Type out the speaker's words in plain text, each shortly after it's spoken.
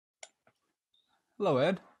Hello,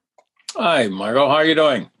 Ed. Hi, Margot. How are you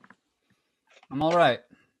doing? I'm all right.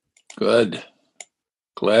 Good.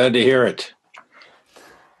 Glad to hear it.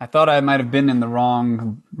 I thought I might have been in the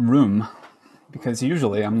wrong room because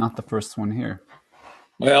usually I'm not the first one here.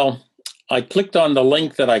 Well, I clicked on the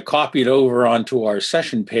link that I copied over onto our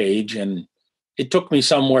session page, and it took me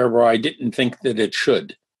somewhere where I didn't think that it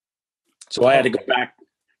should. So I had to go back.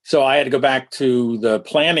 So I had to go back to the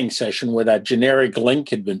planning session where that generic link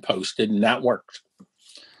had been posted, and that worked.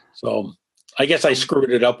 So I guess I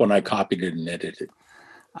screwed it up when I copied it and edited it.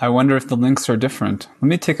 I wonder if the links are different. Let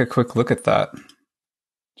me take a quick look at that,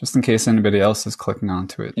 just in case anybody else is clicking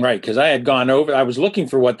onto it. Right, because I had gone over, I was looking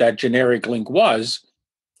for what that generic link was,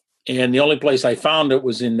 and the only place I found it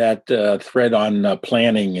was in that thread on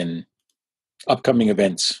planning and upcoming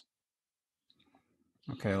events.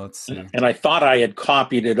 Okay, let's see. And I thought I had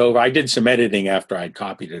copied it over. I did some editing after I'd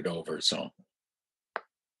copied it over, so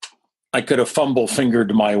I could have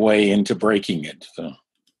fumble-fingered my way into breaking it. So.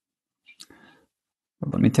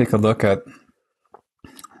 Let me take a look at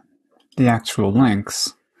the actual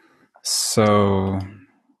links. So,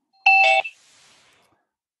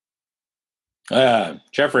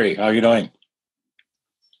 Jeffrey, how are you doing?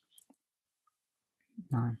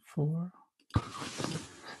 9-4.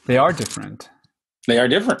 They are different. They are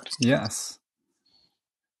different. Yes.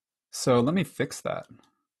 So let me fix that.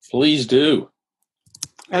 Please do.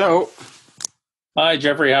 Hello. Hi,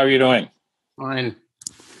 Jeffrey. How are you doing? Fine.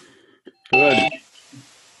 Good.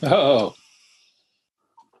 Oh.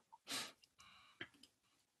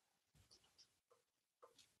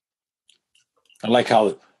 I like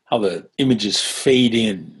how the images fade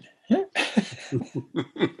in.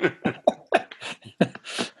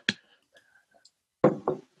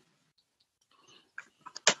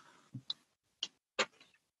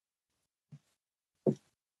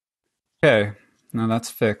 Okay, now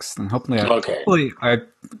that's fixed, and hopefully I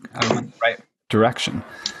went the right direction.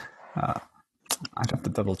 I'd have to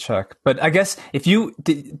double check, but I guess if you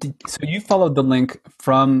so you followed the link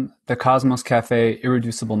from the Cosmos Café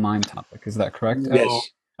Irreducible Mind topic, is that correct? No. Yes.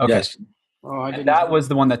 Okay. Yes. Oh, I didn't. That was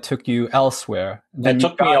the one that took you elsewhere. That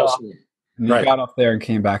took me elsewhere. And you got off there and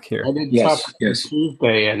came back here. I did Yes, top yes.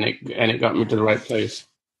 Tuesday, and it got me to the right place.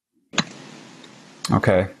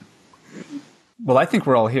 Okay. Well, I think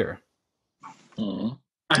we're all here. Mhm.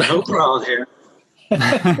 I hope we're all here.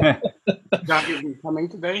 Doug isn't coming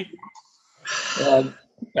today?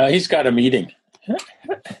 He's got a meeting.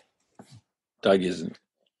 Doug isn't.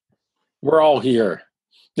 We're all here.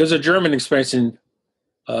 There's a German expression,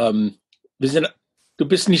 du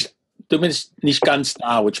bist nicht ganz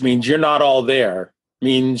da, which means you're not all there,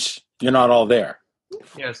 means you're not all there.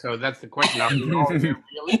 Yeah, so that's the question. Are we all here,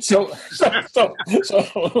 really? So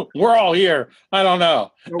we're all here. I don't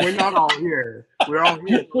know. No, we're not all here. We're all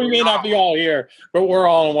here. We may not be all here, but we're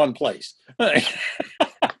all in one place.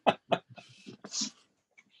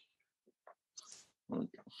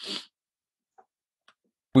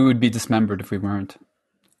 We would be dismembered if we weren't.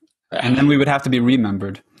 And then we would have to be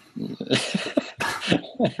remembered.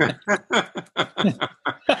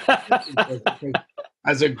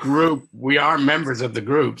 As a group, we are members of the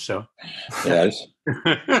group, so. Yes.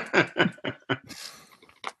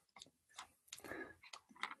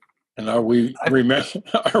 And are we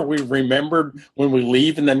remembered when we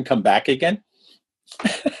leave and then come back again?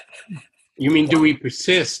 You mean, do we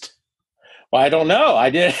persist? Well, I don't know. I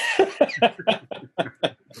did.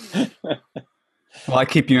 Well, I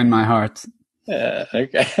keep you in my heart.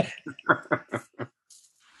 Okay.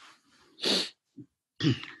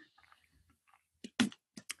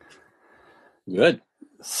 Good.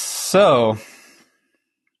 So,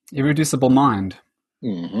 Irreducible Mind.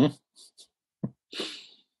 Mm-hmm.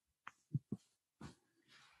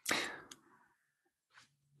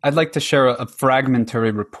 I'd like to share a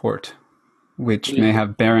fragmentary report, which may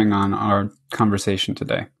have bearing on our conversation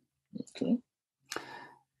today. Okay.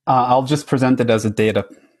 I'll just present it as a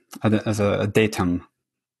datum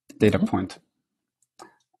data point.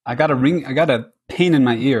 I got a pain in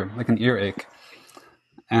my ear, like an earache,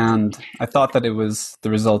 and I thought that it was the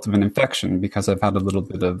result of an infection because I've had a little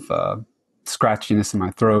bit of scratchiness in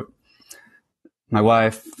my throat. My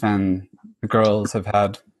wife and the girls have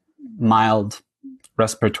had mild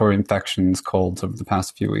respiratory infections, colds over the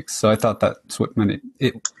past few weeks. So I thought that's what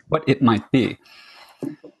it might be.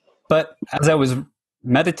 But as I was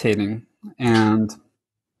meditating and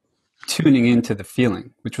tuning into the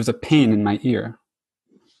feeling, which was a pain in my ear,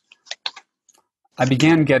 I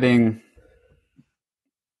began getting,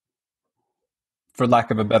 for lack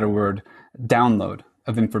of a better word, download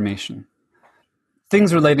of information.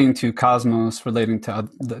 Things relating to Cosmos, relating to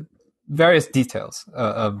the various details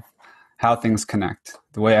of how things connect,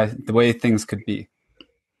 the way things could be.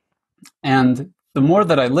 And the more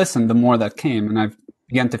that I listened, the more that came, and I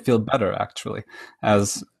began to feel better, actually,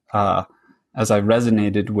 as I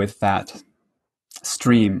resonated with that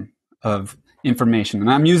stream of information.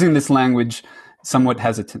 And I'm using this language somewhat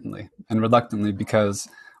hesitantly and reluctantly because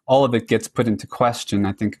all of it gets put into question.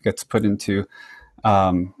 I think it gets put into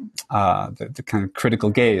the kind of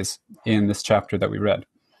critical gaze in this chapter that we read.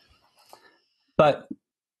 But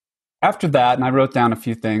after that, and I wrote down a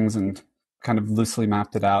few things and kind of loosely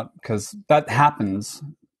mapped it out, because that happens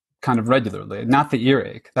kind of regularly. Not the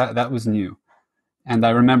earache, that was new. And I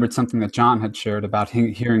remembered something that John had shared about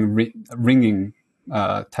hearing ringing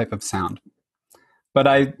type of sound. But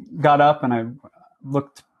I got up and I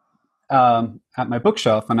looked at my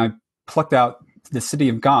bookshelf and I plucked out The City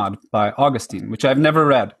of God by Augustine, which I've never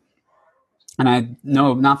read. And I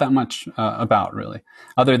know not that much about, really,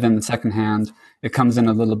 other than the secondhand. It comes in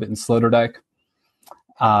a little bit in Sloterdijk.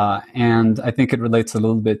 And I think it relates a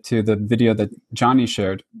little bit to the video that Johnny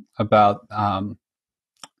shared about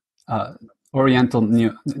Oriental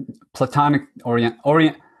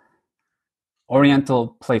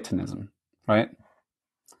Platonism, right?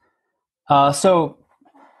 So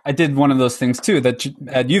I did one of those things too that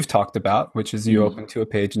Ed, you've talked about, which is you open to a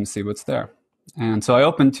page and see what's there. And so I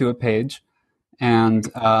opened to a page, and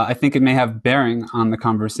I think it may have bearing on the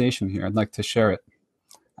conversation here. I'd like to share it.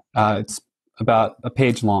 It's about a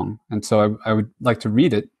page long, and so I would like to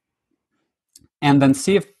read it, and then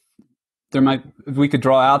see if we could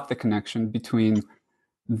draw out the connection between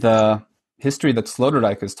the history that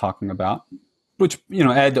Sloterdijk is talking about, which,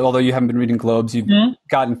 Ed, although you haven't been reading Globes, you've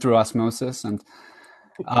gotten through osmosis, and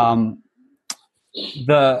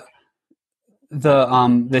the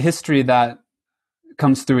history that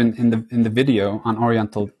comes through in the video on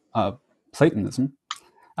Oriental Platonism,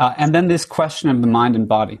 and then this question of the mind and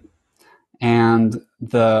body, and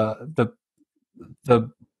the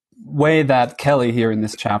way that Kelly here in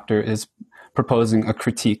this chapter is proposing a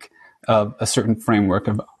critique of a certain framework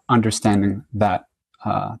of understanding that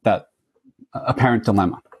apparent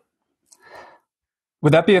dilemma.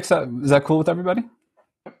 Would that be is that cool with everybody?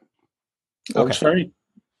 Okay. Sorry.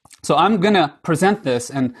 So I'm going to present this,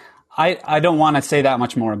 and I don't want to say that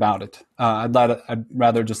much more about it. I'd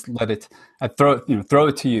rather just let it throw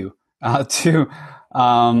it to you to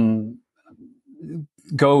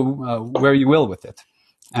go where you will with it,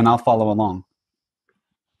 and I'll follow along.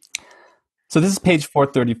 So this is page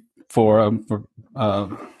 434 for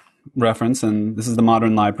reference, and this is the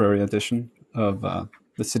Modern Library edition of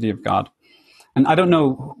The City of God. And I don't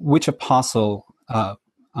know which apostle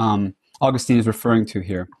Augustine is referring to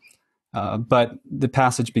here, but the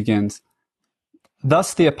passage begins,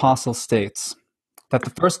 "Thus the apostle states that the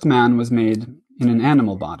first man was made in an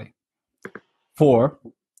animal body. For,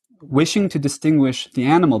 wishing to distinguish the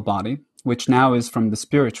animal body, which now is from the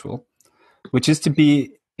spiritual, which is to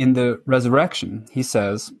be in the resurrection, he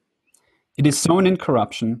says, it is sown in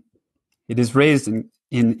corruption, it is raised in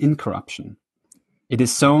incorruption. It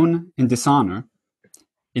is sown in dishonor,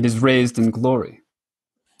 it is raised in glory.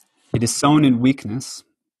 It is sown in weakness,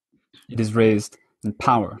 it is raised in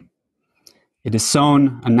power. It is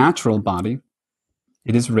sown a natural body,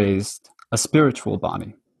 it is raised a spiritual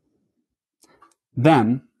body."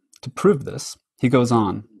 Then, to prove this, he goes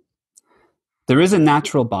on, "There is a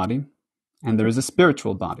natural body, and there is a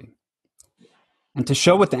spiritual body. And to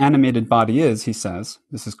show what the animated body is, he says,"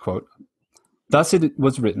 this is quote, "Thus it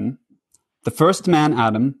was written, the first man,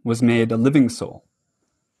 Adam, was made a living soul.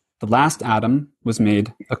 The last Adam was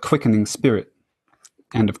made a quickening spirit."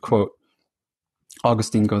 End of quote.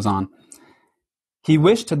 Augustine goes on, "He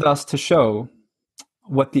wished thus to show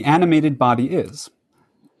what the animated body is,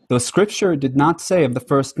 though Scripture did not say of the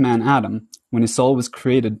first man, Adam, when his soul was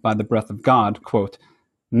created by the breath of God, quote,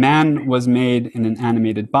 man was made in an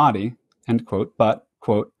animated body, end quote, but,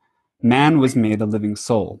 quote, man was made a living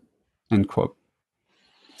soul, end quote."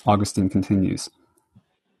 Augustine continues,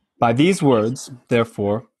 "By these words,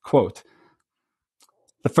 therefore, quote,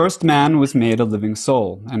 the first man was made a living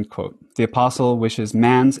soul, end quote. The apostle wishes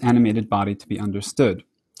man's animated body to be understood.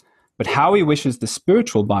 But how he wishes the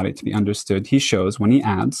spiritual body to be understood, he shows when he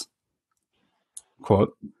adds,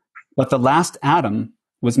 quote, but the last Adam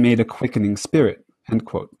was made a quickening spirit, end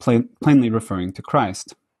quote, plainly referring to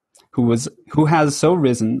Christ, who has so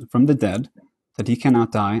risen from the dead that he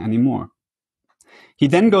cannot die anymore. He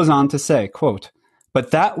then goes on to say, quote, but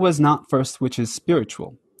that was not first which is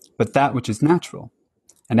spiritual, but that which is natural,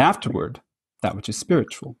 and afterward that which is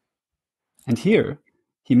spiritual. And here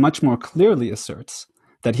he much more clearly asserts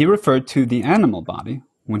that he referred to the animal body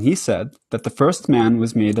when he said that the first man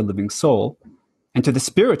was made a living soul, and to the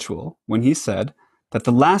spiritual when he said that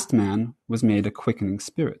the last man was made a quickening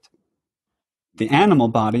spirit. The animal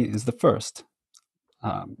body is the first,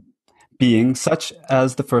 being such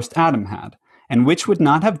as the first Adam had, and which would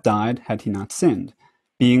not have died had he not sinned,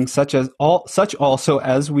 being such also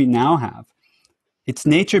as we now have, its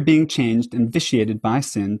nature being changed and vitiated by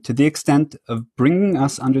sin to the extent of bringing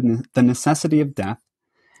us under the necessity of death,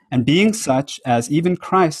 and being such as even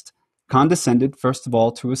Christ condescended first of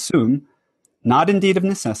all to assume, not indeed of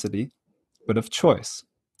necessity, but of choice.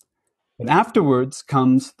 But afterwards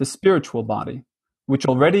comes the spiritual body, which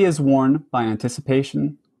already is worn by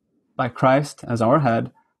anticipation by Christ as our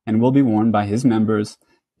head, and will be worn by his members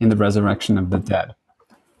in the resurrection of the dead.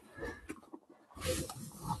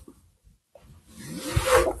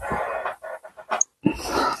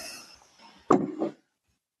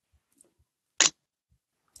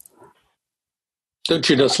 Don't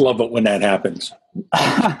you just love it when that happens?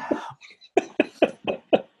 I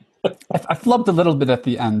flubbed a little bit at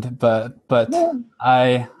the end, but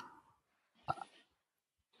I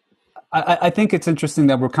think it's interesting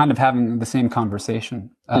that we're kind of having the same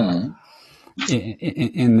conversation in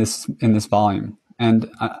this volume, and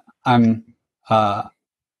I'm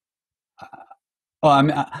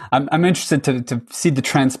interested to see the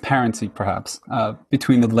transparency, perhaps,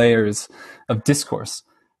 between the layers of discourse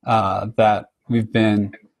that we've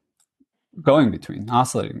been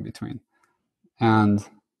oscillating between, and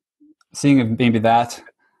seeing if maybe that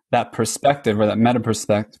perspective or that meta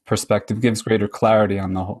perspective gives greater clarity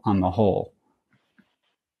on the whole.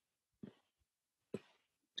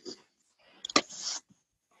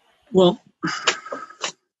 Well,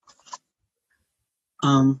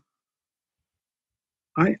 I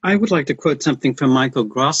would like to quote something from Michael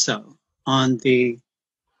Grosso on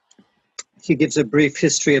he gives a brief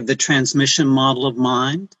history of the transmission model of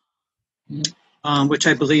mind, which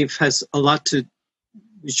I believe has a lot to,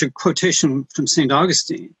 which your quotation from St.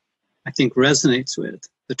 Augustine, I think resonates with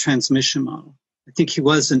the transmission model. I think he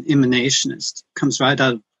was an emanationist, comes right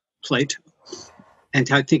out of Plato.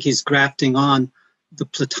 And I think he's grafting on the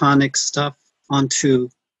Platonic stuff onto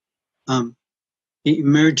the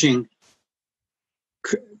emerging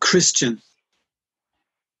Christian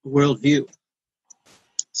worldview.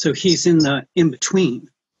 So he's in the in-between,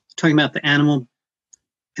 talking about the animal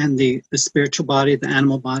and the spiritual body, the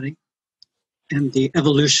animal body, and the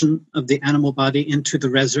evolution of the animal body into the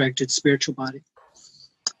resurrected spiritual body.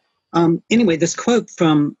 Anyway, this quote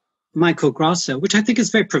from Michael Grosso, which I think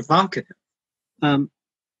is very provocative.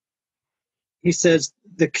 He says,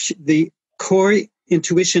 the core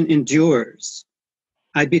intuition endures,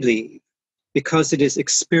 I believe, because it is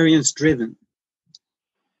experience-driven.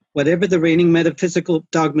 Whatever the reigning metaphysical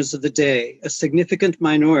dogmas of the day, a significant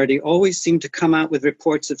minority always seem to come out with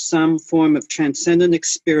reports of some form of transcendent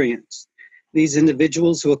experience. These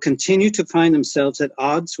individuals will continue to find themselves at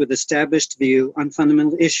odds with established view on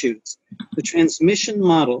fundamental issues. The transmission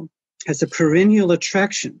model has a perennial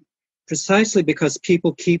attraction precisely because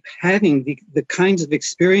people keep having the kinds of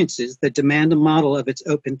experiences that demand a model of its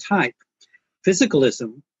open type.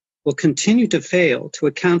 Physicalism will continue to fail to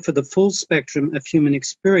account for the full spectrum of human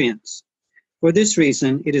experience. For this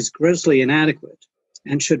reason, it is grossly inadequate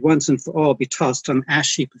and should once and for all be tossed on the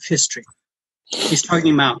ash heap of history. He's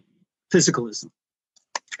talking about physicalism.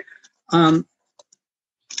 I'm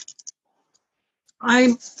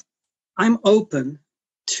open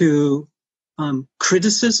to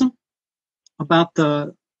criticism about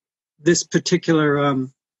this particular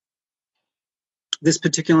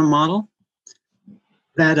model.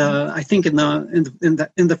 That I think in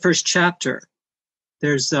the first chapter,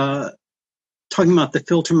 there's talking about the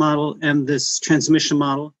filter model and this transmission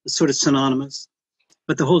model is sort of synonymous.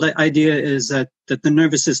 But the whole idea is that the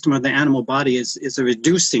nervous system or the animal body is a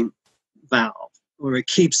reducing valve, or it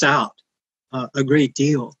keeps out a great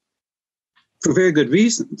deal for very good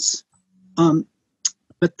reasons.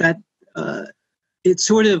 But that it's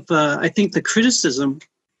sort of I think the criticism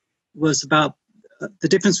was about the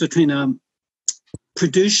difference between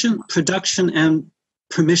production and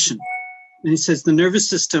permission. And he says the nervous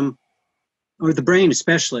system, or the brain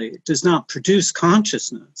especially, does not produce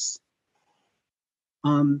consciousness,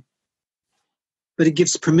 but it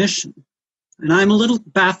gives permission. And I'm a little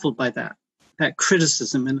baffled by that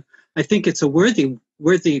criticism, and I think it's a worthy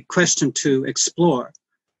question to explore.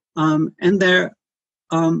 And there,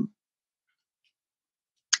 I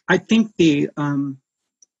think the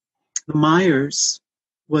Myers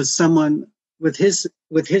was someone with his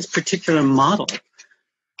particular model,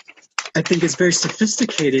 I think is very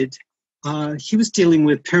sophisticated. He was dealing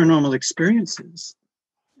with paranormal experiences.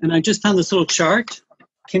 And I just found this little chart.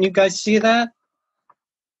 Can you guys see that?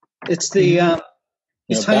 It's the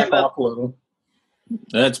He's talking back about, off a little.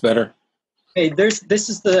 That's better. hey, this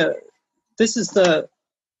is the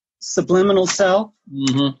subliminal self,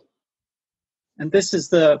 Mm-hmm. and this is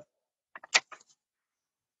the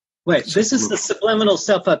this is the subliminal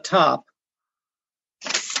self up top.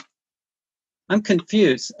 I'm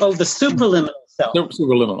confused. Oh, the supraliminal self.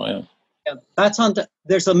 Superliminal, yeah. Yeah, that's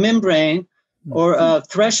there's a membrane or a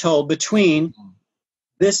threshold between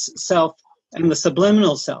this self and the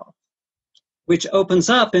subliminal self, which opens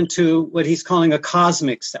up into what he's calling a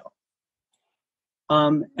cosmic self.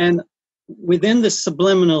 And within the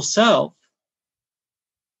subliminal self,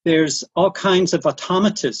 there's all kinds of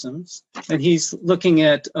automatisms, and he's looking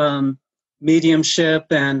at mediumship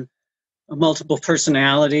and multiple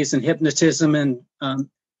personalities and hypnotism and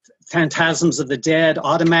phantasms of the dead,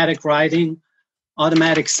 automatic writing,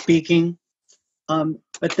 automatic speaking,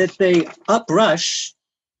 but that they uprush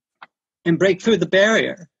and break through the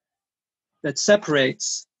barrier that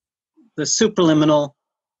separates the supraliminal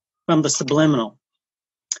from the subliminal.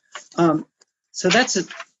 So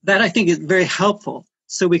that I think is very helpful,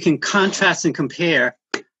 so we can contrast and compare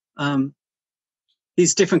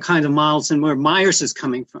these different kinds of models and where Myers is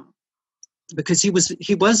coming from, because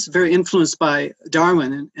he was very influenced by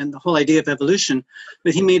Darwin and the whole idea of evolution,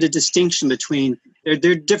 but he made a distinction between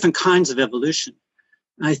there are different kinds of evolution.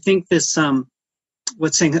 And I think this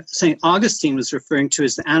what St. Augustine was referring to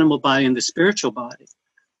is the animal body and the spiritual body.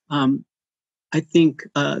 I think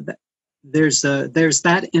that there's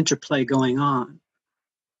that interplay going on,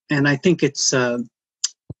 and I think it's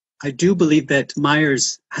I do believe that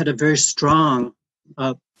Myers had a very strong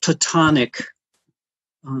Platonic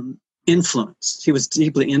influence. He was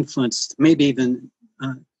deeply influenced, maybe even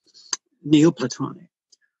Neoplatonic.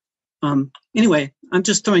 Anyway, I'm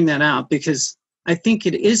just throwing that out because I think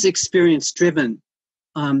it is experience driven.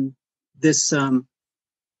 This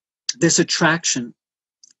attraction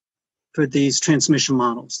for these transmission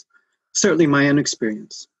models. Certainly my own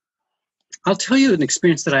experience. I'll tell you an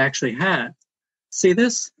experience that I actually had. See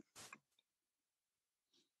this?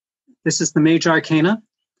 This is the Major Arcana,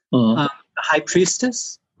 the High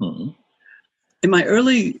Priestess. Mm-hmm. In my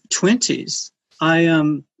early 20s,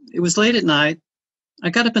 it was late at night. I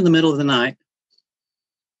got up in the middle of the night.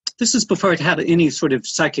 This is before I'd had any sort of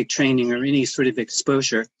psychic training or any sort of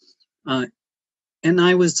exposure. And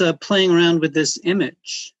I was playing around with this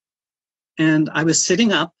image. And I was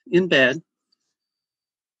sitting up in bed.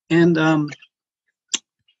 And I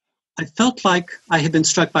felt like I had been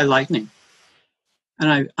struck by lightning.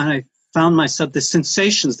 And I found myself, the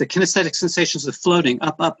sensations, the kinesthetic sensations of floating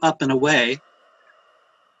up, up, up and away.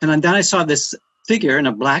 And then I saw this figure in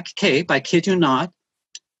a black cape, I kid you not.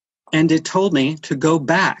 And it told me to go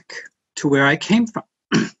back to where I came from.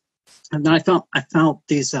 And then I felt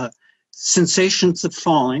these sensations of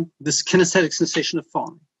falling, this kinesthetic sensation of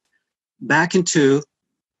falling, back into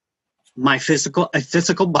my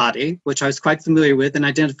physical body, which I was quite familiar with and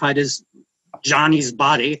identified as Johnny's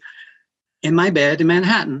body, in my bed in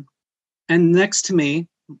Manhattan. And next to me,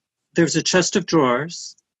 there's a chest of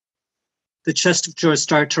drawers. The chest of drawers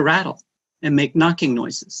started to rattle and make knocking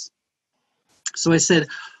noises. So I said,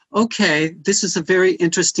 okay, this is a very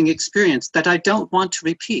interesting experience that I don't want to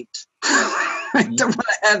repeat. I don't want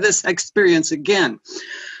to have this experience again.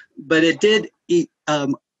 But it did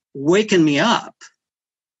waken me up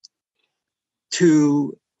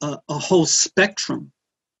to a whole spectrum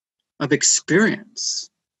of experience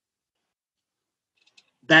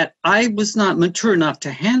that I was not mature enough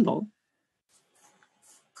to handle.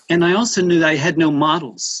 And I also knew that I had no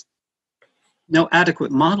models, no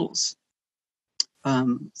adequate models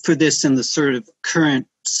for this in the sort of current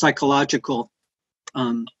psychological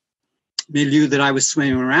milieu that I was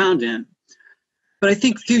swimming around in. But I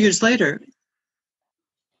think a few years later,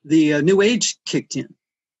 the New Age kicked in.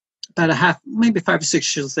 About maybe 5 or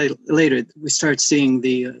 6 years later, we started seeing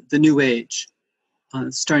the New Age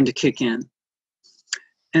starting to kick in.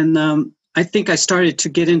 And I think I started to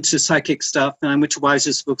get into psychic stuff, and I went to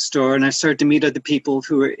Wise's bookstore, and I started to meet other people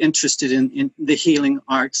who were interested in the healing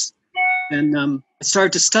arts, and I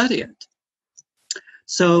started to study it.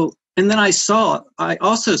 So, and then I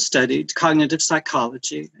also studied cognitive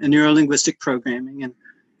psychology and neurolinguistic programming, and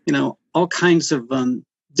all kinds of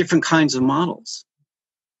different kinds of models.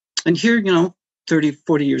 And here, 30,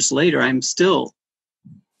 40 years later, I'm still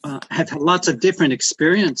have had lots of different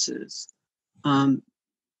experiences.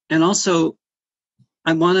 And also,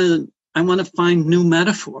 I want to find new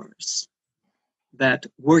metaphors that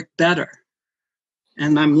work better.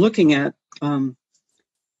 And I'm looking at the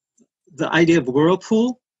idea of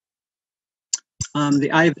whirlpool,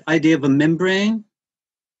 the idea of a membrane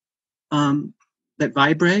that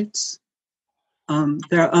vibrates,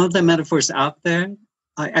 there are other metaphors out there.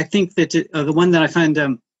 I think that the one that I find,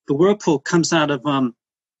 the whirlpool comes out of,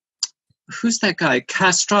 who's that guy?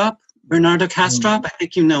 Kastrop? Bernardo Kastrop? I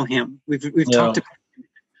think you know him. We've talked about him.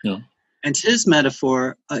 Yeah. And his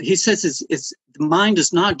metaphor, he says it's the mind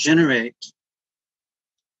does not generate,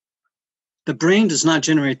 the brain does not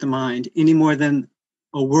generate the mind any more than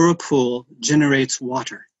a whirlpool generates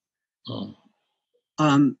water. Oh.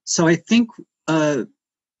 So I think the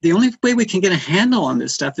only way we can get a handle on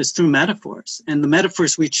this stuff is through metaphors. And the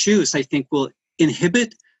metaphors we choose, I think, will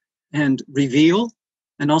inhibit and reveal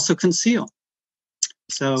and also conceal.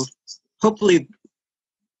 So hopefully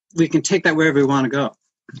we can take that wherever we want to go.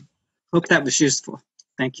 Hope that was useful.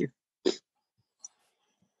 Thank you.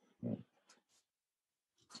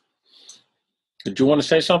 Did you want to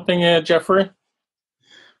say something, Jeffrey?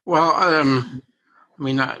 Well, I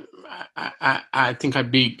mean, I think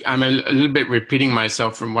I'm a little bit repeating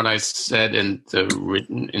myself from what I said in the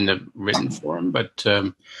written form, but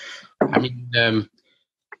I mean,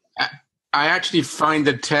 I actually find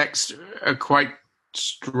the text a quite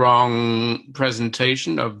strong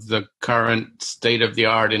presentation of the current state of the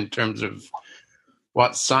art in terms of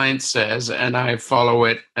what science says, and I follow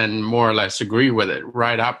it and more or less agree with it,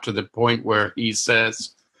 right up to the point where he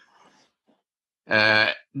says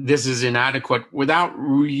this is inadequate without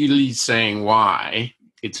really saying why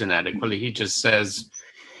it's inadequate. He just says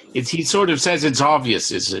he sort of says it's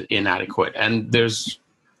obvious it's inadequate, and there's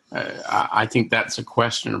I think that's a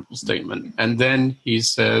questionable statement. And then he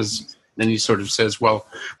sort of says, well,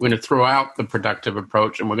 we're going to throw out the productive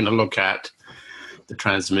approach and we're going to look at the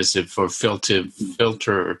transmissive or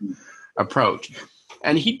filter approach.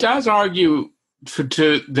 And he does argue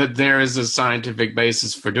that there is a scientific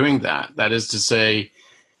basis for doing that. That is to say,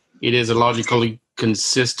 it is a logically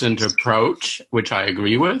consistent approach, which I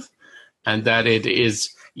agree with, and that it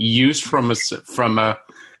is used from a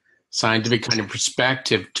scientific kind of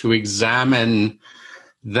perspective to examine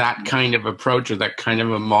that kind of approach or that kind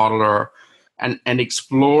of a model and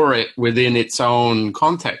explore it within its own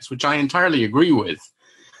context, which I entirely agree with.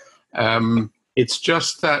 It's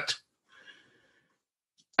just that,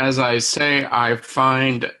 as I say, I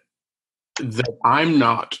find that I'm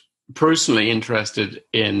not personally interested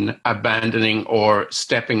in abandoning or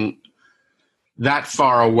stepping that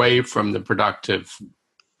far away from the productive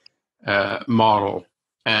model.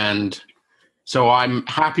 And so I'm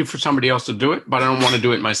happy for somebody else to do it, but I don't want to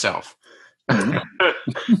do it myself.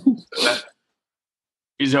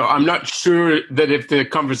 So I'm not sure that if the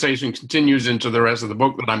conversation continues into the rest of the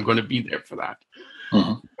book that I'm going to be there for that.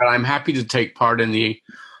 But I'm happy to take part in the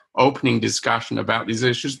opening discussion about these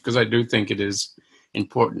issues because I do think it is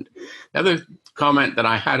important. The other comment that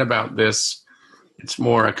I had about this, it's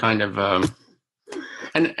more a kind of,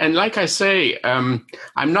 and like I say, I'm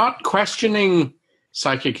not questioning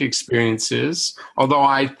psychic experiences, although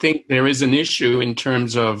I think there is an issue in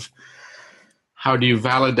terms of how do you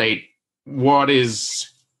validate what is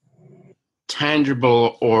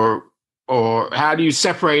tangible or how do you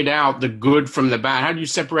separate out the good from the bad? How do you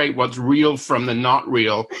separate what's real from the not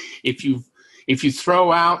real? If you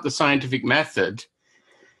throw out the scientific method,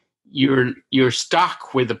 you're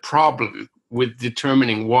stuck with a problem with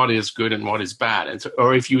determining what is good and what is bad. And so,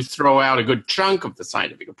 or if you throw out a good chunk of the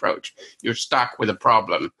scientific approach, you're stuck with a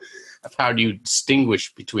problem of how do you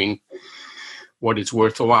distinguish between what is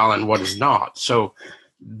worthwhile and what is not. So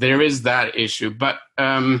there is that issue. But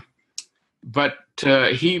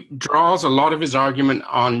he draws a lot of his argument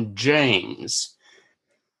on James.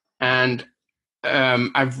 And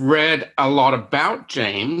I've read a lot about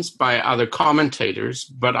James by other commentators,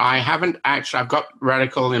 but I haven't actually. I've got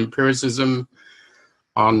Radical Empiricism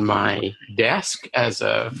on my desk as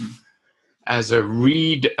a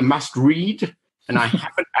must read, and I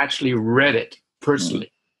haven't actually read it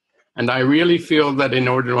personally. And I really feel that in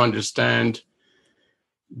order to understand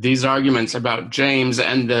these arguments about James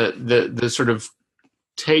and the sort of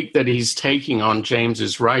take that he's taking on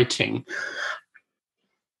James's writing,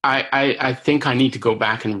 I think I need to go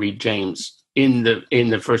back and read James in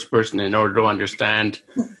the first person in order to understand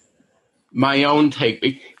my own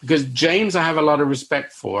take, because James I have a lot of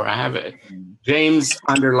respect for. James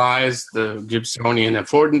underlies the Gibsonian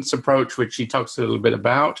affordance approach, which he talks a little bit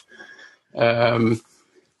about, and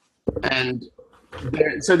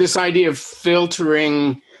so this idea of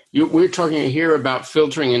filtering. We're talking here about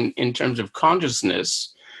filtering in terms of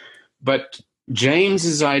consciousness, but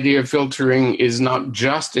James's idea of filtering is not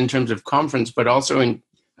just in terms of conference, but also in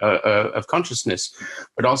of consciousness,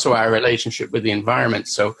 but also our relationship with the environment.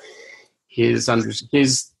 So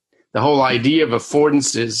the whole idea of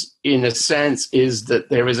affordances, in a sense, is that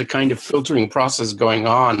there is a kind of filtering process going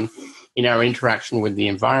on in our interaction with the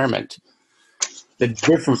environment that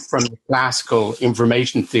differ from the classical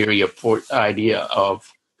information theory idea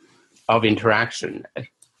of interaction.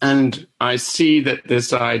 And I see that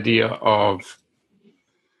this idea of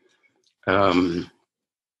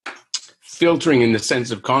filtering in the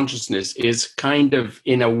sense of consciousness is kind of,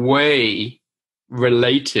 in a way,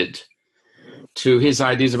 related to his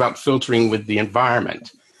ideas about filtering with the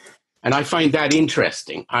environment. And I find that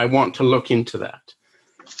interesting. I want to look into that.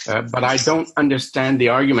 But I don't understand the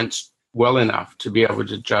arguments well enough to be able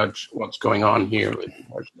to judge what's going on here with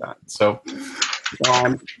that. So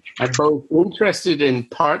I'm both interested in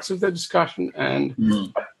parts of the discussion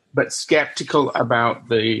but skeptical about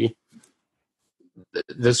the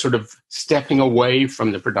sort of stepping away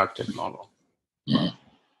from the productive model.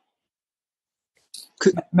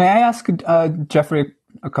 May I ask Jeffrey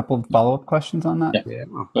a couple of follow-up questions on that? Yeah.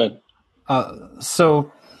 But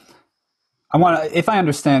so I want to, if I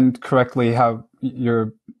understand correctly, how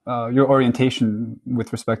your orientation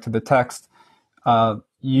with respect to the text,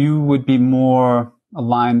 you would be more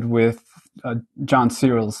aligned with John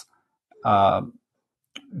Searle's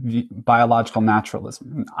biological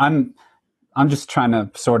naturalism. I'm just trying to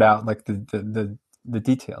sort out like the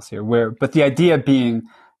details here. But the idea being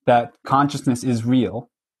that consciousness is real,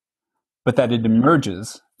 but that it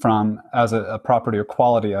emerges from as a property or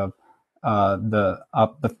quality of the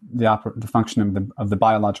function of the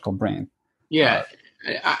biological brain. Yeah,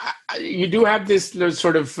 you do have this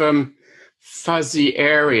sort of fuzzy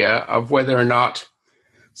area of whether or not.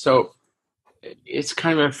 So it's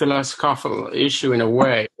kind of a philosophical issue in a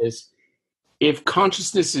way. Is if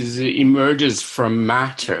consciousness emerges from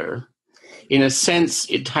matter, in a sense,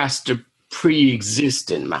 it has to pre-exist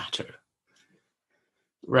in matter,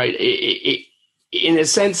 right? In a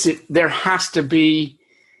sense, there has to be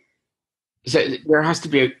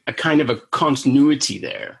a kind of a continuity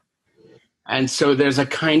there. And so there's a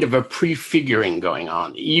kind of a prefiguring going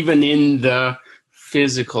on, even in the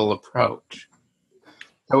physical approach.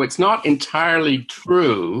 So it's not entirely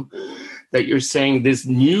true that you're saying this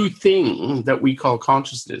new thing that we call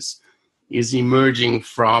consciousness is emerging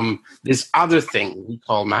from this other thing we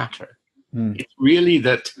call matter. It's really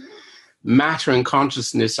that matter and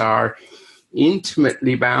consciousness are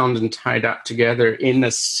intimately bound and tied up together in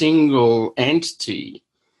a single entity,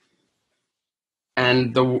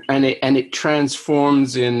 and it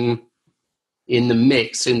transforms in the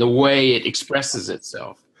mix, in the way it expresses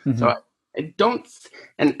itself. Mm-hmm. So I don't,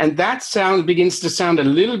 and that begins to sound a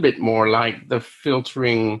little bit more like the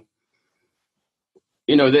filtering.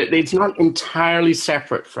 You know, that it's not entirely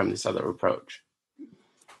separate from this other approach.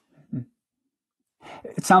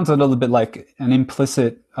 It sounds a little bit like an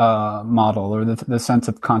implicit model, or the sense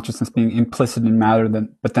of consciousness being implicit in matter,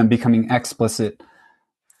 but then becoming explicit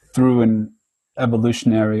through an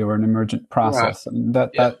evolutionary or an emergent process. Right.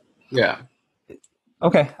 I mean, yeah.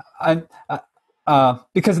 Okay,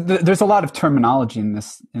 because there's a lot of terminology in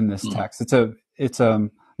this text. I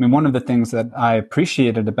mean, one of the things that I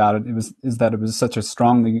appreciated about it is that it was such a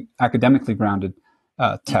strongly academically grounded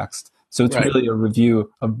text. So it's really a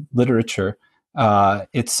review of literature.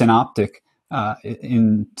 It's synoptic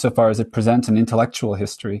in so far as it presents an intellectual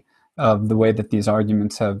history of the way that these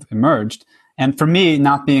arguments have emerged. And for me,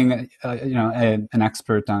 not being an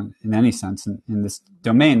expert in any sense in this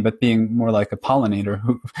domain, but being more like a pollinator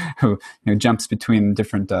who jumps between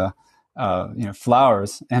different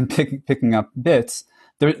flowers and picking up bits.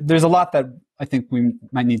 There's a lot that I think we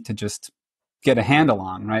might need to just get a handle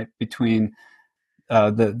on, right? Between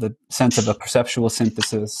the sense of a perceptual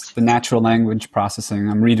synthesis, the natural language processing.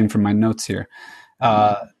 I'm reading from my notes here.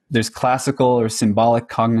 There's classical or symbolic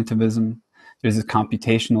cognitivism. There's a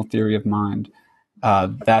computational theory of mind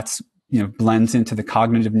that's blends into the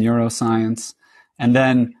cognitive neuroscience, and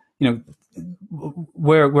then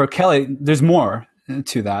where Kelly, there's more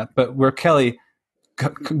to that, but where Kelly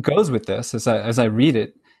goes with this, as I read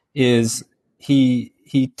it, is he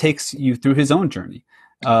takes you through his own journey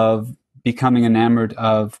of becoming enamored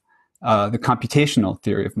of the computational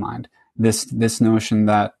theory of mind. This notion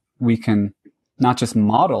that we can not just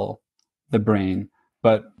model the brain,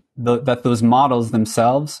 but that those models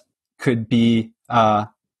themselves could be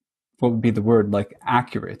what would be the word, like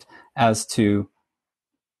accurate as to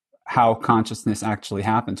how consciousness actually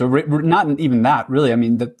happens, or not even that really. I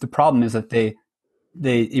mean, the problem is that they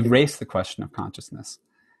erase the question of consciousness,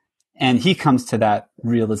 and he comes to that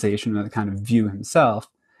realization or the kind of view himself,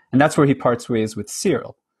 and that's where he parts ways with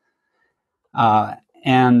Searle,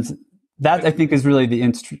 and that I think is really the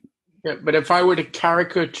Yeah, but if I were to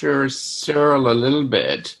caricature Searle a little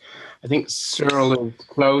bit, I think Searle is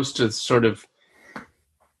close to sort of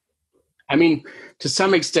I mean, to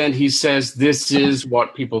some extent, he says this is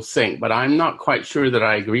what people think, but I'm not quite sure that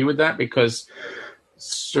I agree with that, because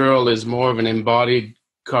Searle is more of an embodied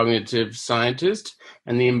cognitive scientist,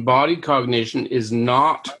 and the embodied cognition is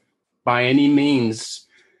not by any means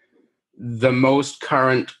the most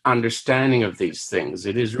current understanding of these things.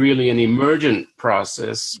 It is really an emergent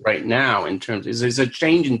process right now in terms, there's a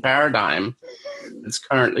change in paradigm that's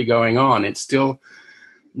currently going on. It's still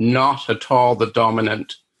not at all the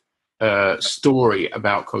dominant story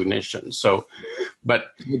about cognition. So,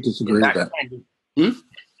 but I disagree with that.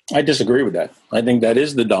 I disagree with that. I think that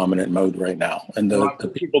is the dominant mode right now. And the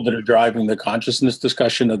people that are driving the consciousness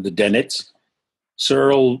discussion of the Dennett's,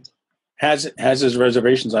 Searle has his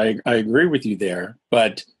reservations. I agree with you there.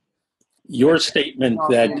 But your statement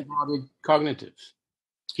that embodied cognitive,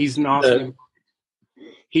 he's not.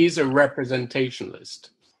 He's a representationalist.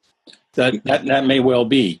 That may well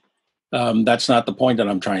be. That's not the point that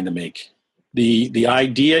I'm trying to make. The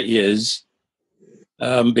idea is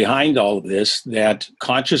behind all of this that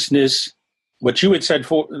consciousness, what you had said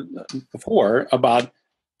before about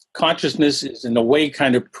consciousness is in a way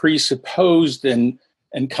kind of presupposed and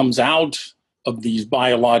comes out of these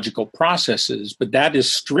biological processes, but that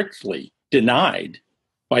is strictly denied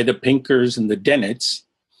by the Pinkers and the Dennett's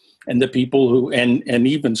and the people who, and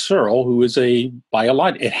even Searle, who is a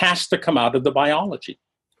biologist. It has to come out of the biology.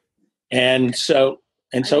 And so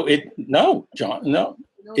John,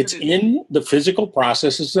 it's in the physical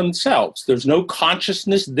processes themselves. There's no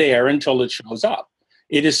consciousness there until it shows up.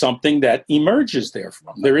 It is something that emerges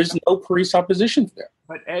therefrom. There is no presuppositions there.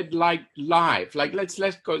 But Ed, like life, like let's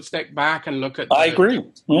go step back and look at I agree.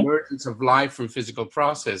 emergence of life from physical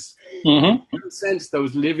process. Mm-hmm. In a sense,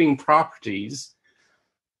 those living properties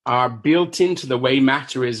are built into the way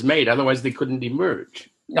matter is made. Otherwise, they couldn't emerge.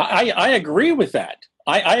 I agree with that.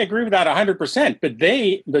 I agree with that 100%.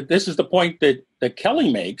 But this is the point that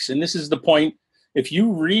Kelly makes, and this is the point. If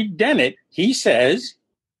you read Dennett, he says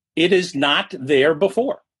it is not there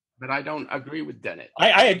before. But I don't agree with Dennett.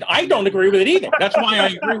 I don't agree with it either. That's why I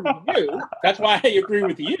agree with you. That's why I agree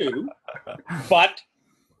with you. But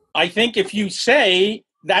I think if you say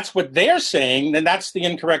that's what they're saying, then that's the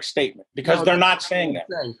incorrect statement, because they're not saying that.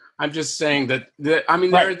 I'm just saying that there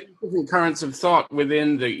are different currents of thought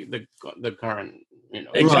within the current.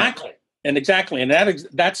 Exactly. And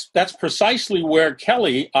that's precisely where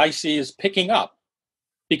Kelly, I see, is picking up,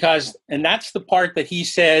 and that's the part that he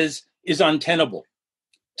says is untenable,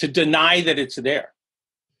 to deny that it's there.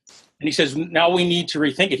 And he says, now we need to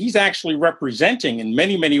rethink it. He's actually representing in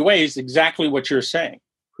many, many ways exactly what you're saying.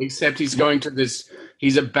 Except he's going to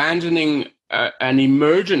he's abandoning an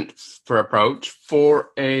emergent approach for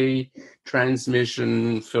a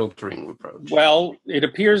transmission filtering approach. Well, it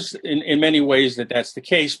appears in many ways that that's the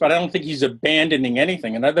case, but I don't think he's abandoning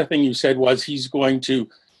anything. Another thing you said was he's going to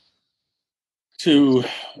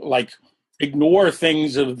like ignore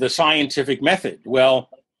things of the scientific method. Well,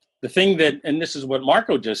 the thing and this is what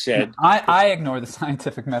Marco just said. I ignore the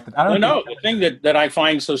scientific method. I don't know. The thing that I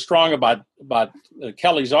find so strong about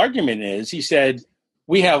Kelly's argument is he said,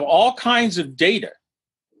 we have all kinds of data.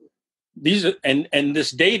 And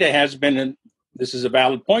this data has been, this is a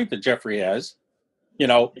valid point that Jeffrey has,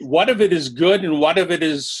 what of it is good and what of it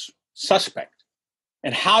is suspect?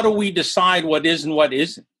 And how do we decide what is and what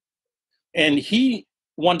isn't? And he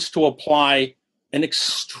wants to apply an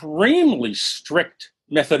extremely strict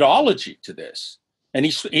methodology to this. And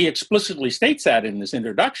he explicitly states that in this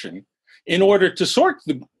introduction, in order to sort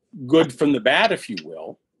the good from the bad, if you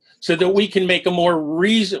will, so that we can make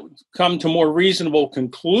come to more reasonable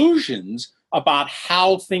conclusions about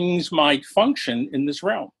how things might function in this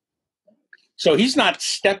realm. So he's not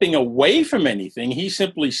stepping away from anything. He's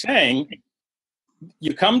simply saying,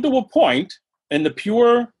 you come to a point, and the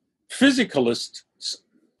pure physicalist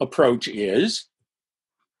approach is,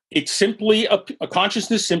 it's simply a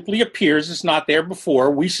consciousness simply appears. It's not there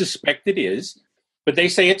before. We suspect it is, but they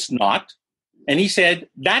say it's not. And he said,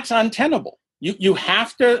 that's untenable. You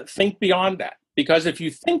have to think beyond that, because if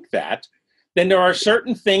you think that, then there are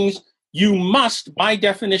certain things you must, by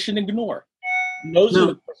definition, ignore. And those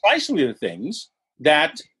are precisely the things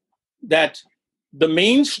that the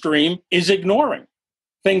mainstream is ignoring.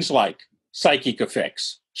 Things like psychic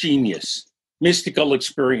effects, genius, mystical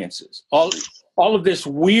experiences, all of this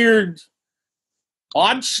weird,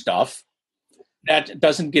 odd stuff that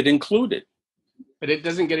doesn't get included. But it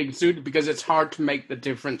doesn't get included because it's hard to make the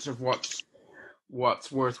difference of what's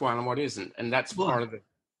worthwhile and what isn't. And that's part of it.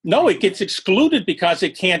 No, it gets excluded because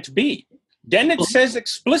it can't be. Dennett says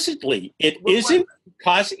explicitly, it isn't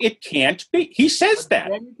because it can't be. He says that.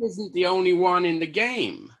 Dennett isn't the only one in the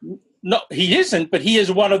game. No, he isn't, but he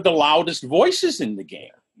is one of the loudest voices in the game.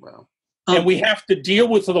 Well, and we have to deal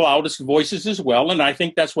with the loudest voices as well. And I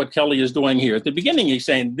think that's what Kelly is doing here at the beginning. He's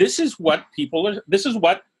saying this is what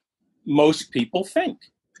most people think.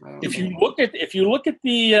 If you look at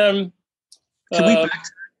the Can we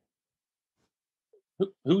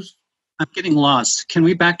who's I'm getting lost. Can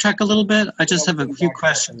we backtrack a little bit? I just have a few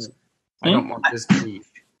questions. I don't want this to be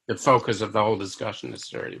the focus of the whole discussion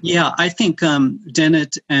necessarily. Yeah, I think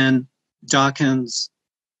Dennett and Dawkins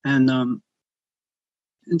and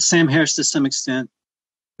Sam Harris to some extent,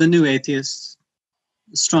 the new atheists,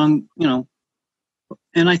 strong,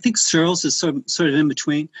 and I think Searles is sort of in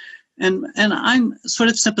between. And I'm sort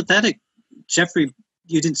of sympathetic. Jeffrey,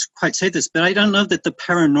 you didn't quite say this, but I don't know that the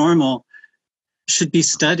paranormal should be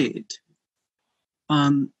studied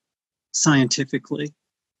scientifically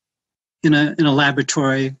in a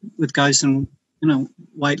laboratory with guys in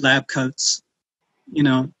white lab coats,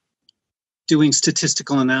 doing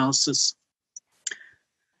statistical analysis.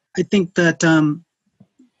 I think that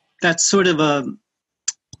that's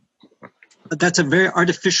a very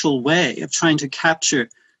artificial way of trying to capture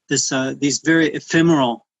these very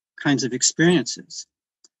ephemeral kinds of experiences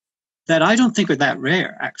that I don't think are that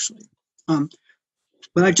rare, actually.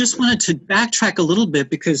 But I just wanted to backtrack a little bit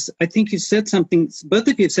because I think you said something, both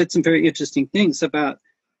of you have said some very interesting things about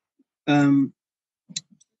the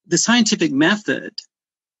scientific method,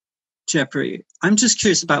 Jeffrey. I'm just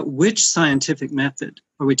curious about which scientific method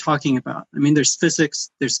are we talking about? I mean, there's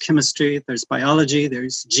physics, there's chemistry, there's biology,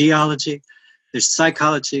 there's geology, there's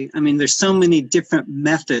psychology. I mean, there's so many different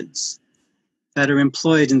methods that are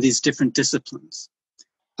employed in these different disciplines.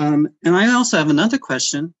 And I also have another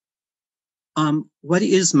question. What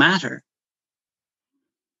is matter?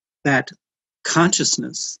 That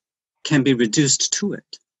consciousness can be reduced to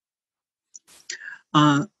it.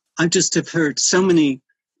 I just have heard so many,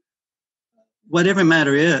 whatever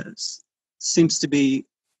matter is, seems to be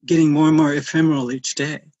getting more and more ephemeral each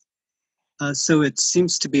day. So it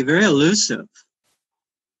seems to be very elusive.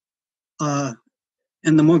 And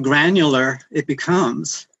the more granular it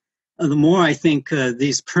becomes, the more I think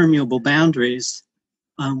these permeable boundaries,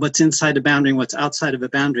 what's inside a boundary and what's outside of a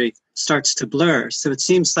boundary, starts to blur. So it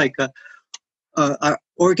seems like our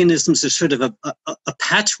organisms are sort of a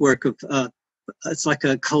patchwork of, it's like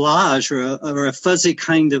a collage or a fuzzy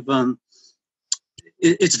kind of,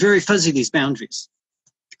 it's very fuzzy, these boundaries.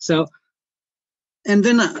 So, and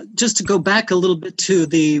then just to go back a little bit to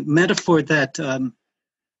the metaphor that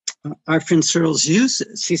our friend Searles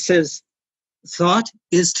uses, he says, thought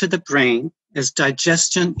is to the brain as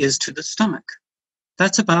digestion is to the stomach.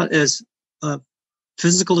 That's about as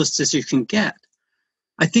physicalist as you can get.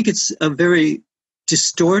 I think it's a very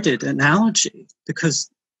distorted analogy because,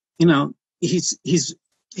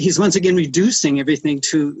 he's once again reducing everything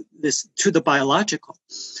to the biological.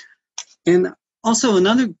 And also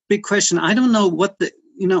another big question, I don't know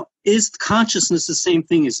is consciousness the same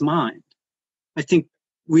thing as mind? I think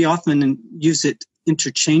we often use it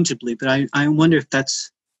interchangeably, but I wonder if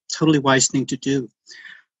that's a totally wise thing to do.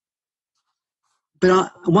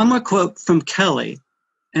 But one more quote from Kelly,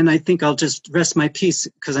 and I think I'll just rest my peace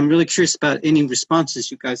because I'm really curious about any responses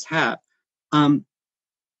you guys have.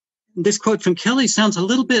 This quote from Kelly sounds a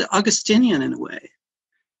little bit Augustinian in a way.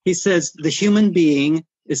 He says, the human being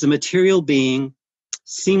is a material being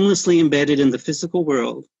seamlessly embedded in the physical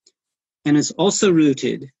world and is also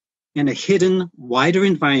rooted in a hidden, wider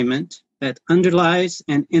environment that underlies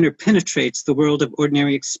and interpenetrates the world of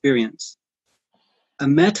ordinary experience, a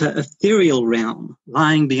meta-ethereal realm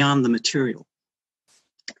lying beyond the material.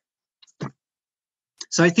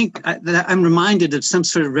 So I think that I'm reminded of some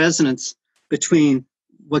sort of resonance between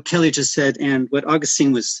what Kelly just said and what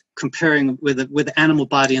Augustine was comparing with the animal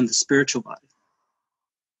body and the spiritual body.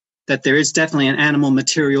 That there is definitely an animal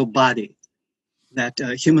material body that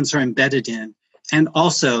humans are embedded in, and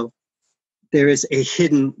also there is a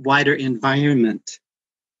hidden, wider environment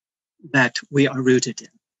that we are rooted in.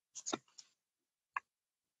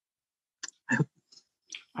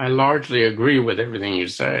 I largely agree with everything you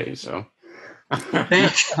say. So,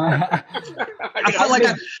 Thanks. I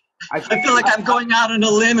feel like I'm going out on a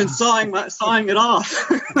limb and sawing it off.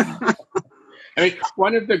 I mean,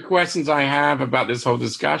 one of the questions I have about this whole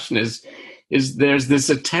discussion is there's this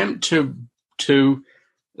attempt to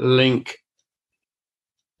link.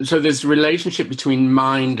 So this relationship between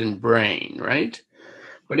mind and brain, right?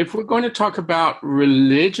 But if we're going to talk about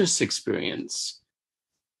religious experience,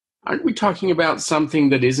 aren't we talking about something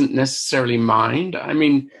that isn't necessarily mind? I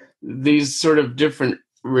mean, these sort of different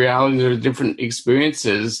realities or different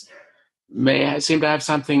experiences may seem to have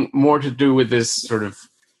something more to do with this sort of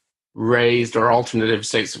raised or alternative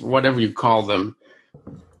states, whatever you call them.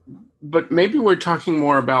 But maybe we're talking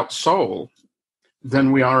more about soul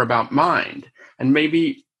than we are about mind. And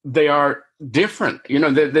maybe they are different. You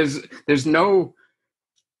know, there's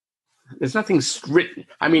nothing strict.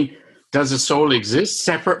 I mean, does a soul exist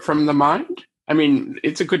separate from the mind? I mean,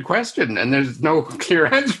 it's a good question, and there's no clear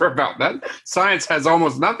answer about that. Science has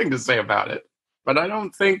almost nothing to say about it. But I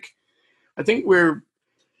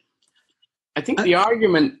think the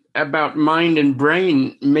argument about mind and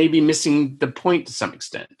brain may be missing the point to some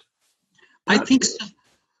extent. I think so.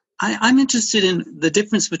 I'm interested in the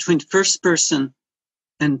difference between first person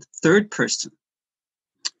and third person.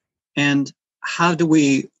 And how do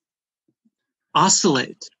we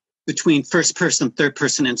oscillate between first person, third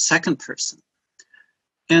person, and second person?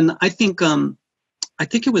 And I think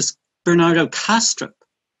it was Bernardo Kastrup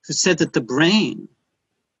who said that the brain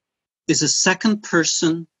is a second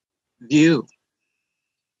person view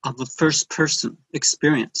of a first person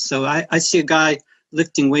experience. So I see a guy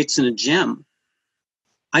lifting weights in a gym.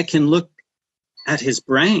 I can look at his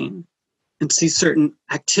brain and see certain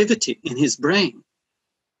activity in his brain.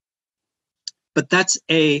 But that's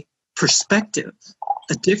a perspective,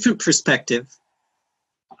 a different perspective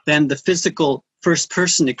than the physical first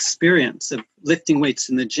person experience of lifting weights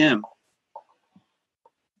in the gym.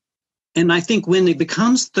 And I think when it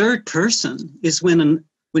becomes third person is when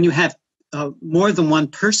you have more than one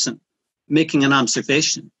person making an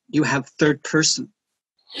observation. You have third person.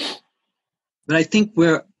 But I think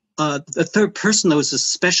where the third person, though, is a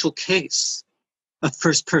special case of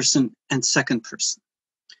first person and second person.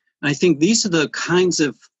 And I think these are the kinds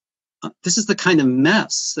of, this is the kind of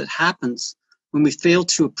mess that happens when we fail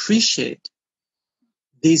to appreciate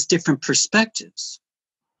these different perspectives.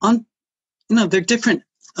 They're different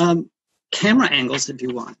camera angles, if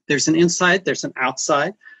you want. There's an inside, there's an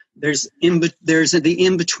outside, there's the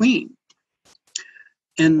in-between.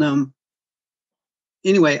 And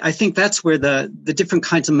anyway, I think that's where the different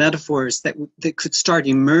kinds of metaphors that could start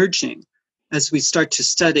emerging as we start to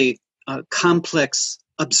study complex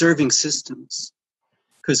observing systems.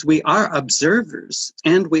 Because we are observers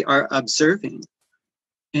and we are observing.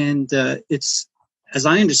 And it's, as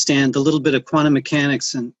I understand, the little bit of quantum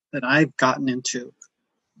mechanics that I've gotten into,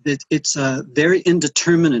 that it's very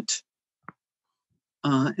indeterminate.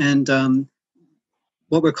 And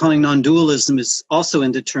what we're calling non-dualism is also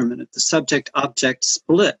indeterminate. The subject-object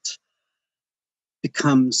split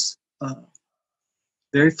becomes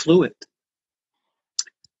very fluid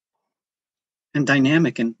and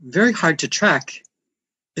dynamic and very hard to track,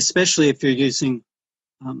 especially if you're using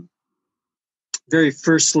very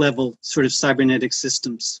first-level sort of cybernetic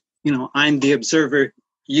systems. You know, I'm the observer,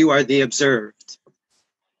 you are the observed.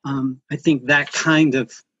 I think that kind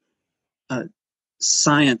of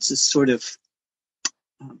science is sort of,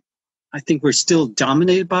 I think we're still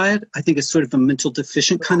dominated by it. I think it's sort of a mental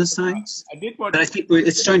deficient kind of science. But I think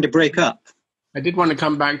it's starting to break up. I did want to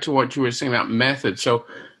come back to what you were saying about method. So,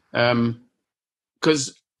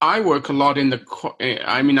 because I work a lot in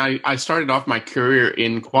I started off my career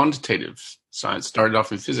in quantitative science, started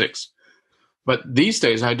off in physics. But these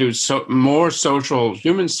days I do more social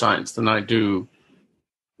human science than I do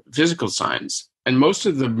physical science. And most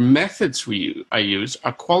of the methods I use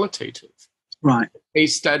are qualitative. Right.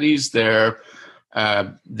 Case studies, they're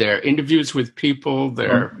interviews with people,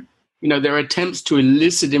 they're attempts to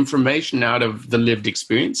elicit information out of the lived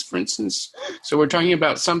experience, for instance. So we're talking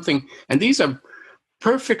about something, and these are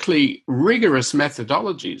perfectly rigorous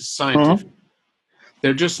methodologies, scientific. Mm-hmm.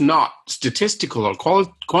 They're just not statistical or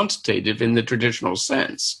quantitative in the traditional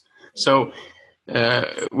sense. So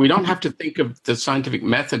we don't have to think of the scientific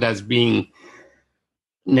method as being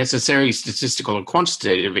necessarily statistical or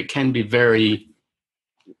quantitative. It can be very,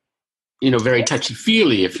 very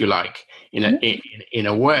touchy-feely, if you like, in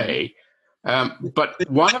a way. But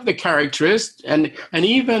one of the characteristics, and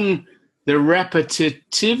even the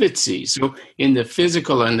repetitivity. So in the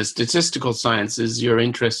physical and the statistical sciences, you're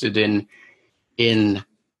interested in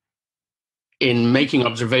making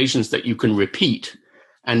observations that you can repeat.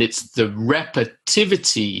 And it's the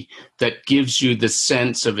repetitivity that gives you the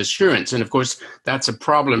sense of assurance. And of course, that's a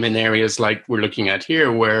problem in areas like we're looking at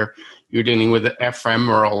here, where you're dealing with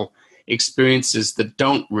ephemeral experiences that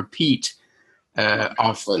don't repeat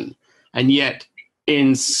often. And yet,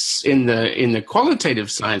 in the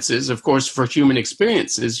qualitative sciences, of course, for human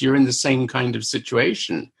experiences, you're in the same kind of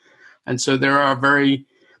situation. And so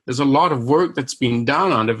there's a lot of work that's being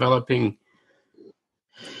done on developing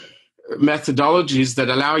methodologies that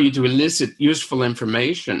allow you to elicit useful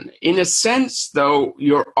information. In a sense, though,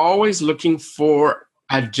 you're always looking for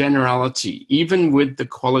at generality, even with the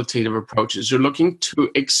qualitative approaches. You're looking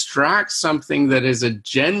to extract something that is a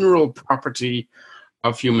general property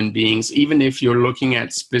of human beings, even if you're looking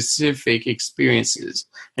at specific experiences.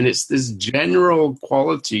 And it's this general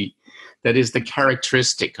quality that is the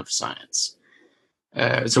characteristic of science.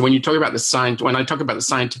 So when you talk about when I talk about the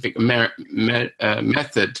scientific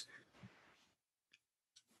method,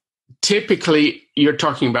 typically you're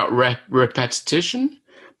talking about repetition,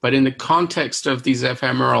 but in the context of these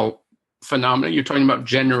ephemeral phenomena, you're talking about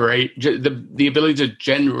the ability to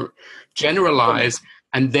generalize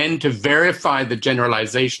and then to verify the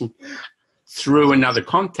generalization through another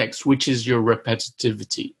context, which is your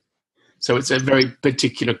repetitivity. So it's a very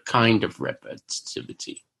particular kind of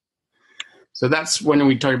repetitivity. So that's when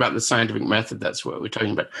we talk about the scientific method, that's what we're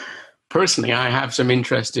talking about. Personally, I have some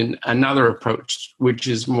interest in another approach, which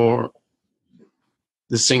is more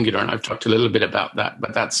the singular, and I've talked a little bit about that,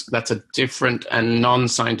 but that's a different and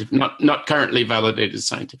non-scientific, not currently validated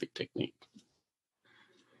scientific technique.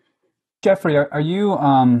 Jeffrey, are you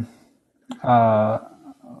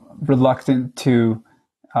reluctant to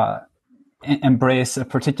embrace a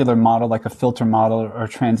particular model, like a filter model or a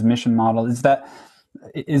transmission model? Is that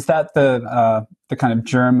the kind of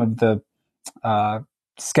germ of the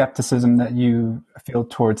skepticism that you feel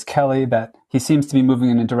towards Kelly, that he seems to be moving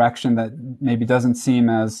in a direction that maybe doesn't seem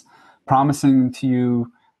as promising to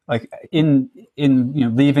you, like in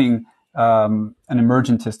leaving an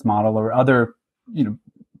emergentist model or other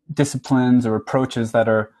disciplines or approaches that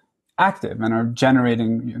are active and are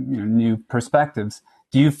generating new perspectives?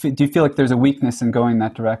 Do you feel like there's a weakness in going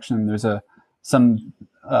that direction? There's some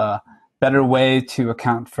better way to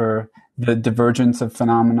account for the divergence of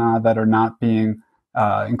phenomena that are not being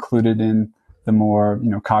included in the more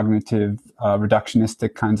cognitive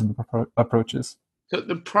reductionistic kinds of approaches? So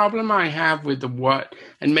the problem I have with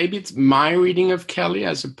and maybe it's my reading of Kelly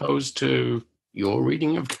as opposed to your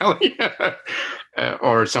reading of Kelly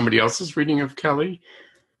or somebody else's reading of Kelly,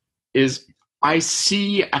 is I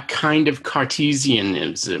see a kind of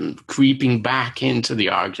Cartesianism creeping back into the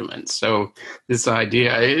argument. So this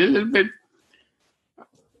idea, a little bit,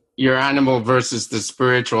 your animal versus the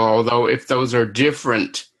spiritual, although if those are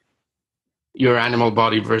different, your animal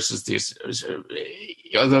body versus this,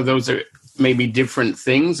 although those are maybe different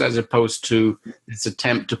things, as opposed to this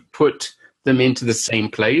attempt to put them into the same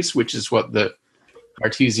place, which is what the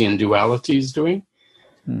Cartesian duality is doing.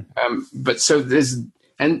 But so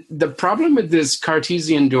and the problem with this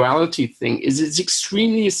Cartesian duality thing is it's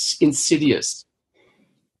extremely insidious.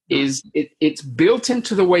 It's built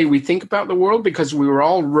into the way we think about the world, because we were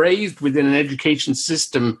all raised within an education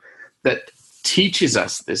system that teaches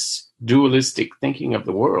us this dualistic thinking of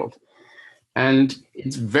the world. And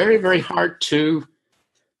it's very, very hard to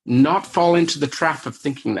not fall into the trap of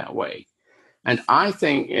thinking that way. And I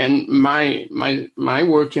think, and my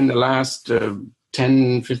work in the last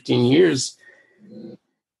 10, 15 years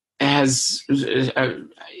has,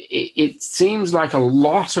 it seems like a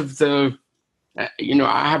lot of the,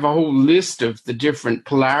 I have a whole list of the different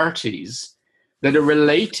polarities that are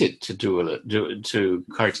related to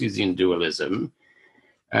Cartesian dualism.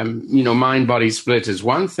 Mind-body split is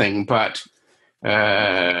one thing, but,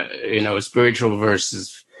 spiritual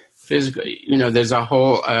versus physical, there's a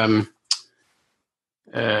whole,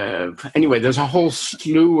 there's a whole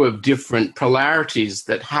slew of different polarities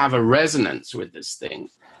that have a resonance with this thing.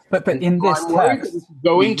 But in this text,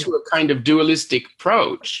 go into a kind of dualistic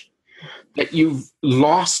approach, that you've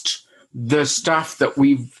lost the stuff that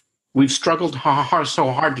we've struggled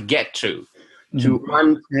so hard to get to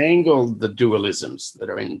untangle the dualisms that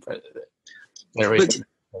are in. But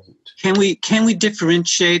can we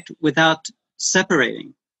differentiate without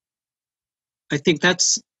separating? I think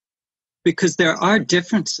that's because there are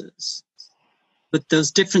differences, but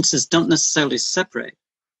those differences don't necessarily separate.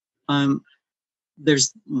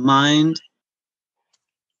 There's mind,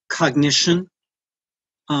 cognition,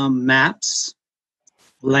 maps,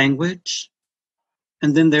 language,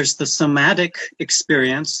 and then there's the somatic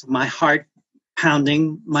experience, my heart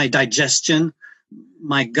pounding, my digestion,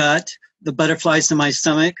 my gut, the butterflies in my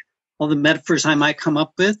stomach, all the metaphors I might come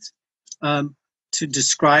up with to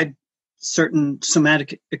describe certain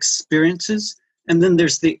somatic experiences. And then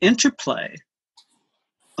there's the interplay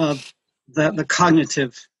of the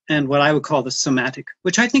cognitive and what I would call the somatic,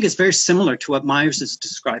 which I think is very similar to what Myers is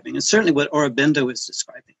describing, and certainly what Aurobindo is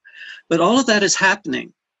describing. But all of that is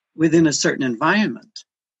happening within a certain environment.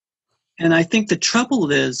 And I think the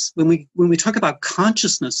trouble is when we talk about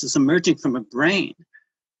consciousness as emerging from a brain,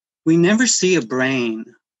 we never see a brain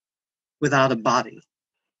without a body.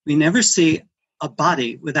 We never see a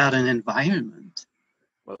body without an environment.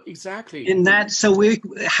 Well, exactly. In that,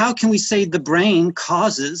 how can we say the brain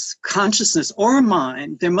causes consciousness or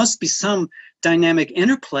mind? There must be some dynamic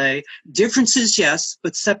interplay. Differences, yes,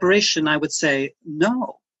 but separation, I would say,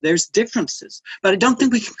 no. There's differences. But I don't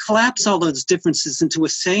think we can collapse all those differences into a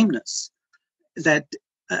sameness.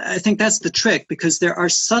 I think that's the trick, because there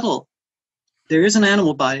is an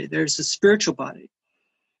animal body, there's a spiritual body,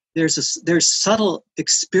 there's subtle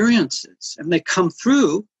experiences, and they come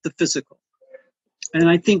through the physical. And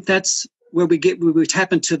I think that's where we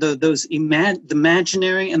tap into the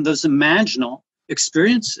imaginary and those imaginal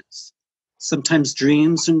experiences, sometimes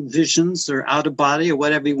dreams and visions or out of body or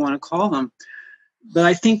whatever you want to call them. But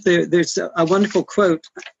I think there's a wonderful quote,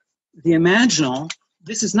 the imaginal,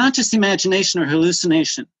 this is not just imagination or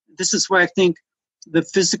hallucination. This is where I think the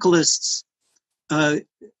physicalists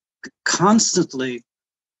constantly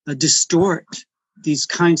distort these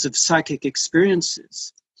kinds of psychic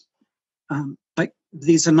experiences. Like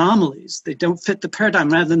these anomalies, they don't fit the paradigm.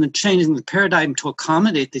 Rather than changing the paradigm to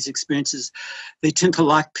accommodate these experiences, they tend to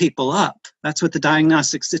lock people up. That's what the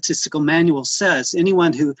Diagnostic Statistical Manual says.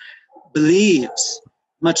 Anyone who believes,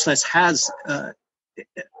 much less has a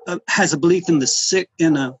belief in a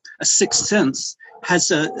sixth sense, has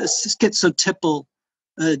a schizotypal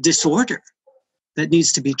disorder that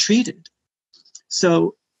needs to be treated.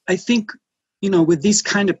 So I think, with these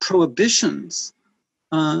kind of prohibitions,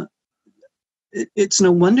 it's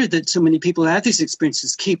no wonder that so many people who have these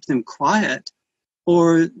experiences keep them quiet,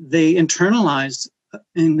 or they internalize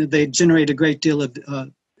and they generate a great deal of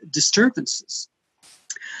disturbances.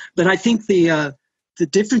 But I think the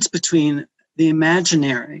difference between the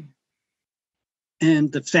imaginary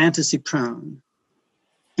and the fantasy prone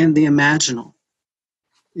and the imaginal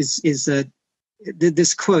is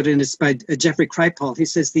this quote, and it's by Jeffrey Kripal. He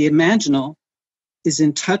says, the imaginal is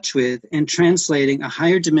in touch with and translating a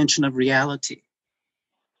higher dimension of reality.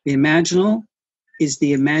 The imaginal is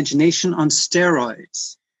the imagination on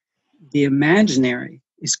steroids. The imaginary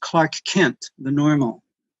is Clark Kent, the normal.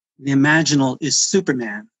 The imaginal is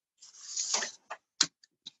Superman.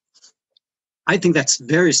 I think that's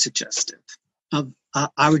very suggestive of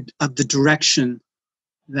the direction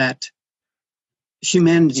that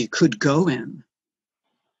humanity could go in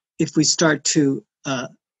if we start to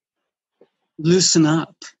loosen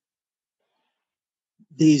up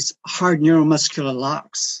these hard neuromuscular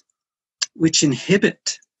locks, which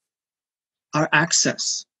inhibit our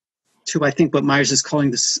access to, I think, what Myers is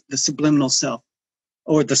calling the subliminal self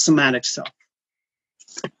or the somatic self.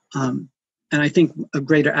 And I think a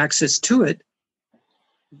greater access to it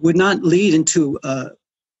would not lead into a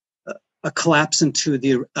collapse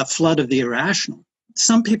into a flood of the irrational.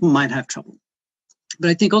 Some people might have trouble,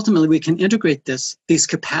 but I think ultimately we can integrate these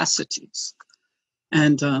capacities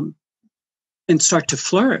and start to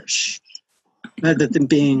flourish, rather than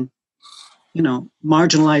being,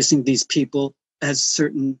 marginalizing these people as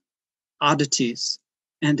certain oddities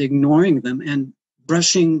and ignoring them and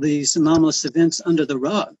brushing these anomalous events under the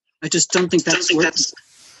rug. I just don't think that's working.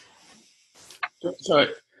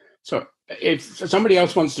 So if somebody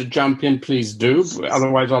else wants to jump in, please do.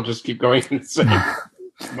 Otherwise, I'll just keep going in the same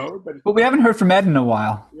mode. But we haven't heard from Ed in a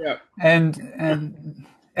while. Yeah. And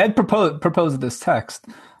Ed proposed this text,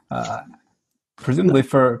 presumably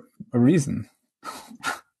for a reason.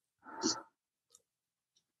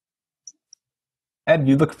 Ed,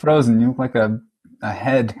 you look frozen. You look like a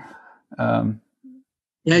head.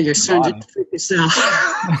 Yeah, you're starting to freak yourself.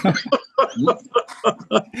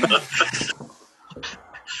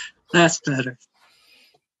 That's better.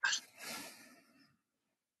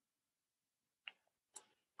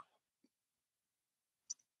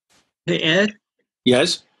 Hey, Ed?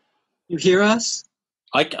 Yes? You hear us?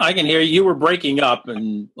 I can hear you. You were breaking up,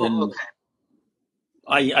 and Okay.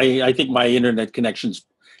 I think my internet connection's...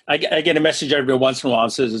 I get a message every once in a while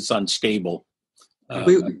that says it's unstable.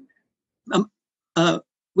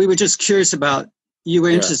 We were just curious about, you were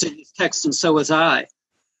interested in this text, and so was I.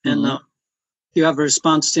 And do you have a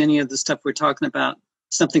response to any of the stuff we're talking about?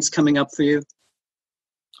 Something's coming up for you?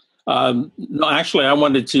 No, actually, I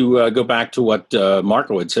wanted to go back to what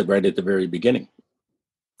Marco had said right at the very beginning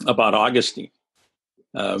about Augustine.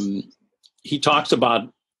 He talks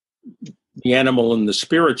about the animal and the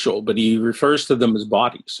spiritual, but he refers to them as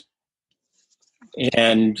bodies.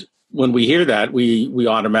 And when we hear that, we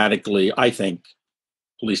automatically, I think,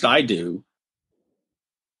 at least I do,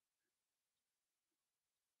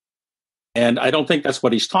 and I don't think that's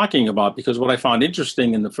what he's talking about, because what I found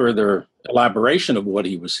interesting in the further elaboration of what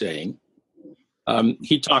he was saying,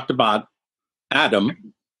 he talked about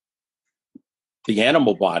Adam, the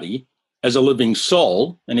animal body, as a living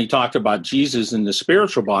soul, and he talked about Jesus in the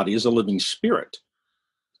spiritual body as a living spirit.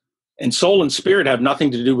 And soul and spirit have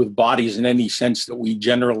nothing to do with bodies in any sense that we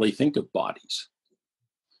generally think of bodies.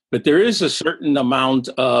 But there is a certain amount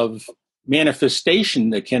of manifestation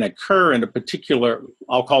that can occur in a particular,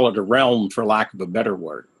 I'll call it a realm for lack of a better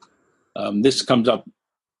word. This comes up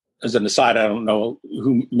as an aside. I don't know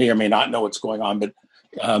who may or may not know what's going on, but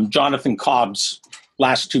Jonathan Cobb's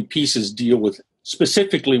last two pieces deal with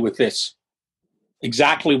specifically with this,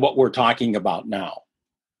 exactly what we're talking about now,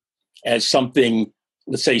 as something,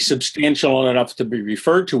 let's say, substantial enough to be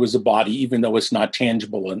referred to as a body, even though it's not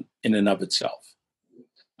tangible in and of itself.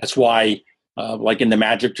 That's why, like in the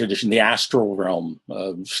magic tradition, the astral realm,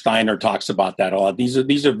 Steiner talks about that a lot.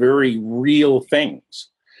 These are very real things.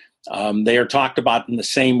 They are talked about in the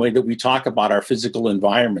same way that we talk about our physical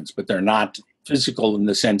environments, but they're not physical in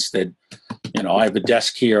the sense that, I have a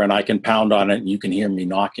desk here and I can pound on it and you can hear me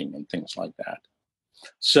knocking and things like that.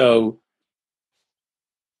 So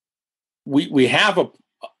we have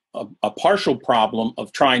a partial problem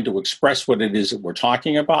of trying to express what it is that we're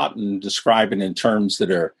talking about and describe it in terms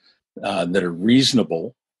that are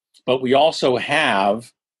reasonable, but we also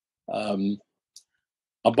have a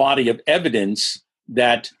body of evidence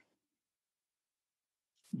that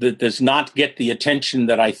does not get the attention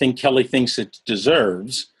that I think Kelly thinks it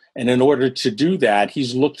deserves. And in order to do that,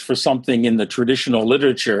 he's looked for something in the traditional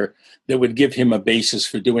literature that would give him a basis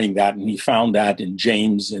for doing that. And he found that in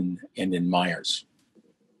James and in Myers.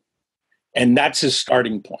 And that's his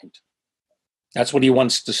starting point. That's what he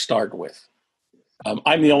wants to start with.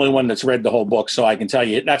 I'm the only one that's read the whole book, so I can tell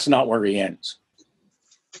you that's not where he ends.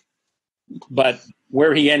 But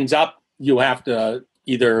where he ends up, you have to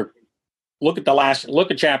either look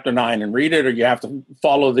at chapter 9 and read it, or you have to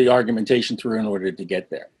follow the argumentation through in order to get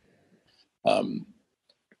there.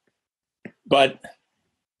 But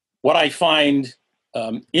what I find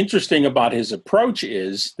interesting about his approach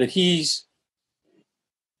is that he's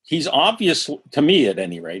obviously, to me at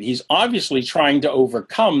any rate, he's obviously trying to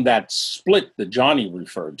overcome that split that Johnny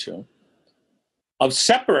referred to of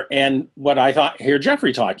separate, and what I thought hear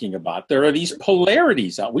Jeffrey talking about. There are these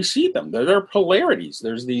polarities out. We see them. There are polarities.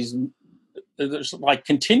 There's like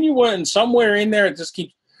continua, and somewhere in there it just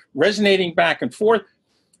keeps resonating back and forth.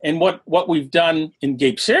 And what we've done in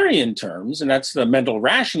Gapesarian terms, and that's the mental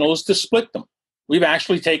rational, is to split them. We've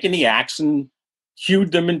actually taken the axe and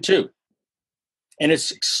hewed them in two. And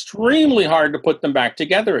it's extremely hard to put them back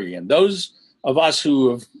together again. Those of us who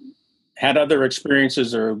have had other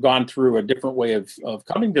experiences or have gone through a different way of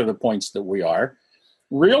coming to the points that we are,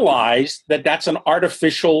 realize that that's an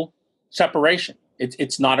artificial separation.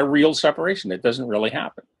 It's not a real separation. It doesn't really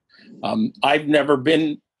happen. I've never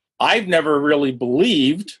really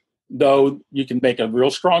believed, though you can make a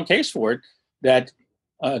real strong case for it, that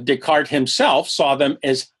Descartes himself saw them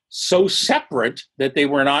as so separate that they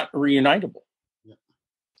were not reunitable. Yeah.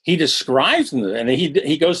 He describes them, and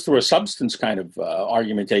he goes through a substance kind of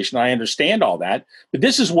argumentation. I understand all that, but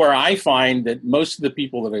this is where I find that most of the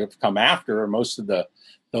people that have come after, or most of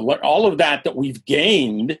all of that we've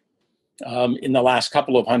gained in the last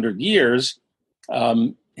couple of hundred years,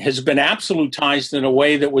 has been absolutized in a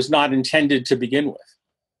way that was not intended to begin with.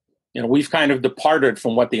 We've kind of departed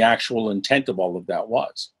from what the actual intent of all of that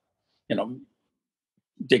was.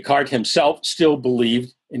 Descartes himself still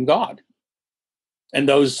believed in God. And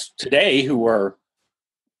those today who are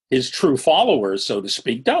his true followers, so to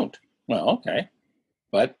speak, don't. Well, okay.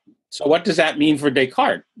 But so what does that mean for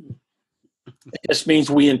Descartes? It just means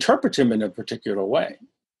we interpret him in a particular way.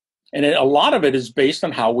 And a lot of it is based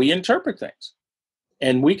on how we interpret things.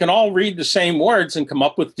 And we can all read the same words and come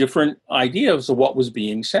up with different ideas of what was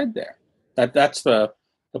being said there. That's the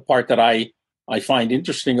part that I find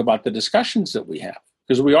interesting about the discussions that we have,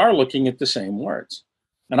 because we are looking at the same words.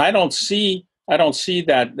 And I don't see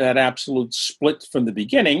that absolute split from the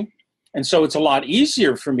beginning. And so it's a lot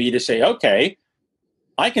easier for me to say, okay,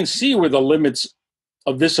 I can see where the limits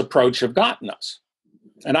of this approach have gotten us.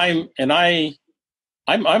 And I'm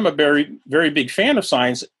a very, very big fan of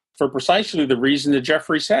science for precisely the reason that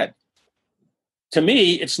Jeffrey said. To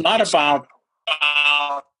me, it's not about...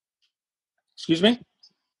 excuse me?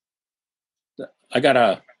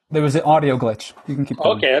 There was an audio glitch. You can keep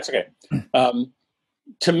going. Okay, that's okay.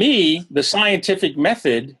 To me, the scientific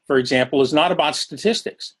method, for example, is not about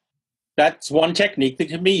statistics. That's one technique that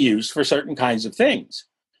can be used for certain kinds of things.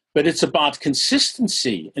 But it's about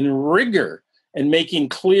consistency and rigor and making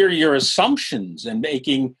clear your assumptions and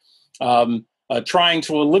making... trying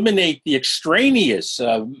to eliminate the extraneous,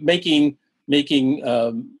 making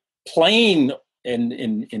plain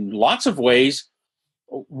in lots of ways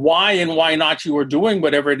why and why not you are doing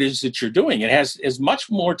whatever it is that you're doing. It has as much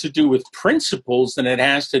more to do with principles than it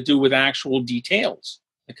has to do with actual details.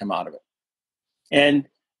 to come out of it.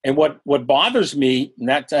 And what bothers me, and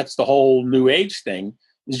that's the whole New Age thing,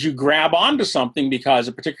 is you grab onto something because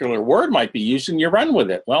a particular word might be used and you run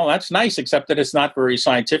with it. Well, that's nice, except that it's not very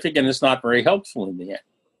scientific and it's not very helpful in the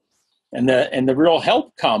end. And the real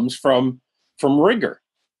help comes from rigor.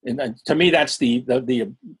 And to me, that's the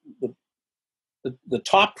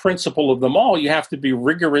top principle of them all. You have to be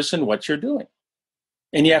rigorous in what you're doing.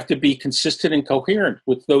 And you have to be consistent and coherent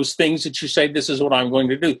with those things that you say, this is what I'm going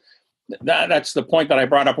to do. That's the point that I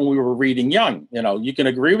brought up when we were reading Jung. You can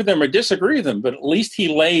agree with him or disagree with him, but at least he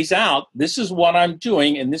lays out, this is what I'm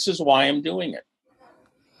doing and this is why I'm doing it.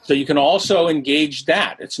 So you can also engage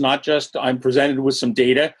that. It's not just I'm presented with some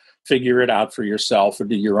data, figure it out for yourself or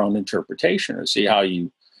do your own interpretation or see how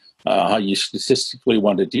you statistically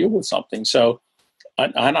want to deal with something. So,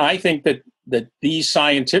 and I think that these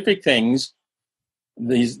scientific things,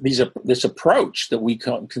 this approach that we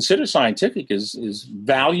consider scientific is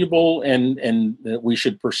valuable and that we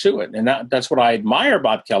should pursue it. And that's what I admire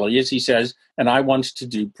about Kelly is he says, and I want to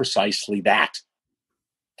do precisely that.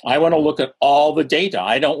 I want to look at all the data.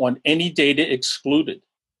 I don't want any data excluded.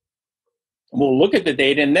 And we'll look at the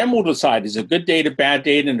data and then we'll decide, is it good data, bad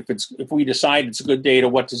data? And if we decide it's good data,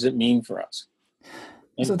 what does it mean for us?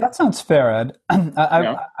 So that sounds fair, Ed.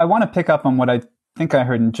 I want to pick up on what I think I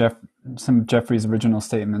heard in some of Jeffrey's original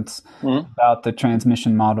statements about the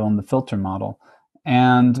transmission model and the filter model,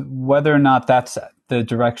 and whether or not that's the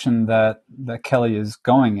direction that Kelly is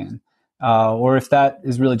going in, or if that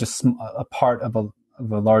is really just a part of a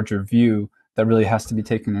larger view that really has to be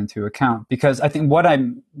taken into account. Because I think what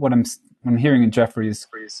I'm hearing in Jeffrey's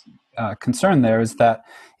concern there is that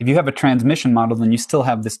if you have a transmission model, then you still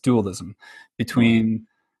have this dualism between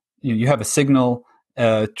you have a signal,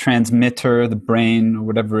 transmitter, the brain, or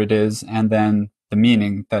whatever it is, and then the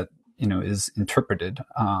meaning that is interpreted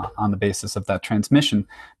on the basis of that transmission.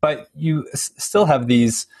 But you still have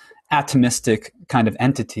these atomistic kind of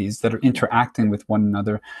entities that are interacting with one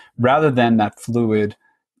another, rather than that fluid,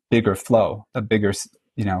 bigger flow, a bigger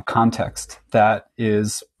context that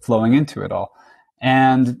is flowing into it all.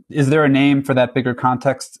 And is there a name for that bigger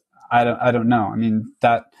context? I don't know. I mean,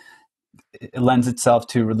 that it lends itself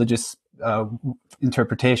to religious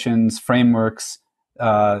interpretations, frameworks,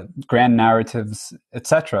 grand narratives,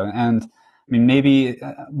 etc. And I mean, maybe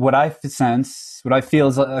what I feel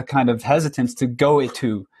is a kind of hesitance to go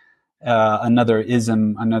to another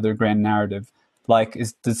ism, another grand narrative. Like,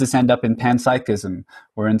 does this end up in panpsychism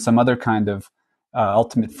or in some other kind of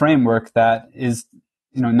ultimate framework that is,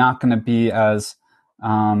 not going to be as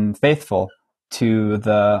faithful to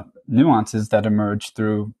the nuances that emerge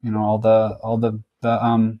through,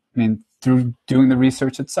 through doing the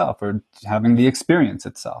research itself or having the experience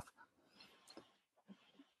itself?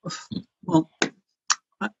 Well,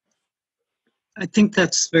 I think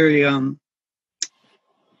that's very, when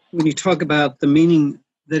you talk about the meaning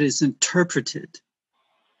that is interpreted,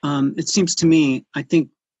 it seems to me, I think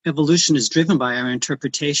evolution is driven by our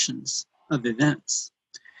interpretations of events.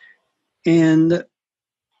 And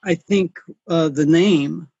I think the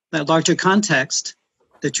name, that larger context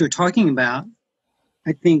that you're talking about,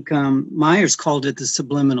 I think Myers called it the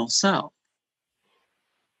subliminal self.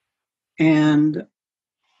 And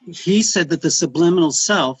he said that the subliminal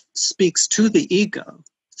self speaks to the ego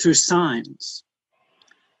through signs.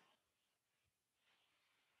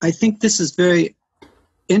 I think this is very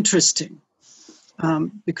interesting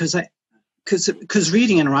because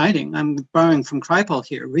reading and writing, I'm borrowing from Kripal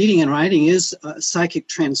here, reading and writing is a psychic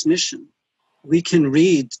transmission. We can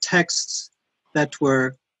read texts that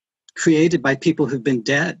were created by people who've been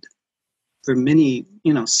dead for many,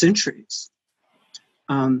 centuries.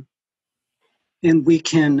 And we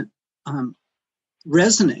can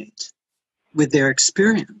resonate with their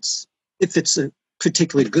experience if it's a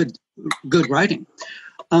particularly good writing.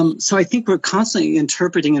 So I think we're constantly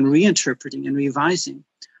interpreting and reinterpreting and revising.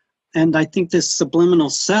 And I think this subliminal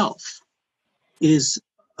self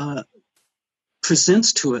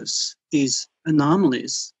presents to us these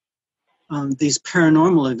anomalies, these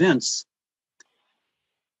paranormal events,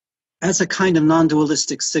 as a kind of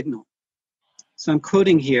non-dualistic signal. So I'm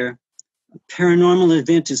quoting here, a paranormal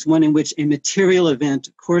event is one in which a material event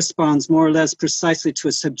corresponds more or less precisely to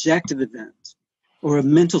a subjective event or a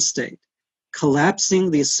mental state,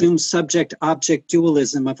 collapsing the assumed subject-object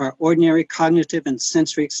dualism of our ordinary cognitive and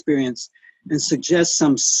sensory experience and suggests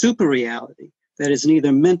some super reality that is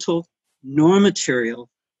neither mental nor material,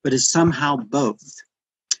 but is somehow both.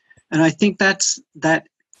 And I think that's the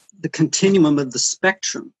continuum of the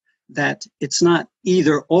spectrum, that it's not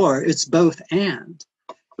either or, it's both and.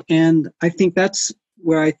 And I think that's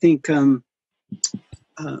where I think our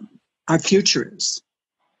future is.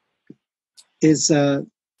 is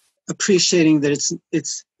appreciating that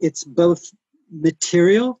it's both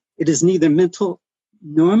material. It is neither mental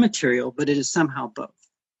nor material, but it is somehow both.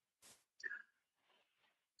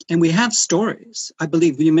 And we have stories. I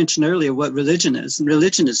believe you mentioned earlier what religion is, and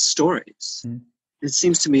religion is stories. Mm. It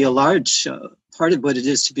seems to me a large part of what it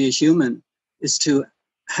is to be a human is to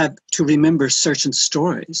have to remember certain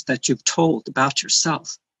stories that you've told about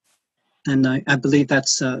yourself. And I believe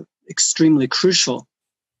that's extremely crucial,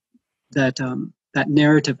 that that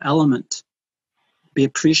narrative element be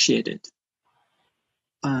appreciated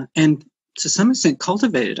and to some extent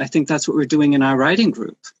cultivated. I think that's what we're doing in our writing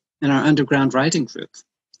group, in our underground writing group.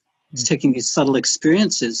 It's taking these subtle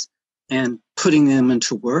experiences and putting them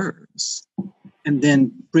into words and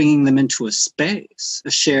then bringing them into a space,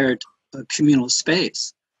 a shared communal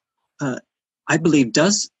space. I believe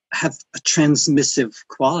does have a transmissive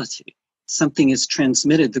quality. Something is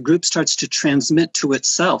transmitted. The group starts to transmit to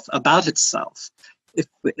itself, about itself. If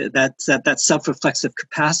that self-reflexive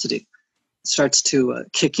capacity starts to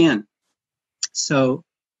kick in. So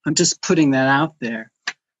I'm just putting that out there.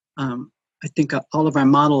 I think all of our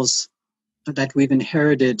models that we've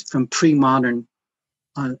inherited from pre-modern,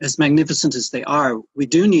 as magnificent as they are, we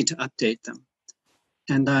do need to update them.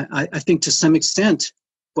 And I think to some extent,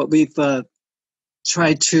 what we've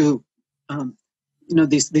tried to,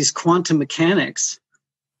 these quantum mechanics,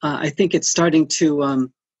 I think it's starting to,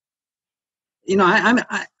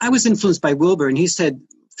 I was influenced by Wilbur, and he said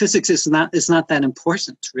physics is not that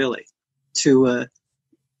important, really, to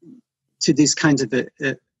these kinds of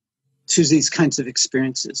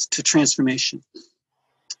experiences, to transformation,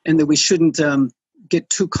 and that we shouldn't get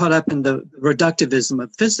too caught up in the reductivism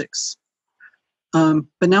of physics.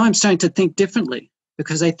 But now I'm starting to think differently,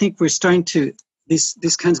 because I think we're starting to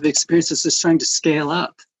these kinds of experiences are starting to scale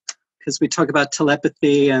up, because we talk about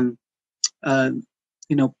telepathy and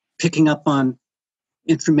picking up on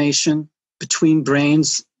information between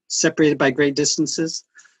brains separated by great distances,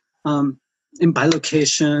 in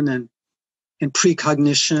bilocation and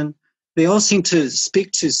precognition. They all seem to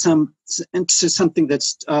speak to something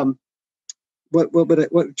that's what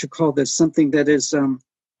would you call this? Something that is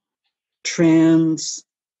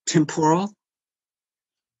trans-temporal,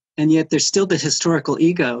 and yet there's still the historical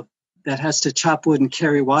ego that has to chop wood and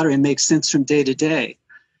carry water and make sense from day to day.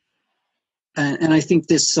 And I think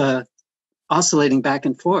this oscillating back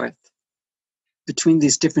and forth between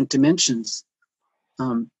these different dimensions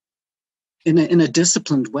in a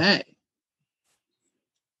disciplined way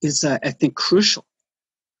is, I think, crucial.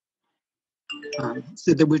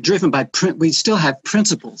 So that we're driven by we still have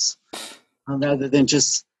principles rather than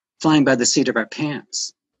just flying by the seat of our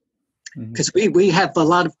pants. Because we have a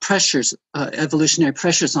lot of pressures, evolutionary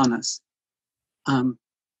pressures on us. And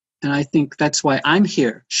I think that's why I'm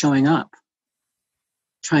here showing up,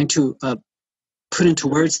 trying to put into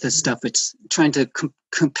words this stuff. It's trying to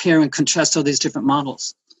compare and contrast all these different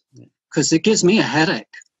models, because it gives me a headache.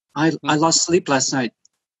 I lost sleep last night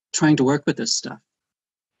trying to work with this stuff.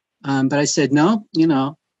 But I said, no,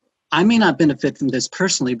 I may not benefit from this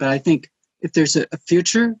personally, but I think if there's a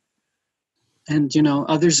future and,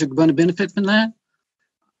 others are going to benefit from that,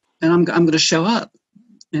 and I'm going to show up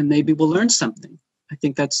and maybe we'll learn something. I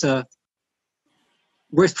think that's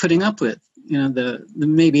worth putting up with, the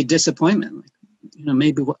maybe disappointment.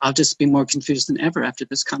 Maybe I'll just be more confused than ever after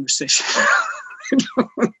this conversation.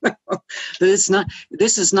 But this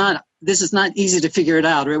is not easy to figure it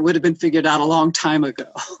out, or it would have been figured out a long time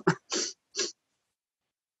ago.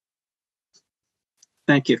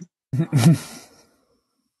 Thank you.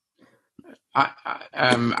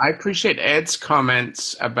 I appreciate Ed's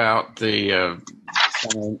comments about the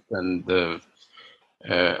science and the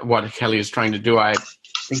what Kelly is trying to do. I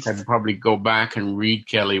think I'd probably go back and read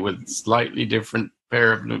Kelly with a slightly different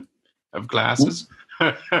pair of glasses.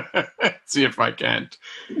 See if I can't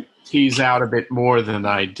tease out a bit more than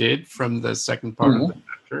I did from the second part of the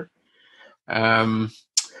chapter.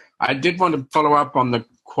 I did want to follow up on the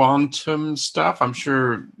quantum stuff. I'm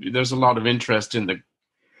sure there's a lot of interest in the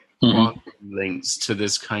quantum links to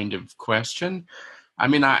this kind of question. I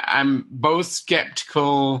mean, I'm both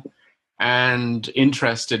skeptical and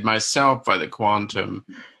interested myself by the quantum.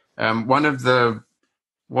 One of the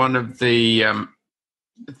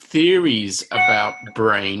theories about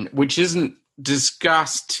brain, which isn't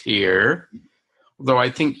discussed here, though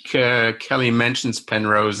I think Kelly mentions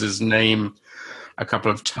Penrose's name a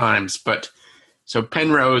couple of times. But so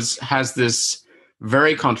Penrose has this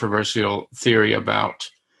very controversial theory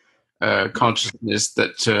about consciousness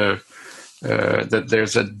that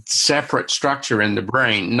there's a separate structure in the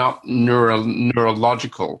brain, not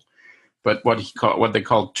neurological, but what they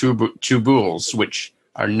call tubules, which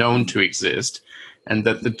are known to exist, and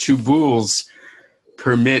that the tubules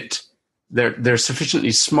permit, they're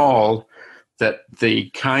sufficiently small that the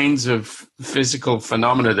kinds of physical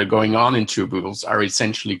phenomena that are going on in tubules are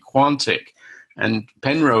essentially quantic. And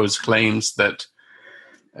Penrose claims that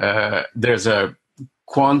there's a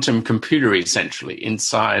quantum computer essentially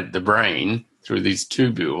inside the brain through these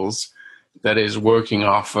tubules that is working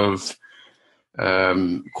off of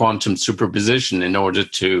quantum superposition in order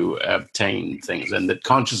to obtain things, and that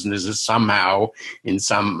consciousness is somehow, in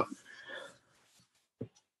some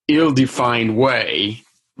ill-defined way,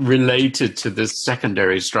 related to this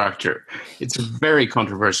secondary structure. It's a very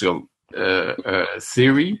controversial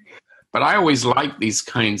theory, but I always like these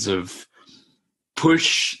kinds of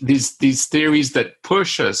these theories that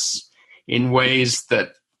push us in ways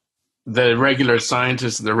that the regular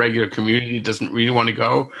scientist, the regular community doesn't really want to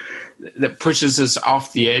go, that pushes us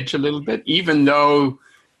off the edge a little bit, even though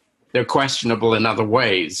they're questionable in other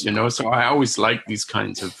ways, you know. So I always like these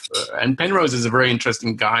kinds of, and Penrose is a very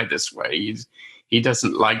interesting guy this way. He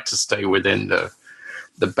doesn't like to stay within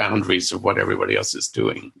the boundaries of what everybody else is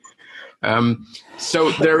doing.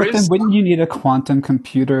 So but then wouldn't you need a quantum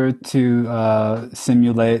computer to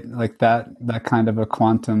simulate like that kind of a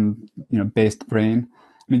quantum, based brain?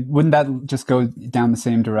 I mean, wouldn't that just go down the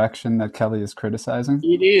same direction that Kelly is criticizing?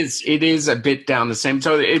 It is a bit down the same.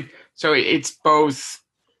 So it's both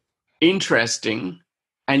interesting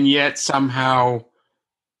and yet somehow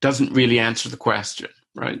doesn't really answer the question,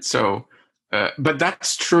 right? So, but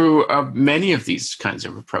that's true of many of these kinds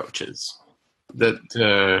of approaches.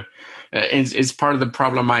 That is part of the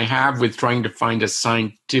problem I have with trying to find a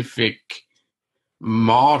scientific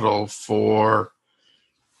model for,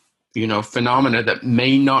 phenomena that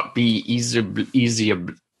may not be easily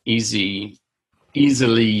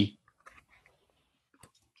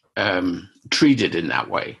treated in that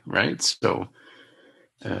way, right? So,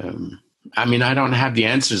 I mean, I don't have the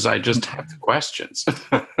answers. I just have the questions.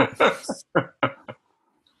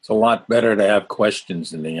 It's a lot better to have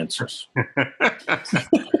questions than the answers.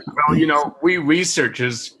 Well, we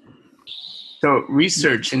researchers, so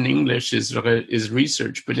research in English is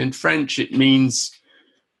research, but in French it means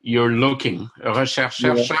you're looking. A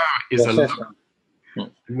rechercheur is a look.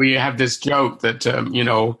 We have this joke that,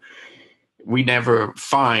 we never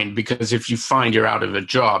find, because if you find, you're out of a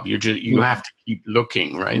job. You have to keep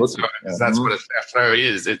looking, right? So that's what a chercheur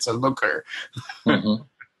is. It's a looker. Mm-hmm.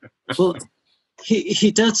 Well, he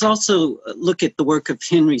does also look at the work of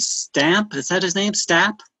Henry Stapp. Is that his name?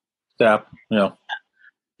 Stapp? Stapp, yeah.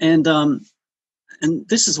 And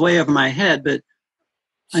this is way over my head, but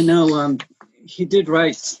I know he did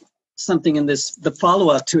write something in the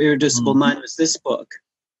follow-up to Irreducible Mind was this book.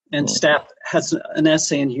 And Stapp has an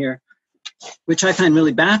essay in here, which I find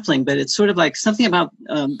really baffling, but it's sort of like something about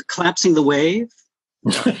collapsing the wave.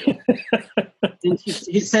 And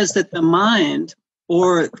he says that the mind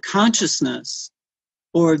or consciousness,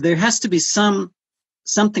 or there has to be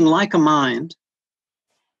something like a mind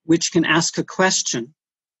which can ask a question,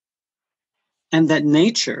 and that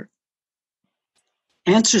nature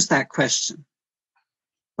answers that question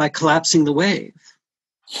by collapsing the wave.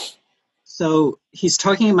 So he's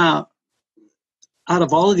talking about, out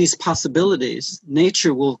of all of these possibilities,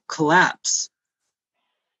 nature will collapse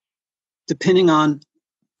depending on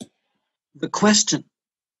the question.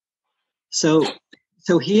 So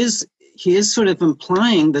he is sort of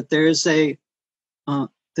implying that there's the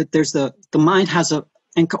mind has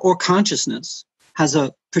or consciousness has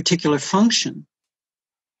a particular function,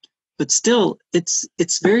 but still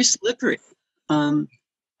it's very slippery.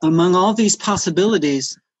 Among all these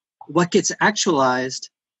possibilities, what gets actualized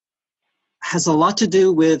has a lot to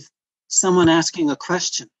do with someone asking a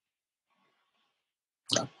question.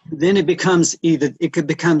 Then it becomes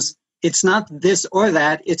it's not this or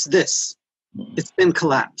that, it's this. It's been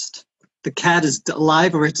collapsed. The cat is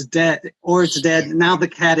alive, or it's dead, or it's dead. Now the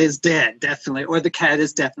cat is dead, definitely, or the cat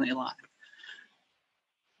is definitely alive.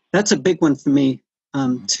 That's a big one for me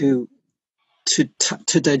to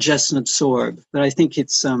digest and absorb. But I think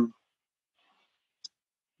it's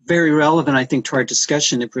very relevant, I think, to our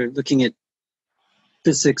discussion if we're looking at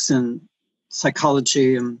physics and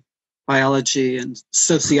psychology and biology and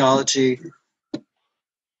sociology,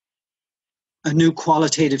 a new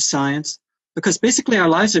qualitative science, because basically our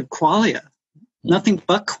lives are qualia, nothing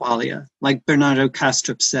but qualia, like Bernardo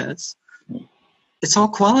Kastrup says. It's all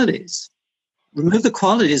qualities. Remove the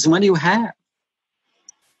qualities, and what do you have?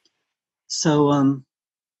 So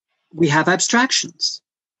we have abstractions.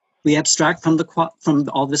 We abstract from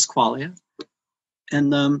all this qualia,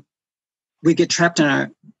 and we get trapped in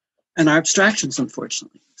our abstractions,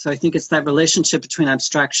 unfortunately. So I think it's that relationship between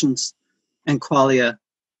abstractions and qualia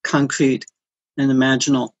concrete and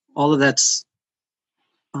imaginal. All of that's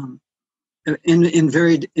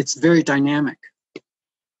it's very dynamic.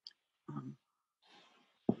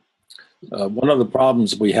 One of the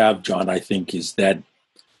problems we have, John, I think, is that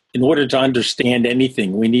in order to understand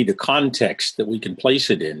anything, we need a context that we can place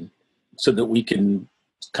it in so that we can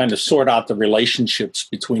kind of sort out the relationships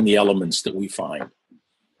between the elements that we find.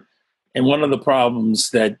 And one of the problems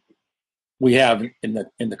that we have in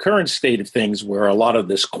the current state of things, where a lot of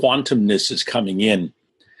this quantumness is coming in,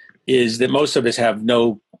 is that most of us have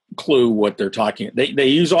no clue what they're talking. They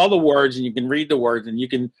use all the words, and you can read the words, and you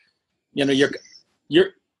can, you're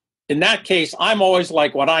in that case, I'm always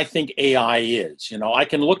like what I think AI is. I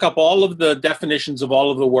can look up all of the definitions of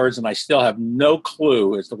all of the words, and I still have no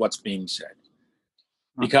clue as to what's being said,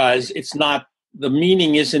 because it's not, the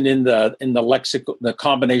meaning isn't in the lexical, the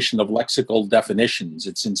combination of lexical definitions.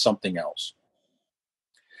 It's in something else.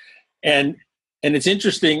 And it's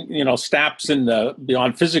interesting, Stapp's in the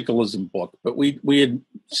Beyond Physicalism book, but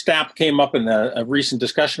Stapp came up in a recent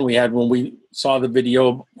discussion we had when we saw the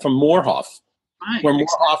video from Moorhoff, where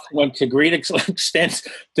Moorhoff went to great extents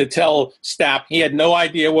to tell Stapp he had no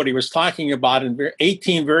idea what he was talking about in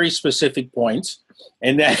 18 very specific points.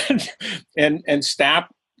 And then, and Stapp,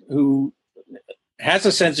 who has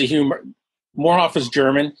a sense of humor, Moorhoff is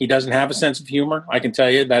German. He doesn't have a sense of humor. I can tell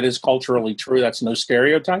you that is culturally true. That's no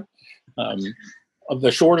stereotype. Of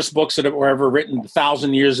the shortest books that were ever written,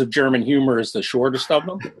 1,000 Years of German Humor is the shortest of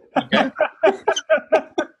them. Okay?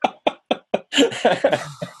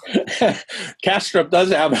 Kastrup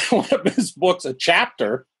does have one of his books, a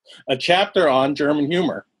chapter on German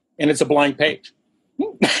humor, and it's a blank page.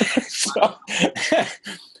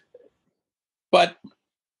 But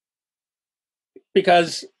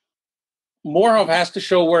because Moorhoff has to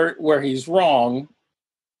show where he's wrong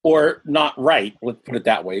or not right, let's put it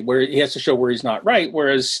that way, where he has to show where he's not right,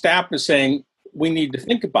 whereas Stapp is saying we need to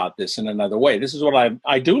think about this in another way. This is what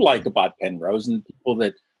I do like about Penrose and people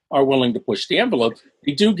that are willing to push the envelope.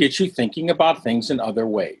 They do get you thinking about things in other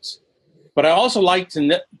ways. But I also like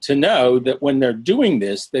to know that when they're doing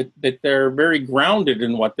this, that they're very grounded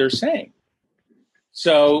in what they're saying.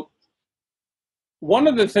 So one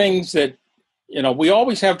of the things that, we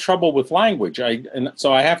always have trouble with language.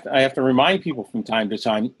 So I have to remind people from time to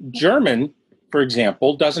time, German, for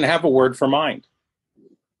example, doesn't have a word for mind.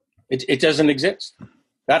 It doesn't exist.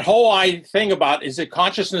 That whole thing about is it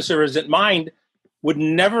consciousness or is it mind would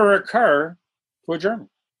never occur for German,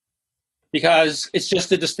 because it's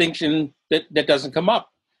just a distinction that doesn't come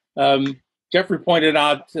up. Jeffrey pointed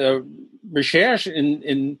out recherche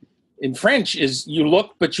in French is you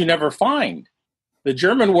look but you never find. The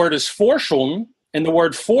German word is Forschung, and the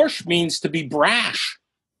word Forsch means to be brash.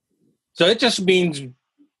 So it just means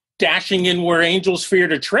dashing in where angels fear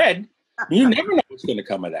to tread. You never know what's going to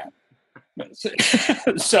come of that.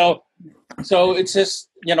 So it's just,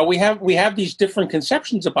 we have these different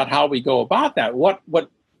conceptions about how we go about that. What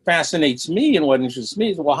fascinates me and what interests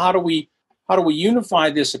me is, well, how do we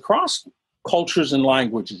unify this across cultures and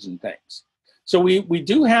languages and things? So we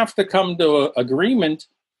do have to come to an agreement,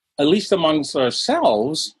 at least amongst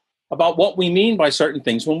ourselves, about what we mean by certain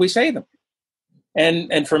things when we say them.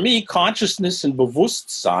 And for me, consciousness and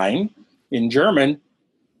Bewusstsein in German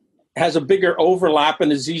has a bigger overlap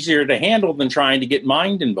and is easier to handle than trying to get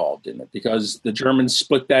mind involved in it, because the Germans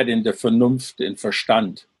split that into Vernunft and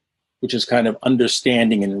Verstand, which is kind of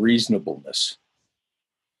understanding and reasonableness,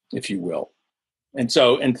 if you will. And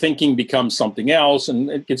thinking becomes something else, and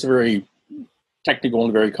it gets very technical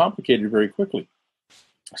and very complicated very quickly.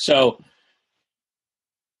 So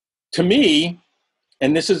to me,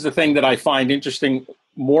 and this is the thing that I find interesting,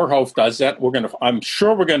 Moorhoff does that. I'm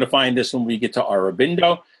sure we're going to find this when we get to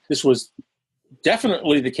Aurobindo. This was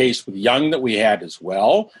definitely the case with Jung that we had as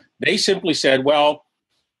well. They simply said, well,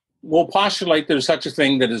 we'll postulate there's such a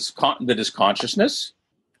thing that is consciousness,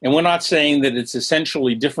 and we're not saying that it's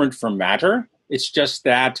essentially different from matter. It's just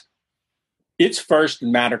that it's first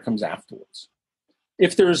and matter comes afterwards.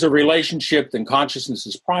 If there is a relationship, then consciousness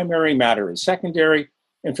is primary, matter is secondary.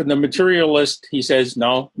 And for the materialist, he says,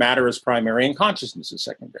 no, matter is primary and consciousness is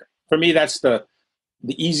secondary. For me, that's the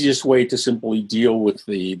easiest way to simply deal with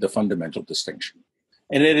the fundamental distinction.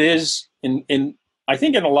 And it is, I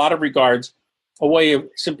think in a lot of regards, a way of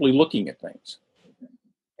simply looking at things.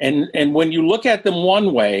 And when you look at them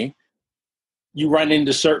one way, you run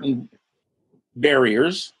into certain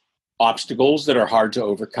barriers, obstacles that are hard to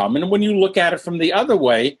overcome. And when you look at it from the other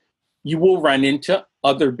way, you will run into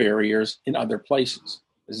other barriers in other places,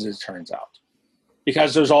 as it turns out.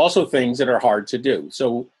 Because there's also things that are hard to do.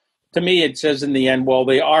 So to me, it says in the end, well,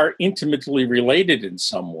 they are intimately related in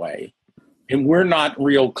some way. And we're not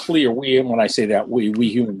real clear. When I say that, we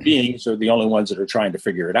human beings are the only ones that are trying to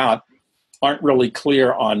figure it out, aren't really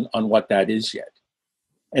clear on what that is yet.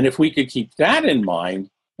 And if we could keep that in mind,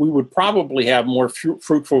 we would probably have more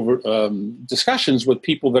fruitful discussions with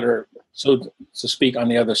people that are, so to speak, on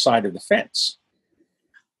the other side of the fence.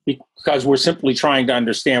 Because we're simply trying to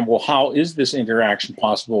understand, well, how is this interaction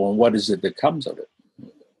possible and what is it that comes of it?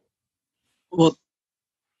 Well,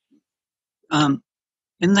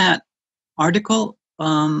 in that article,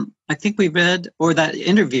 I think we read, or that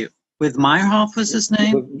interview with Meyerhoff was his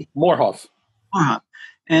name? Moorhoff. Moorhoff.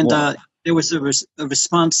 And there was a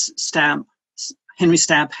response Henry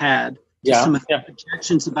Stapp had to some of the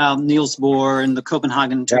projections about Niels Bohr and the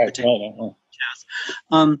Copenhagen interpretation.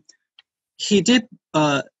 Right.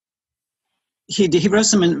 He wrote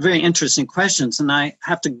some very interesting questions, and I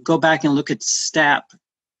have to go back and look at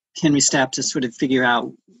Henry Stapp, to sort of figure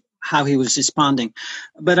out how he was responding.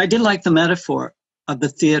 But I did like the metaphor of the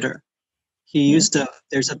theater. He used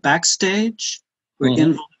there's a backstage where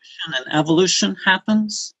involution and evolution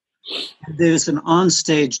happens. There's an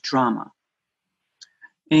onstage drama.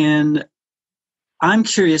 And I'm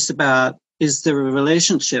curious about, is there a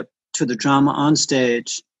relationship to the drama on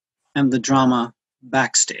stage and the drama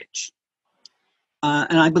backstage?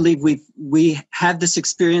 And I believe we have this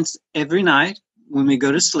experience every night when we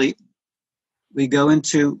go to sleep. We go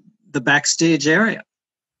into the backstage area,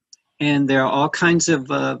 and there are all kinds of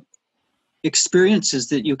experiences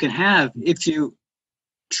that you can have if you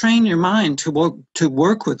train your mind to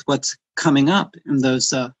work with what's coming up in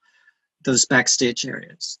those backstage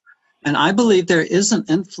areas. And I believe there is an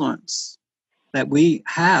influence that we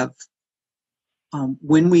have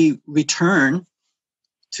when we return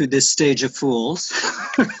to this stage of fools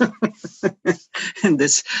and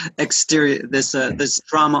this exterior, this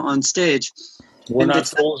drama on stage. We're not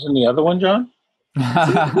fools in the other one, John?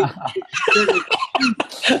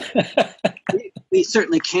 We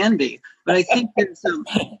certainly can be, but I think there's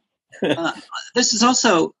this is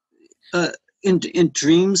also in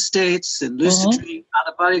dream states, in lucid dream,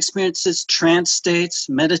 out-of-body experiences, trance states,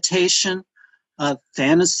 meditation,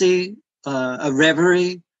 fantasy, a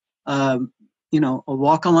reverie, a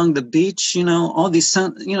walk along the beach, all these,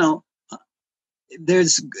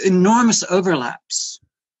 there's enormous overlaps,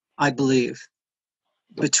 I believe,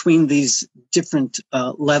 between these different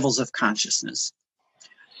levels of consciousness.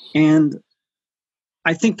 And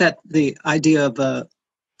I think that the idea of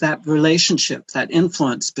that relationship, that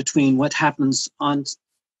influence between what happens on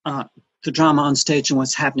the drama on stage and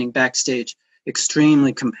what's happening backstage,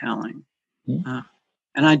 extremely compelling. And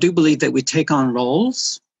I do believe that we take on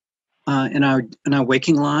roles in our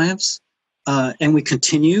waking lives, and we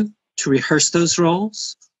continue to rehearse those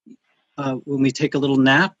roles when we take a little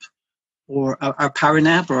nap, or our power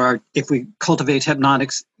nap, or if we cultivate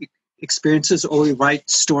hypnotic experiences, or we write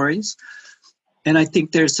stories. And I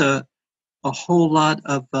think there's a whole lot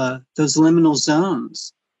of those liminal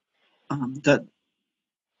zones, that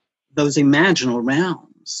those imaginal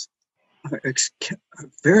realms are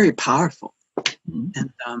very powerful.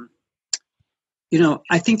 And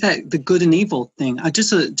I think that the good and evil thing.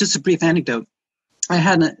 Just a brief anecdote. I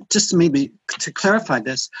had just maybe to clarify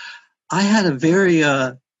this. I had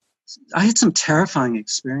I had some terrifying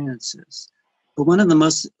experiences, but one of the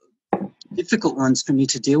most difficult ones for me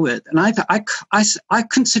to deal with, and I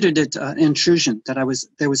considered it an intrusion. There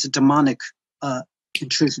was a demonic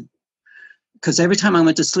intrusion, because every time I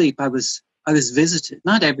went to sleep, I was visited.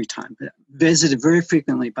 Not every time, but visited very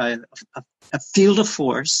frequently by a field of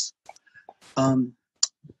force, and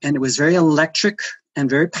it was very electric and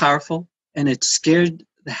very powerful, and it scared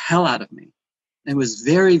the hell out of me. It was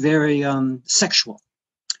very, very sexual,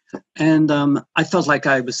 and I felt like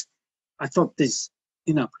I thought this,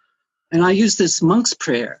 and I used this monk's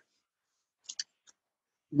prayer.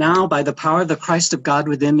 Now, by the power of the Christ of God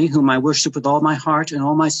within me, whom I worship with all my heart and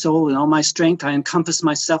all my soul and all my strength, I encompass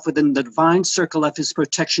myself within the divine circle of his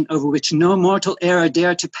protection, over which no mortal error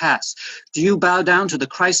dare to pass. Do you bow down to the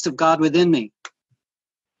Christ of God within me?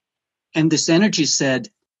 And this energy said,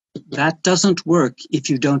 that doesn't work if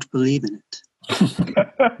you don't believe in it.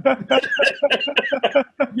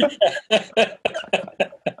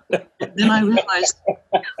 And then I realized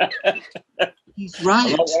he's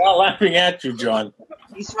right. We're not laughing at you, John.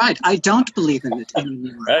 He's right. I don't believe in it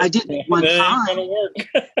anymore. I didn't one time.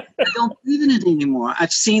 I don't believe in it anymore.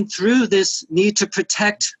 I've seen through this need to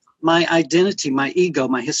protect my identity, my ego,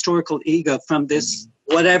 my historical ego from this,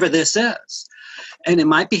 whatever this is. And it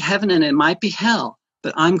might be heaven and it might be hell,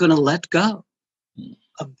 but I'm going to let go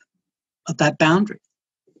of that boundary.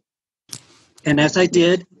 And as I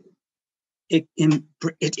did,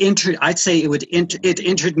 it entered. I'd say it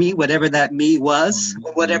entered me, whatever that me was,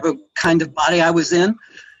 or whatever kind of body I was in.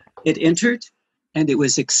 It entered, and it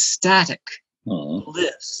was ecstatic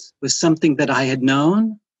bliss. It was something that I had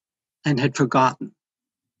known and had forgotten,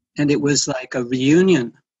 and it was like a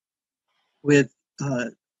reunion with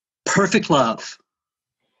perfect love.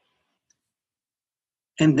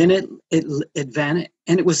 And then it vanished,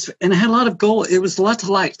 and it had a lot of gold. It was a lot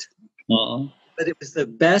to light, but it was the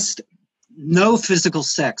best. No physical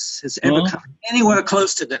sex has ever come anywhere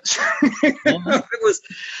close to this.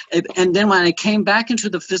 And then when I came back into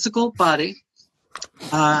the physical body,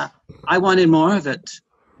 I wanted more of it,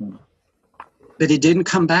 but it didn't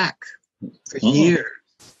come back for years.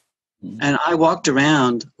 And I walked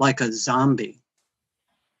around like a zombie.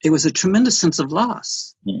 It was a tremendous sense of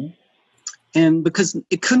loss. And because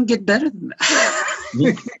it couldn't get better than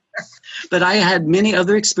that. But I had many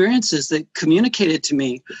other experiences that communicated to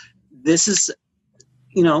me, this is,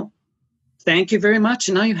 thank you very much.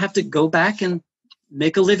 And now you have to go back and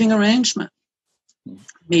make a living arrangement.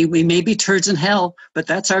 We may be turds in hell, but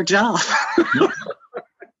that's our job.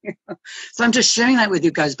 So I'm just sharing that with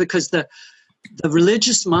you guys because the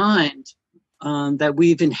religious mind that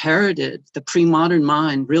we've inherited, the pre-modern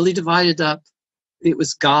mind, really divided up. It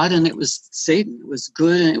was God and it was Satan. It was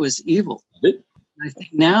good and it was evil. I think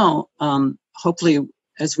now, hopefully,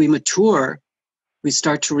 as we mature, we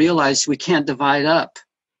start to realize we can't divide up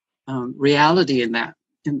reality in that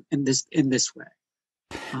in this way.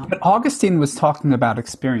 But Augustine was talking about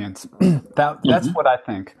experience. That's what I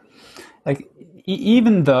think. Like,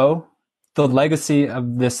 even though the legacy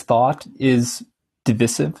of this thought is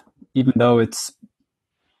divisive, even though it's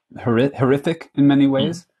horrific in many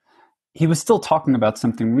ways, he was still talking about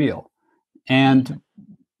something real. And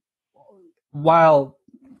while,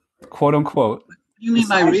 quote unquote, what do you mean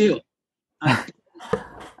by real?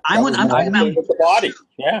 I'm talking about the body.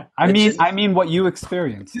 Yeah. I mean what you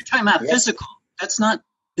experience. You're talking about physical. That's not.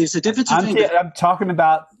 There's a difference between. I'm talking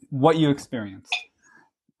about what you experienced.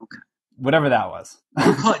 Okay. Whatever that was.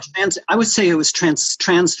 I would say it was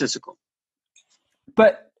trans-physical.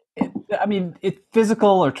 But it's physical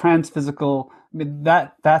or trans-physical. I mean,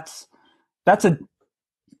 that's an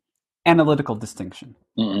analytical distinction,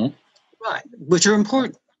 right? Which are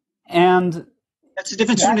important. And that's the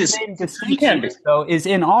difference. That same distinction, though, is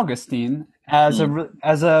in Augustine as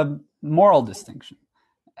a moral distinction,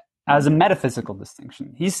 as a metaphysical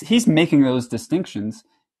distinction. He's making those distinctions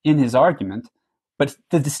in his argument, but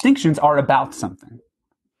the distinctions are about something.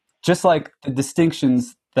 Just like the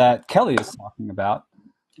distinctions that Kelly is talking about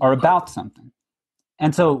are about something.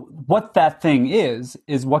 And so what that thing is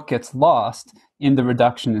what gets lost in the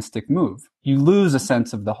reductionistic move. You lose a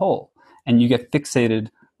sense of the whole, and you get fixated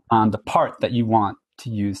on the part that you want to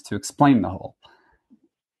use to explain the whole.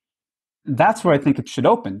 That's where I think it should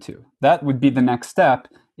open to. That would be the next step,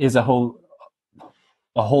 is a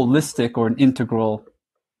holistic or an integral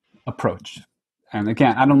approach. And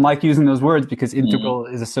again, I don't like using those words because integral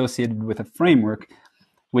is associated with a framework,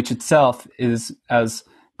 which itself is, as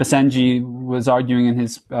Basenji was arguing in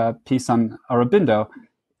his piece on Aurobindo,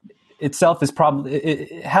 itself is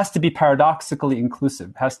it has to be paradoxically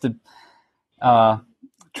inclusive, has to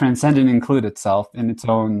transcend and include itself in its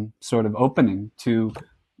own sort of opening to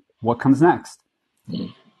what comes next.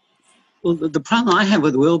 Well, the problem I have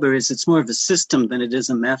with Wilber is it's more of a system than it is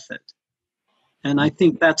a method. And I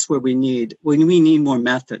think that's where we need more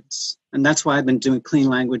methods. And that's why I've been doing clean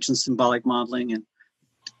language and symbolic modeling and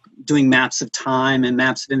doing maps of time and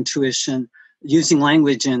maps of intuition, using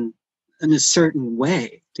language in a certain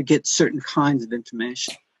way to get certain kinds of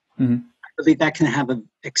information. I believe that can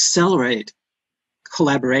accelerate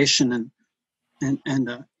collaboration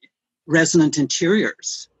and resonant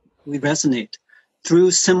interiors. We resonate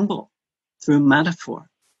through symbol, through metaphor,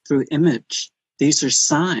 through image. These are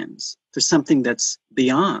signs for something that's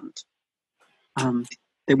beyond,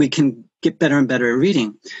 that we can get better and better at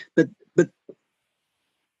reading. But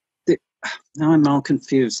now I'm all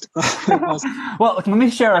confused. Well, let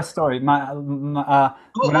me share a story. When I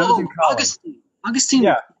was in college, Augustine,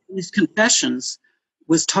 in his Confessions,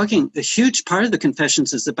 was talking. A huge part of the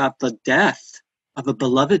Confessions is about the death of a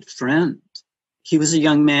beloved friend. He was a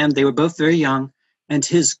young man. They were both very young, and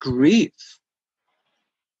his grief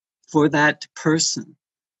for that person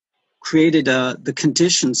created the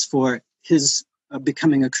conditions for his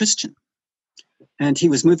becoming a Christian. And he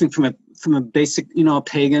was moving from a basic, a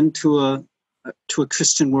pagan to a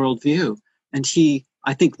Christian worldview. And he,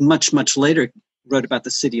 I think, much later wrote about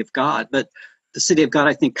the City of God. But the City of God,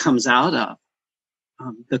 I think, comes out of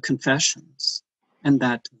the Confessions and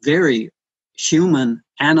that very human,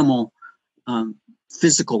 animal,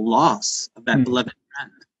 physical loss of that beloved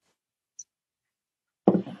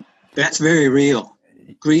That's very real.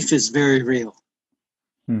 Grief is very real.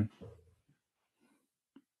 Hmm.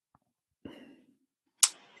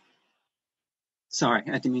 Sorry,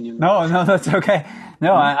 I didn't mean to. No, that's okay.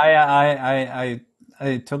 No, I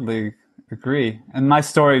totally agree. And my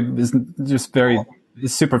story is just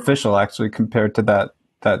is superficial, actually, compared to that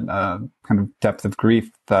kind of depth of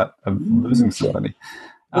grief of losing somebody.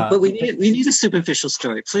 But we need a superficial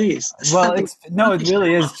story, please. Well, it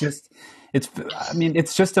really is just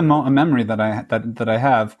it's just a memory that I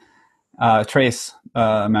have, a trace,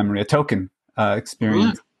 a memory, a token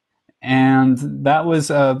experience, and that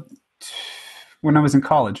was when I was in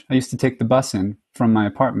college. I used to take the bus in from my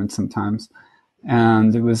apartment sometimes,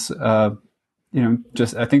 and it was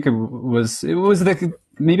just I think it was like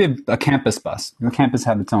maybe a campus bus. The campus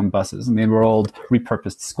had its own buses, and they were old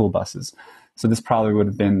repurposed school buses. So this probably would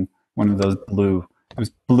have been one of those blue. It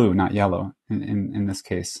was blue, not yellow in this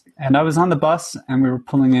case. And I was on the bus, and we were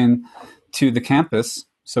pulling in to the campus.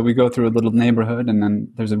 So we go through a little neighborhood, and then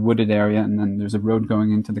there's a wooded area, and then there's a road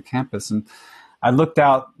going into the campus. And I looked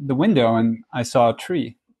out the window, and I saw a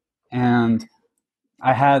tree. And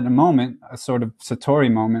I had a moment, a sort of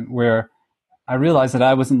Satori moment, where I realized that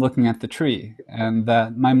I wasn't looking at the tree, and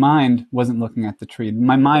that my mind wasn't looking at the tree.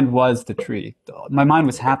 My mind was the tree. My mind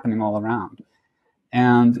was happening all around.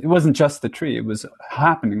 And it wasn't just the tree, it was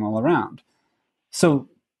happening all around. So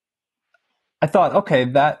I thought, okay,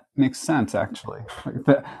 that makes sense, actually.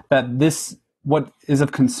 That this, what is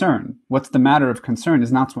of concern, what's the matter of concern is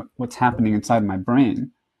not what's happening inside my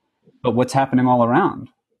brain, but what's happening all around,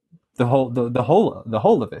 the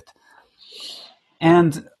whole of it.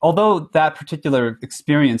 And although that particular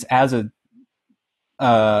experience as a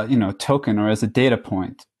token or as a data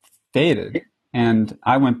point faded, and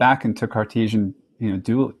I went back into Cartesian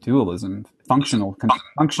dualism, functionally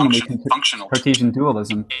Cartesian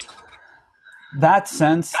dualism. That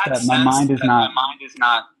sense that my mind is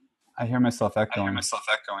not. I hear myself echoing.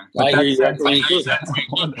 I hear you echoing too. That's something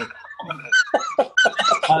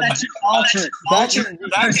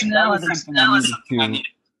I needed to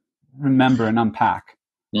remember and unpack.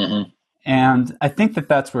 Mm-hmm. And I think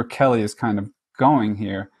that's where Kelly is kind of going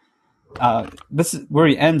here. This is where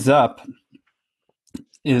he ends up,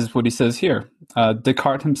 is what he says here.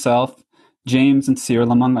 Descartes himself, James and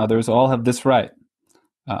Searle, among others, all have this right.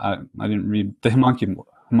 I didn't read the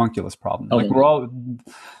homunculus problem. Oh. Like we're all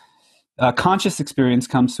conscious experience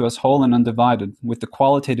comes to us whole and undivided, with the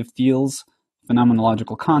qualitative feels,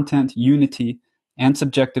 phenomenological content, unity, and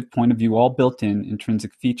subjective point of view all built in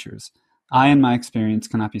intrinsic features. I and my experience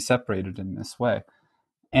cannot be separated in this way.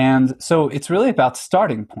 And so it's really about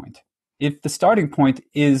starting point. If the starting point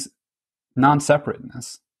is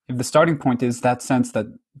non-separateness, if the starting point is that sense that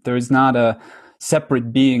there is not a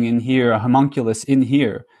separate being in here, a homunculus in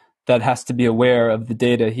here, that has to be aware of the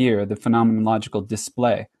data here, the phenomenological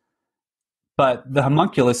display. But the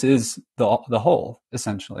homunculus is the whole,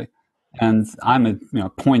 essentially. And I'm a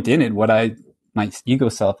point in it. My ego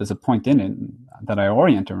self is a point in it that I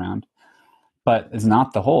orient around, but is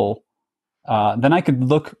not the whole. Then I could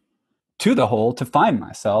look to the whole to find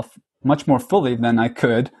myself much more fully than I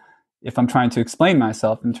could if I'm trying to explain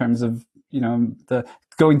myself in terms of the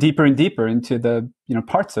going deeper and deeper into the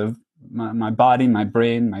parts of my body, my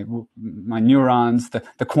brain, my neurons,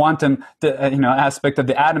 the quantum aspect of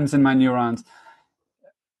the atoms in my neurons.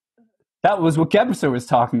 That was what Gebser was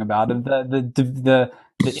talking about, of the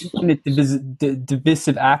infinite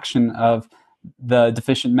divisive action of the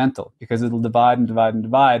deficient mental, because it'll divide and divide and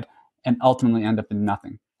divide and ultimately end up in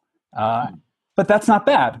nothing. But that's not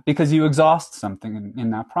bad, because you exhaust something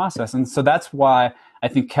in that process. And so that's why I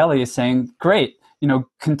think Kelly is saying, great,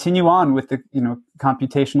 continue on with the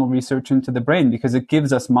computational research into the brain, because it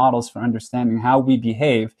gives us models for understanding how we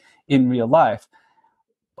behave in real life.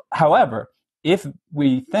 However, if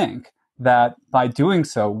we think that by doing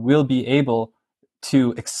so we'll be able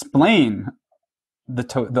to explain the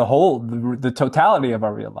totality of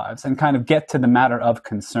our real lives and kind of get to the matter of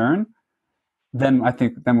concern, then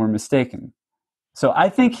we're mistaken. So I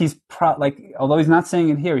think he's although he's not saying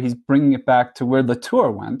it here, he's bringing it back to where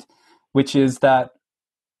Latour went, which is that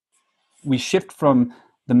we shift from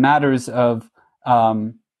the matters of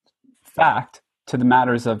fact to the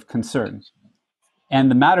matters of concern.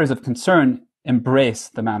 And the matters of concern embrace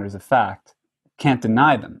the matters of fact, can't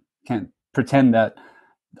deny them, can't pretend that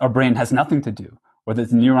our brain has nothing to do, or that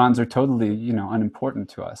the neurons are totally, unimportant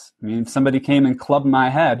to us. I mean, if somebody came and clubbed my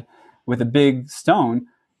head with a big stone,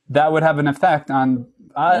 that would have an effect on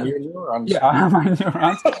your neurons. Yeah, my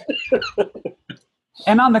neurons.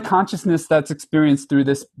 And on the consciousness that's experienced through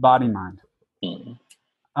this body-mind.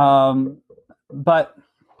 Mm-hmm. But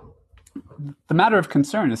the matter of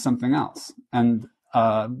concern is something else, and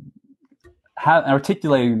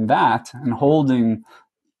articulating that and holding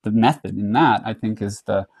the method in that, I think,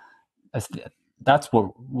 that's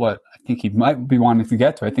what I think he might be wanting to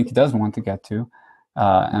get to. I think he does want to get to,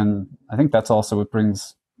 and I think that's also what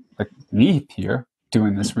brings me here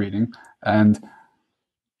doing this reading, and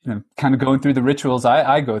kind of going through the rituals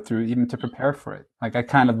I go through even to prepare for it. Like I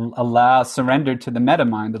kind of surrendered to the meta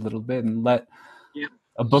mind a little bit and let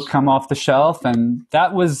a book come off the shelf, and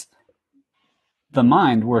that was the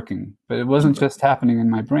mind working, but it wasn't just happening in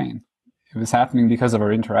my brain. It was happening because of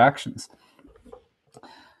our interactions.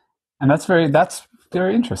 And that's very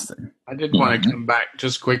interesting. I did want to come back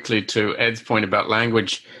just quickly to Ed's point about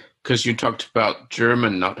language, because you talked about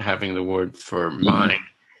German not having the word for mind.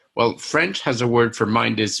 Well, French has a word for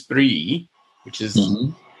mind, esprit, which is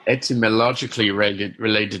etymologically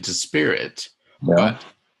related to spirit,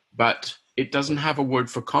 but it doesn't have a word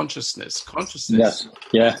for consciousness. Consciousness.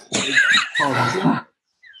 Yes. Yeah.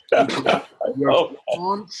 Your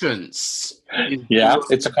conscience.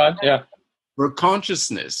 It's a for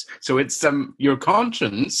consciousness. So it's your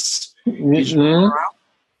conscience.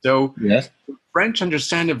 So the French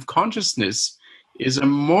understanding of consciousness is a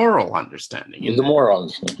moral understanding. The moral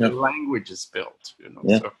understanding. The language is built.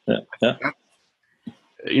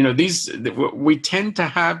 We tend to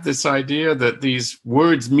have this idea that these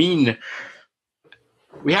words mean.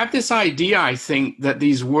 We have this idea, I think, that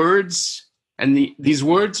these words these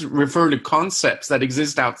words refer to concepts that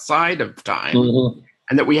exist outside of time,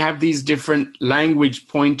 and that we have these different language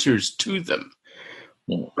pointers to them.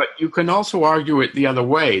 But you can also argue it the other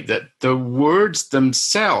way, that the words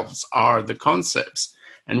themselves are the concepts,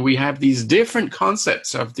 and we have these different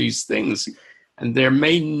concepts of these things, and there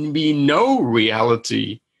may be no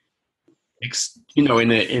reality,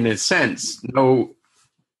 in a sense,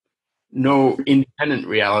 no independent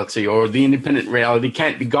reality, or the independent reality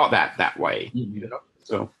can't be got that way.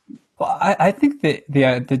 So. Well, I think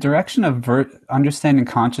the direction of understanding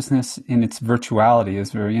consciousness in its virtuality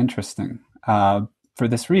is very interesting for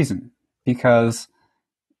this reason, because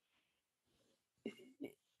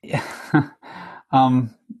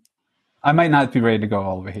I might not be ready to go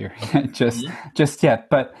all the way here just yet,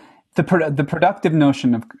 but the productive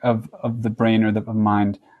notion of the brain or the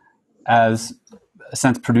mind as a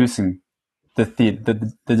sense producing the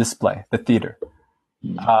display, the theater,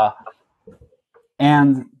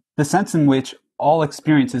 and the sense in which all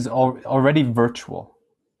experience is already virtual.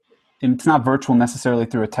 And it's not virtual necessarily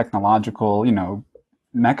through a technological,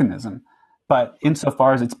 mechanism, but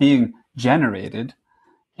insofar as it's being generated,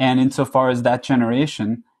 and insofar as that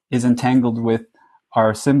generation is entangled with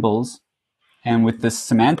our symbols and with the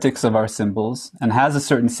semantics of our symbols and has a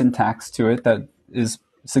certain syntax to it that is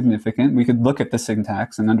significant. We could look at the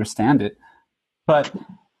syntax and understand it. But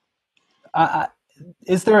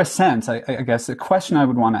is there a sense, I guess, a question I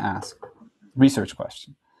would want to ask, research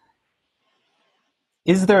question,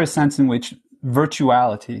 is there a sense in which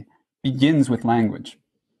virtuality begins with language?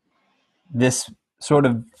 This sort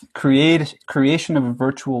of creation of a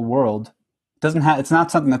virtual world it's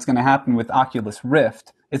not something that's going to happen with Oculus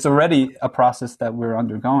Rift. It's already a process that we're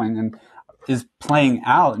undergoing and is playing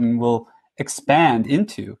out and will expand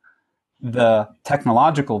into the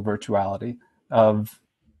technological virtuality of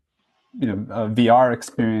a VR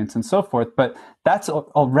experience and so forth. But that's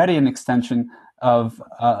already an extension of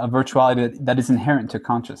a virtuality that is inherent to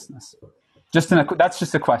consciousness. That's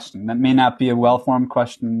just a question. That may not be a well-formed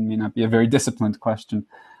question, may not be a very disciplined question,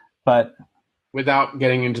 but without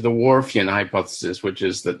getting into the Whorfian hypothesis, which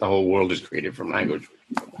is that the whole world is created from language.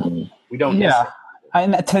 We don't. Yeah,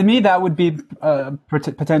 and to me that would be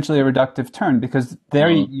potentially a reductive turn, because there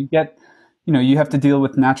you get, you have to deal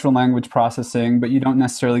with natural language processing, but you don't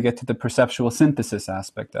necessarily get to the perceptual synthesis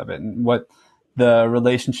aspect of it, and what the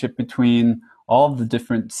relationship between all of the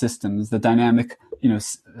different systems, the dynamic,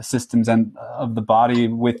 systems and of the body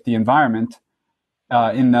with the environment,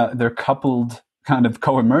 in their coupled kind of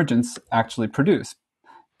co-emergence actually produce.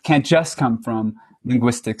 Can't just come from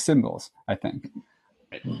linguistic symbols, I think.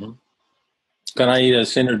 Mm-hmm. Can I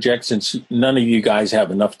just interject, since none of you guys have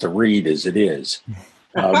enough to read as it is?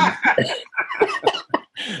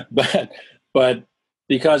 But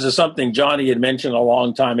because of something Johnny had mentioned a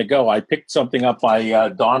long time ago, I picked something up by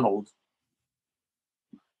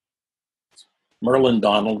Merlin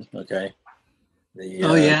Donald, okay?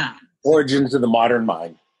 Origins of the Modern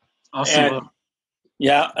Mind. Awesome.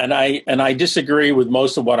 And I disagree with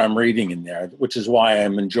most of what I'm reading in there, which is why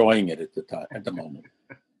I'm enjoying it at the moment.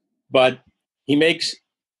 But he makes,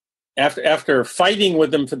 after fighting with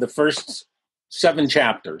them for the first 7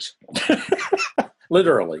 chapters,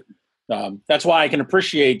 literally. That's why I can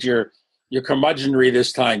appreciate your your curmudgeonry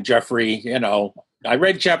this time, Jeffrey. You know, I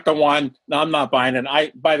read chapter 1. No, I'm not buying it.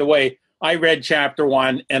 By the way, I read chapter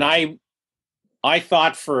 1, and I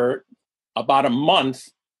thought for about a month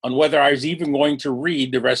on whether I was even going to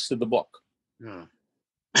read the rest of the book. Yeah.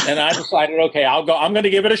 And I decided, okay, I'm going to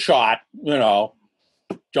give it a shot. You know,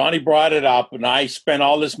 Johnny brought it up, and I spent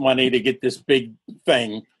all this money to get this big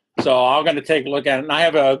thing. So I'm going to take a look at it. And I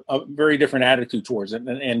have a very different attitude towards it.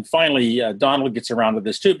 And finally, Donald gets around to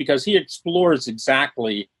this too, because he explores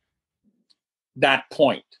exactly that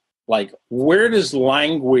point. Like, where does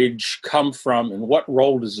language come from and what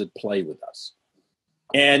role does it play with us?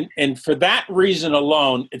 And for that reason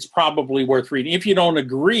alone, it's probably worth reading. If you don't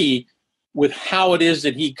agree with how it is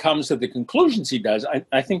that he comes to the conclusions he does,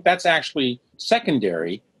 I think that's actually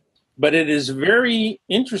secondary. But it is very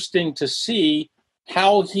interesting to see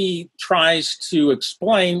how he tries to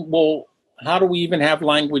explain, well, how do we even have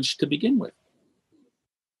language to begin with?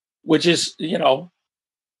 Which is, you know,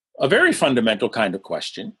 a very fundamental kind of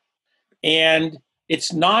question. And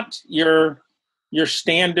it's not your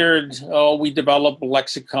standard, oh, we develop a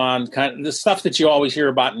lexicon, kind of the stuff that you always hear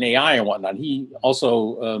about in AI and whatnot. He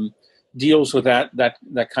also deals with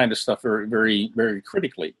that kind of stuff very, very, very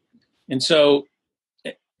critically. And so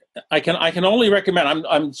I can only recommend.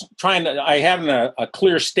 I'm trying to. I haven't a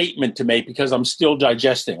clear statement to make because I'm still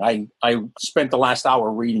digesting. I spent the last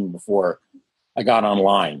hour reading before I got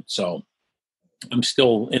online, so I'm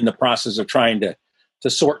still in the process of trying to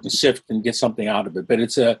sort and sift and get something out of it. But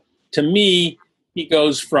it's to me, he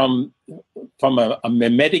goes from a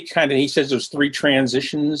mimetic kind of. He says there's 3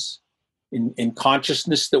 transitions in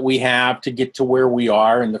consciousness that we have to get to where we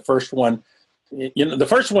are, and the first one. You know, the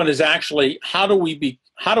first one is actually how do we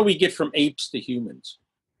get from apes to humans?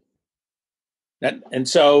 And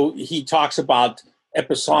so he talks about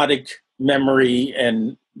episodic memory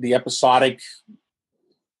and the episodic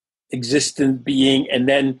existent being, and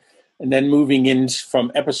then moving in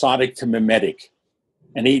from episodic to mimetic.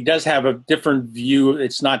 And he does have a different view.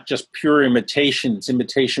 It's not just pure imitation; it's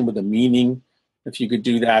imitation with a meaning. If you could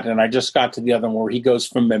do that, and I just got to the other one where he goes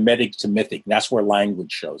from mimetic to mythic. That's where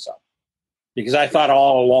language shows up. Because I thought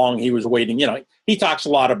all along he was waiting. You know, he talks a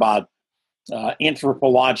lot about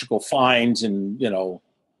anthropological finds and, you know,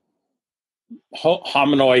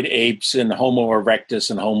 hominoid apes and Homo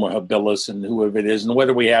erectus and Homo habilis and whoever it is, and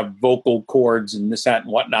whether we have vocal cords and this, that,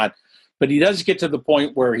 and whatnot. But he does get to the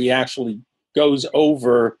point where he actually goes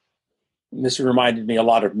over, and this reminded me a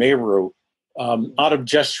lot of Meru, out of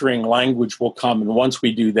gesturing language will come, and once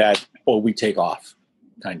we do that, well, we take off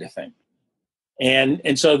kind of thing.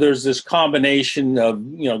 And so there's this combination of,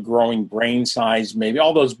 you know, growing brain size, maybe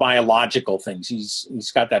all those biological things.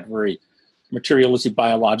 He's got that very materialistic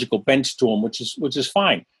biological bent to him, which is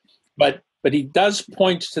fine. But he does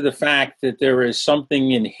point to the fact that there is something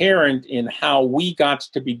inherent in how we got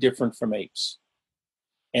to be different from apes.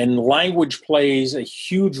 And language plays a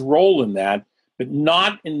huge role in that, but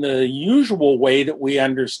not in the usual way that we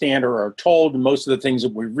understand or are told in most of the things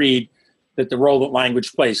that we read, that the role that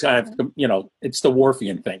language plays, you know, it's the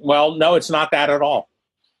Worfian thing. Well, no, it's not that at all.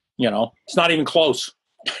 You know, it's not even close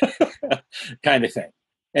kind of thing.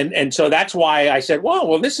 And so that's why I said,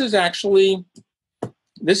 well, this is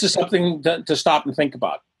something to stop and think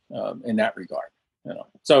about in that regard. You know,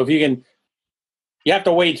 so if you have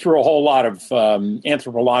to wade through a whole lot of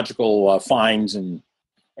anthropological finds and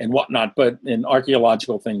whatnot, but in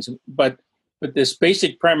archaeological things, but this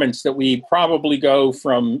basic premise that we probably go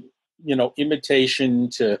from, you know, imitation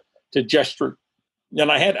to gesture.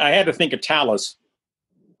 And I had to think of Tallis,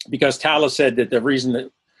 because Tallis said that the reason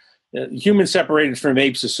that humans separated from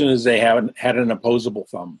apes as soon as they had an opposable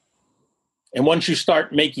thumb. And once you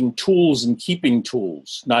start making tools and keeping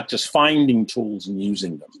tools, not just finding tools and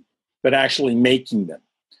using them, but actually making them,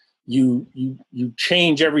 you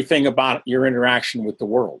change everything about your interaction with the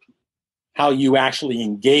world, how you actually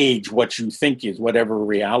engage what you think is whatever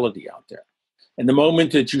reality out there. And the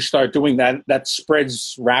moment that you start doing that, that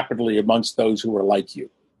spreads rapidly amongst those who are like you,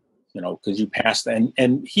 you know, because you pass that.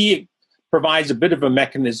 And he provides a bit of a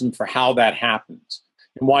mechanism for how that happens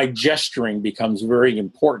and why gesturing becomes very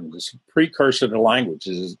important. It's a precursor to language,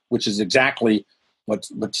 which is exactly what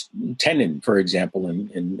Tenon, for example,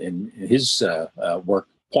 in his work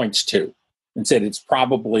points to, and said it's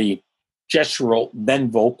probably gestural, then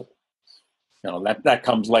vocal. You know, that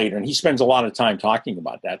comes later, and he spends a lot of time talking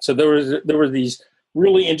about that. So there were these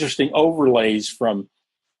really interesting overlays from,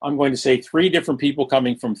 I'm going to say, 3 different people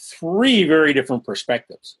coming from 3 very different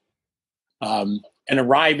perspectives, and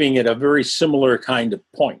arriving at a very similar kind of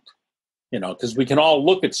point. You know, because we can all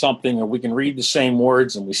look at something, or we can read the same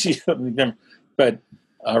words, and we see something different, but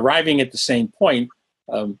arriving at the same point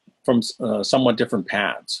from somewhat different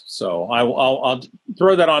paths. So I'll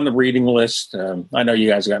throw that on the reading list. I know you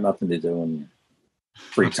guys got nothing to do in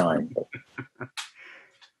free time.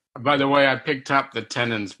 By the way, I picked up the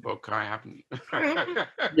Tenants book. I haven't.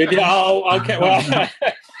 Oh, okay. Well,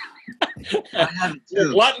 I have it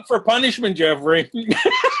too. glutton for punishment, Jeffrey.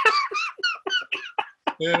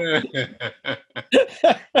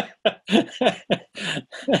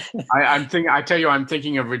 I tell you, I'm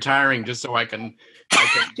thinking of retiring just so I can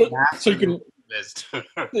so you can list. So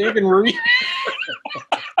you can read.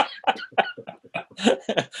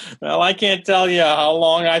 Well, I can't tell you how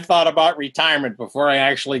long I thought about retirement before I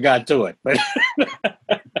actually got to it. But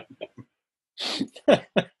all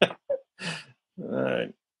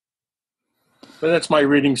right. But that's my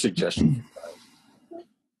reading suggestion,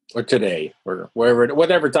 or today, or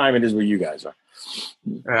whatever time it is where you guys are.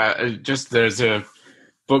 There's a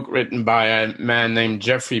book written by a man named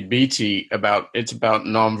Jeffrey Beatty about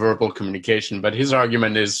nonverbal communication, but his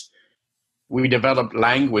argument is we developed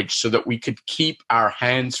language so that we could keep our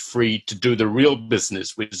hands free to do the real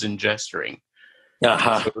business, which is in gesturing.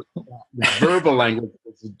 Uh-huh. So the verbal language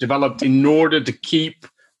was developed in order to keep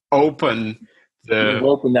open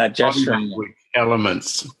that gesturing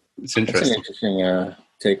elements. It's interesting. That's an interesting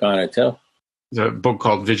take on it too. There's a book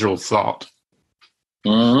called Visual Thought.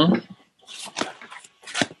 Mm-hmm.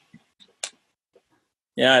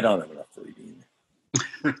 Yeah, I don't have enough to read either.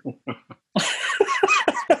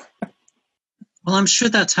 Well, I'm sure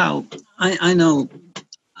that's how I know.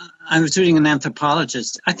 I was reading an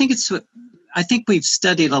anthropologist. I think we've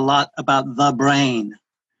studied a lot about the brain,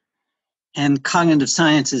 and cognitive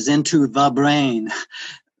science is into the brain.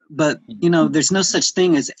 But, there's no such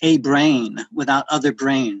thing as a brain without other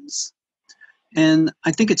brains. And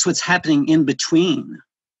I think it's what's happening in between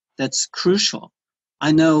that's crucial.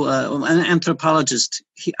 I know an anthropologist,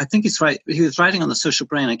 I think he's right. He was writing on the social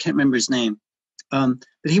brain. I can't remember his name. But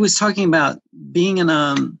he was talking about being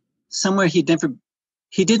in somewhere he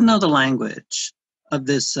didn't know the language of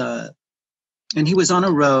this. And he was on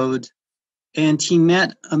a road and he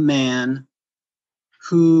met a man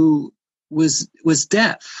who was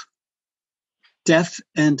deaf,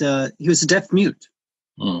 and he was a deaf mute.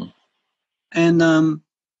 Mm. And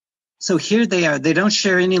so here they are. They don't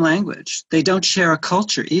share any language. They don't share a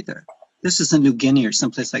culture either. This is in New Guinea or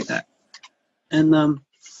someplace like that. And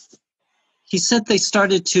he said they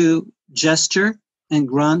started to gesture and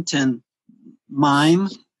grunt and mime.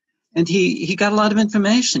 And he got a lot of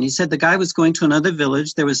information. He said the guy was going to another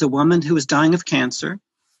village. There was a woman who was dying of cancer.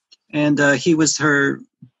 And he was a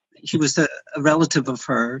relative of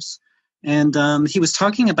hers. And he was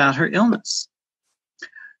talking about her illness.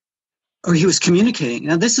 Or he was communicating.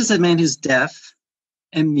 Now, this is a man who's deaf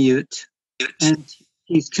and mute. And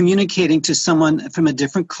he's communicating to someone from a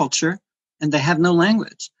different culture. And they have no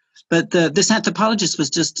language. But this anthropologist was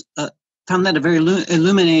just found that a very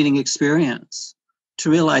illuminating experience to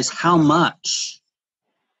realize how much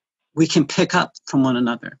we can pick up from one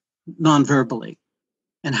another non-verbally,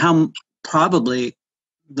 and how probably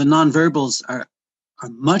the non-verbals are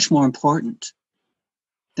much more important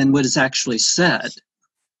than what is actually said.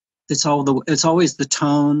 It's always the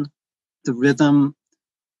tone, the rhythm,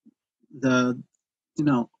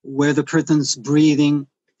 where the person's breathing,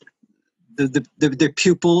 their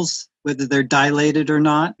pupils, whether they're dilated or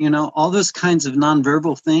not, all those kinds of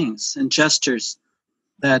nonverbal things and gestures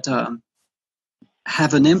that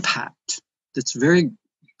have an impact that's very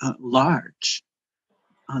large,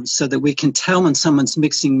 so that we can tell when someone's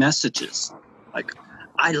mixing messages, like,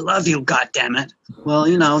 I love you, goddammit. Well,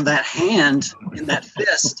 that hand in that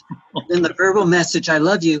fist and the verbal message, I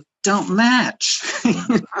love you, don't match.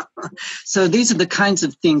 So these are the kinds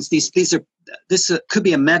of things, this could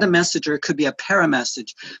be a meta message or it could be a para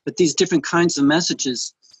message, but these different kinds of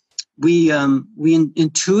messages, we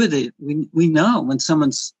intuitively, we know when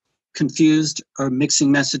someone's confused or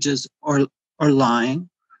mixing messages or lying.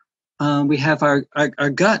 We have our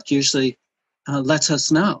gut usually lets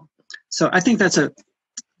us know. So I think that's a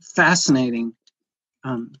fascinating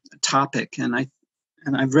topic, and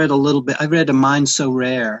I've read a little bit. I read A Mind So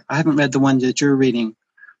Rare. I haven't read the one that you're reading,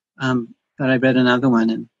 but I read another one,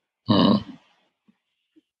 and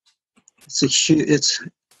it's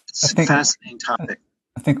a fascinating topic.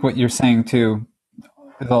 I think what you're saying too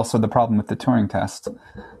is also the problem with the Turing test,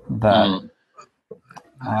 that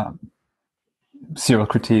Cyril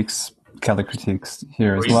critiques, Kelly critiques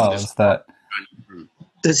here as well, is that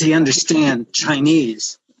does he understand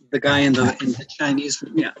Chinese? The guy in the Chinese,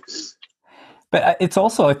 yeah. But it's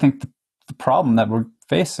also, I think, the problem that we're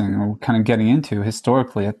facing, or we're kind of getting into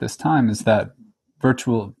historically at this time, is that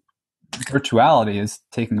virtuality is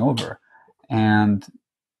taking over, and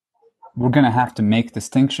we're going to have to make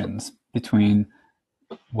distinctions between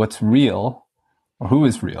what's real or who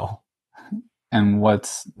is real and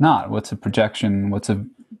what's not, what's a projection, what's a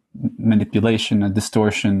manipulation, a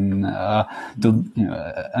distortion,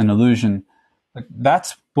 an illusion. Like,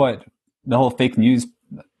 that's what the whole fake news,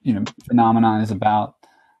 phenomenon is about.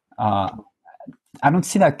 I don't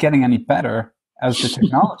see that getting any better as the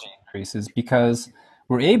technology increases, because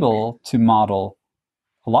we're able to model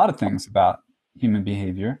a lot of things about human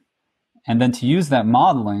behavior, and then to use that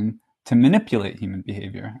modeling to manipulate human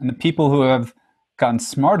behavior. And the people who have gotten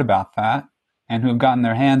smart about that and who have gotten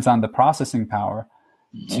their hands on the processing power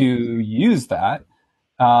to use that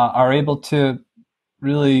are able to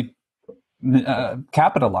really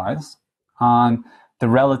capitalize on the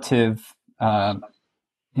relative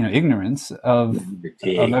ignorance of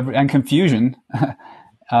and confusion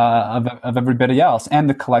of everybody else, and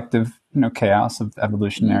the collective chaos of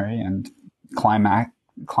evolutionary and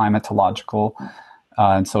climatological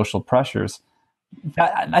and social pressures.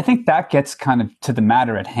 I think that gets kind of to the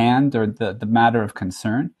matter at hand, or the matter of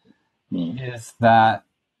concern, is that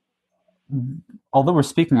although we're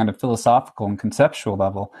speaking on a philosophical and conceptual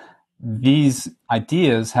level, these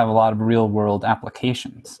ideas have a lot of real world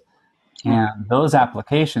applications. And those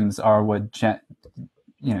applications are what,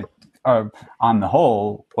 are on the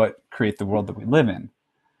whole what create the world that we live in.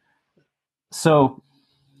 So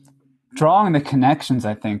drawing the connections,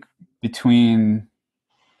 I think, between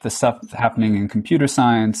the stuff happening in computer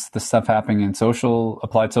science, the stuff happening in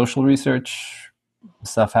applied social research, the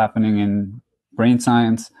stuff happening in brain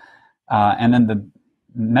science, and then the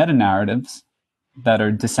meta-narratives that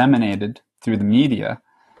are disseminated through the media,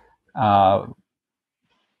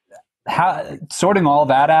 sorting all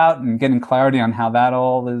that out and getting clarity on how that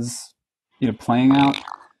all is playing out,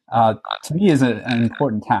 to me is an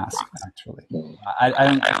important task, actually. I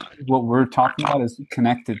don't think what we're talking about is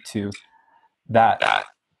connected to that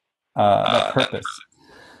purpose.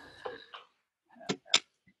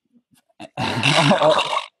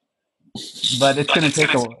 But it's going to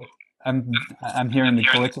take a... I'm hearing the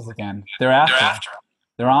glitches again. They're after.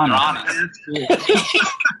 They're on it.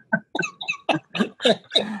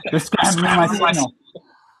 They're scrambling my signal.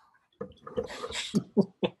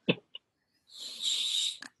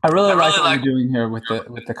 I really like what you're doing here with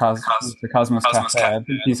the Cosmos Café. I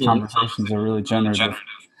think these conversations are really generative.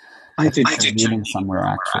 I think they're leading somewhere,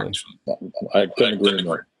 actually. I couldn't agree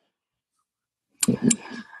more.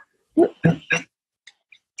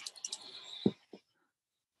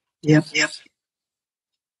 Yep.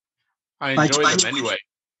 I enjoy them anyway.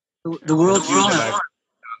 The world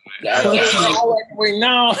We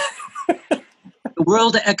know. The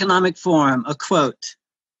World Economic Forum, a quote: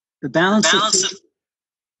 "The balance of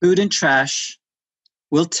food and trash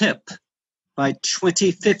will tip. By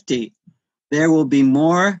 2050, there will be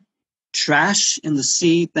more trash in the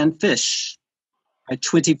sea than fish. By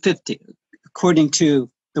 2050, according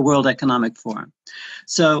to the World Economic Forum."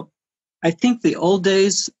 So I think the old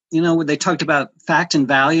days, when they talked about fact and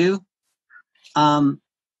value, and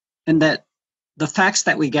that the facts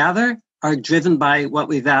that we gather are driven by what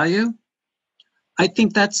we value. I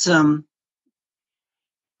think that's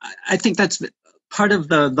part of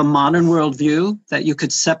the modern worldview, that you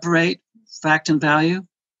could separate fact and value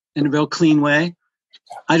in a real clean way.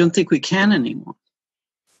 I don't think we can anymore.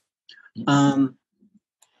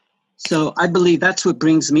 So I believe that's what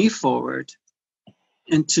brings me forward,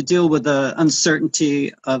 and to deal with the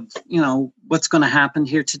uncertainty of what's going to happen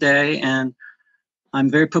here today. And I'm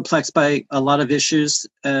very perplexed by a lot of issues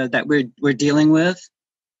that we're dealing with,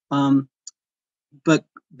 but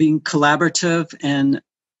being collaborative and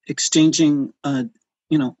exchanging,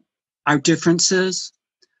 our differences.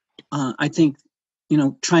 I think,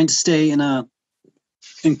 trying to stay in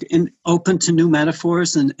open to new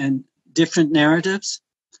metaphors and different narratives.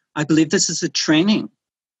 I believe this is a training,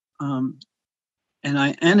 and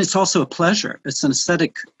it's also a pleasure. It's an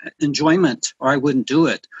aesthetic enjoyment, or I wouldn't do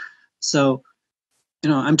it. So,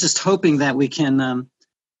 I'm just hoping that we can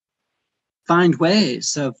find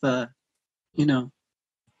ways of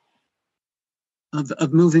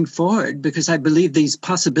moving forward, because I believe these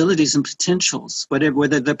possibilities and potentials,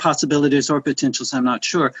 whether they're possibilities or potentials, I'm not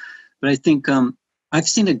sure, but I think I've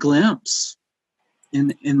seen a glimpse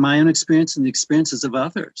in my own experience and the experiences of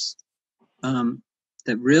others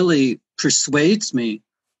that really persuades me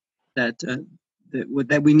that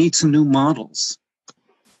we need some new models,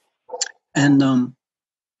 and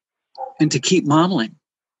to keep modeling.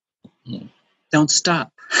 Don't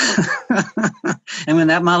stop. And when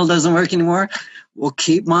that model doesn't work anymore, we'll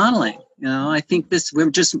keep modeling. I think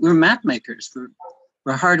we're map makers.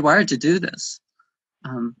 We're hardwired to do this.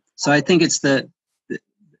 So I think it's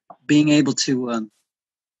being able to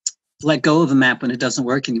let go of a map when it doesn't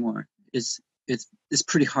work anymore is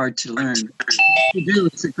pretty hard to learn. You do.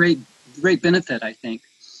 It's a great benefit, I think.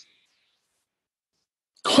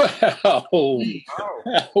 Well,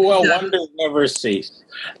 wonders never cease.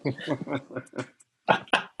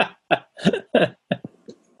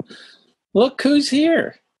 Look who's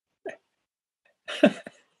here.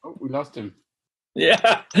 Oh, we lost him.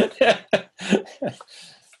 Yeah.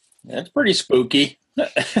 That's pretty spooky.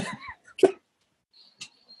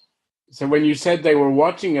 So when you said they were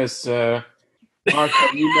watching us, Mark,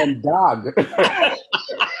 you meant dog.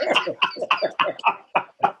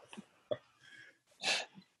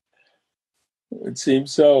 It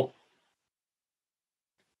seems so.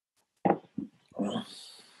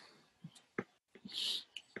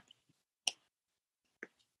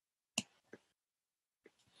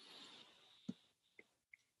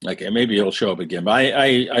 Okay, maybe he'll show up again. But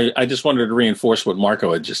I just wanted to reinforce what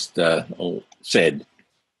Marco had just said.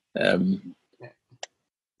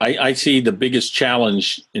 I see the biggest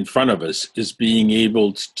challenge in front of us is being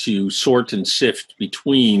able to sort and sift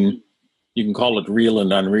between, you can call it real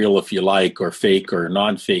and unreal if you like, or fake or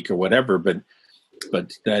non-fake or whatever, but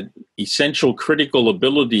that essential critical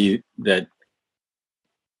ability that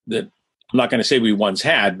I'm not going to say we once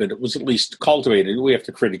had, but it was at least cultivated. We have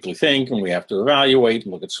to critically think, and we have to evaluate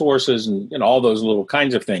and look at sources, and all those little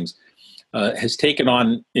kinds of things has taken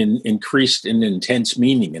on increased and intense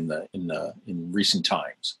meaning in recent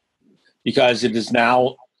times, because it is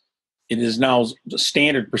now the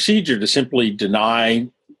standard procedure to simply deny,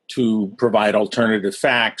 to provide alternative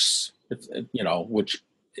facts, which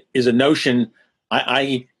is a notion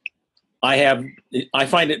I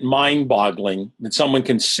find it mind-boggling that someone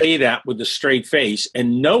can say that with a straight face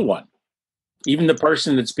and no one, even the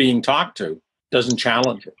person that's being talked to, doesn't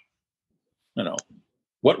challenge it.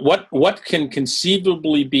 What can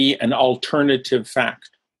conceivably be an alternative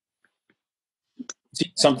fact?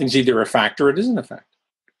 Something's either a fact or it isn't a fact.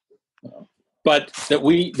 But that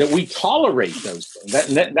we tolerate those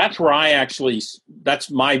things. That's where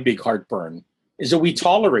that's my big heartburn, is that we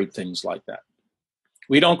tolerate things like that.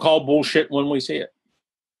 We don't call bullshit when we see it.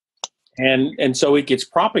 And so it gets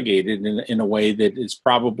propagated in a way that is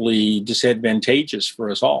probably disadvantageous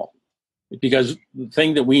for us all. Because the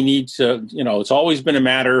thing that we need to, it's always been a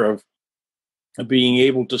matter of being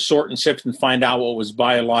able to sort and sift and find out what was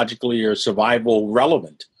biologically or survival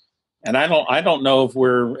relevant. And I don't know if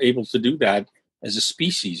we're able to do that as a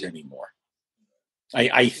species anymore.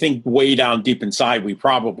 I think way down deep inside we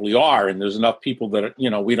probably are, and there's enough people that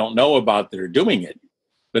we don't know about that are doing it.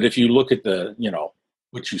 But if you look at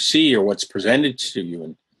what you see or what's presented to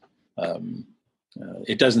you, and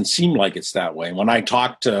it doesn't seem like it's that way. And when I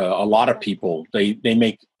talk to a lot of people, they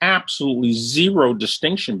make absolutely zero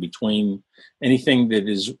distinction between anything that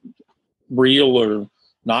is real or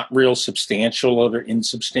not real, substantial or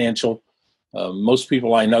insubstantial. Most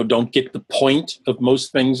people I know don't get the point of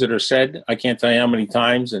most things that are said. I can't tell you how many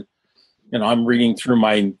times, and I'm reading through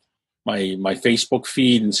my Facebook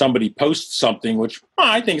feed, and somebody posts something which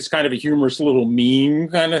I think is kind of a humorous little meme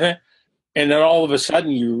kind of thing, and then all of a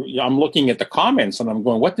sudden I'm looking at the comments and I'm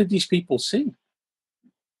going, what did these people see?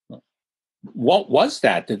 What was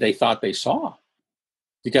that they thought they saw?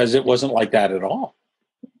 Because it wasn't like that at all.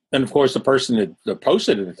 And of course, the person that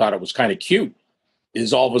posted it and thought it was kind of cute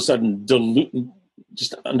is all of a sudden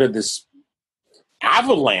just under this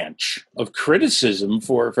avalanche of criticism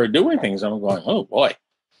for doing things. I'm going, oh boy,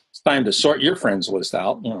 it's time to sort your friends list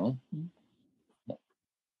out.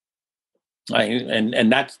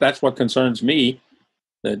 And that's what concerns me,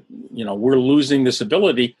 that we're losing this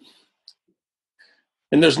ability,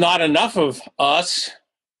 and there's not enough of us.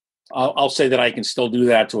 I'll say that I can still do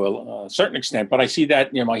that to a certain extent, but I see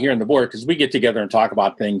that here in the board, because we get together and talk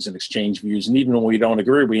about things and exchange views, and even when we don't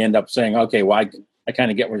agree, we end up saying, okay, well, I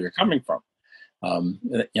kind of get where you're coming from,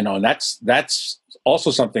 and that's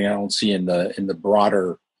also something I don't see in the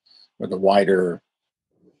broader or the wider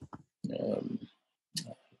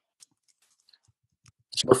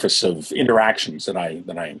surface of interactions that I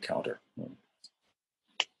encounter.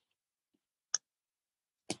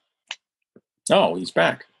 Oh, he's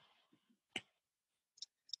back.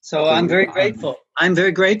 So I'm very grateful. I'm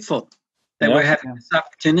very grateful that we're having this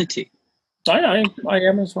opportunity. I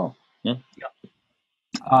am as well. Yeah.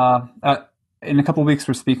 In a couple of weeks,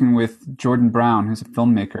 we're speaking with Jordan Brown, who's a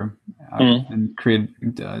filmmaker, and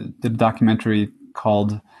did a documentary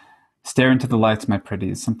called "Stare into the Lights, My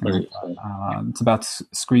Pretties," something like that. It's about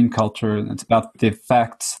screen culture, and it's about the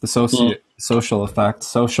effects, the social effects,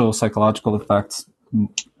 social psychological effects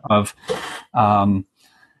of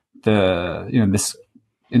this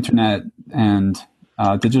internet and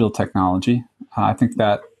digital technology. I think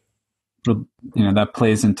that that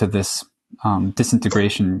plays into this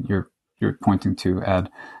disintegration you're pointing to, Ed,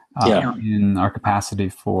 in our capacity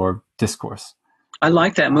for discourse. I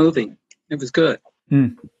like that movie. It was good.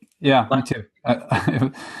 Yeah, me too.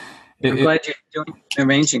 I'm glad you're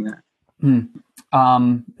arranging that.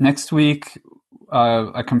 Next week,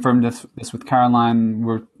 I confirmed this with Caroline.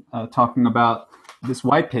 We're talking about this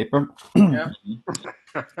white paper.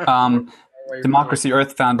 Democracy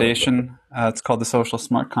Earth Foundation. It's called the Social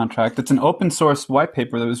Smart Contract. It's an open source white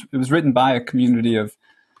paper it was written by a community of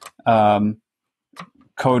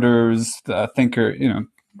coders,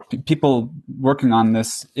 people working on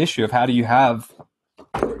this issue of how do you have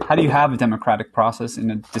a democratic process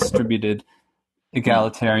in a distributed,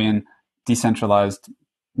 egalitarian, decentralized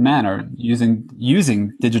manner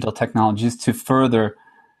using digital technologies to further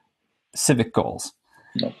civic goals.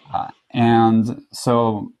 And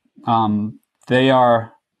so they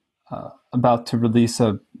are about to release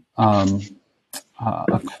a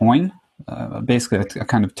coin, basically a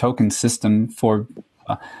kind of token system for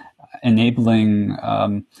enabling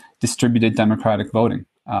distributed democratic voting,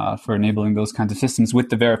 for enabling those kinds of systems with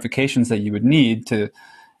the verifications that you would need to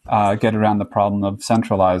get around the problem of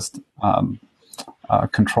centralized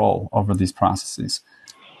control over these processes.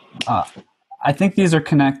 I think these are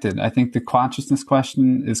connected. I think the consciousness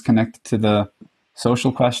question is connected to the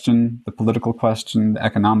social question, the political question, the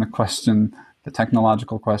economic question, the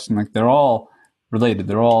technological question. Like, they're all related.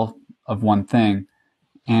 They're all of one thing.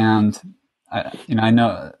 And I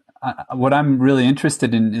know what I'm really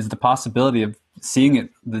interested in is the possibility of seeing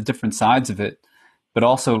it, the different sides of it, but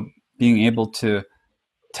also being able to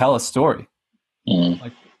tell a story.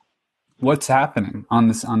 Like, what's happening on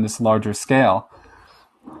this larger scale,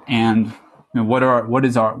 and what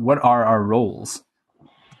are our roles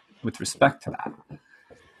with respect to that.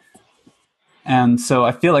 And so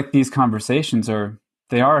I feel like these conversations are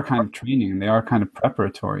a kind of training, they are kind of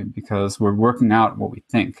preparatory, because we're working out what we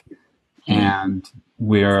think, and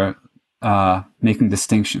we're making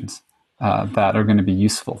distinctions that are going to be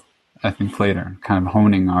useful, I think, later, kind of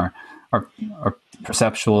honing our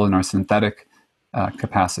perceptual and our synthetic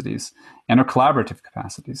capacities, and our collaborative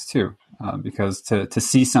capacities too, because to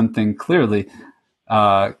see something clearly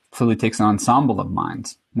takes an ensemble of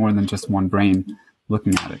minds, more than just one brain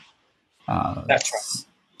looking at it. That's right.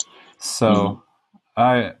 So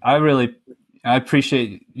I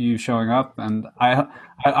appreciate you showing up, and I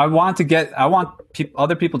want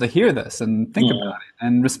other people to hear this and think about it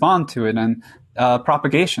and respond to it, and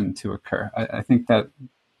propagation to occur. I think that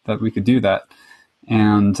we could do that,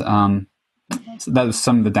 and so that was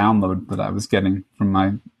some of the download that I was getting from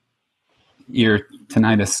my ear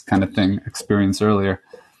tinnitus kind of thing experience earlier.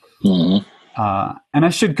 And I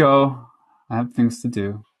should go. I have things to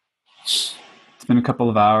do. It's been a couple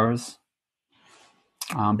of hours.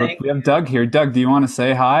 But we have Doug here. Doug, do you want to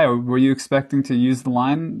say hi, or were you expecting to use the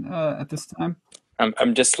line at this time?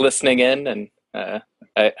 I'm just listening in, and I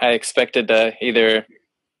expected either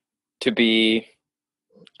to be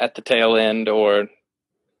at the tail end or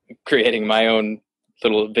creating my own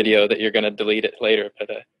little video that you're going to delete it later. But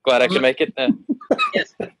glad I could make it.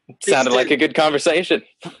 Yes. Sounded like a good conversation.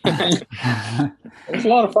 It was a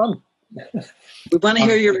lot of fun. We want to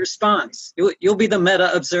hear your response. You'll be the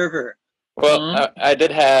meta observer. Well, I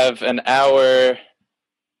did have an hour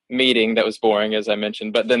meeting that was boring, as I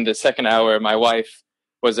mentioned, but then the second hour, my wife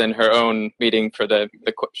was in her own meeting for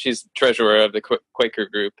she's treasurer of the Quaker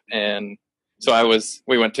group, and so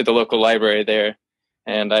we went to the local library there,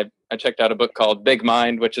 and I checked out a book called Big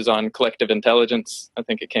Mind, which is on collective intelligence. I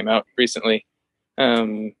think it came out recently,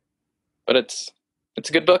 but it's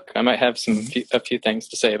a good book. I might have a few things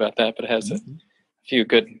to say about that, but it has a few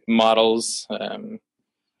good models. I'm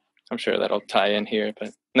sure that'll tie in here,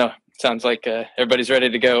 but no, sounds like everybody's ready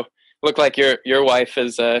to go. Look like your wife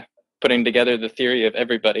is putting together the theory of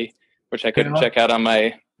everybody, which I couldn't check out on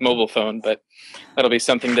my mobile phone, but that'll be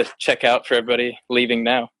something to check out for everybody leaving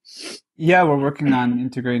now. Yeah, we're working on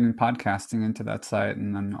integrating podcasting into that site,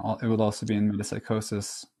 and then it will also be in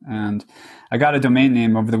metapsychosis. And I got a domain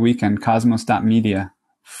name over the weekend, cosmos.media,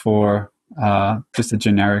 for just a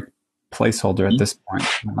generic placeholder at this point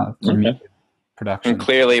for media production. And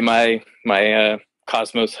clearly my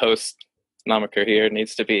Cosmos host moniker here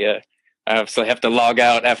needs to be I obviously have to log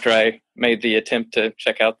out after I made the attempt to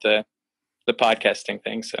check out the podcasting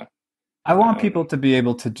thing. So I want people to be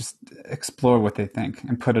able to just explore what they think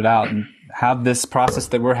and put it out, and have this process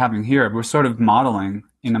that we're having here. We're sort of modeling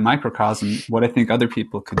in a microcosm what I think other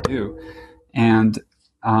people could do. And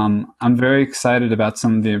I'm very excited about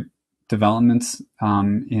some of the developments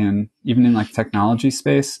even in like technology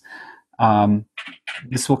space.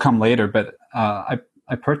 this will come later, but I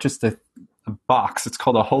purchased a box. It's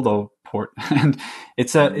called a Holo port, and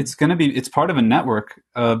it's part of a network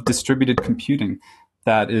of distributed computing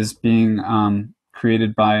that is being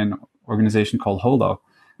created by an organization called Holo,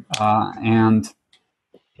 and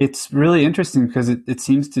it's really interesting because it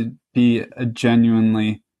seems to be a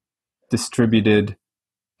genuinely distributed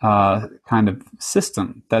kind of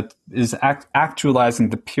system that is actualizing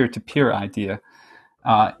the peer-to-peer idea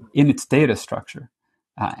in its data structure,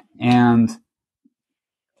 and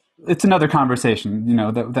it's another conversation,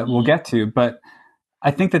 that we'll get to. But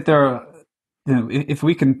I think that there are, if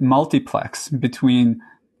we can multiplex between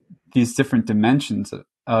these different dimensions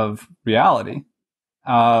of reality,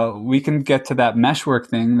 we can get to that meshwork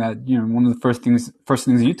thing that one of the first things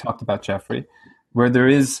you talked about, Jeffrey, where there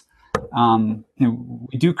is,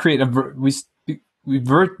 we do create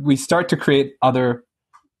we start to create other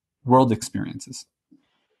world experiences.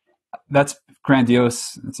 That's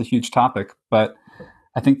grandiose. It's a huge topic, but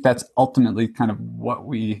I think that's ultimately kind of what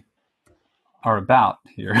we are about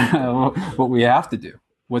here. What we have to do,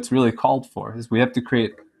 what's really called for, is we have to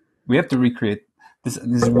recreate this.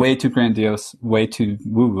 This is way too grandiose, way too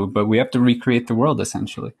woo-woo, but we have to recreate the world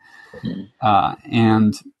essentially,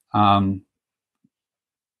 and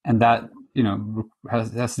that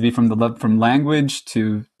has to be from language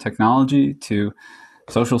to technology to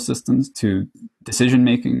social systems to decision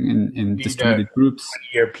making in distributed groups.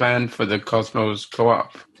 Your plan for the Cosmos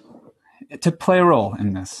Co-op? To play a role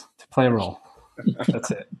in this. To play a role.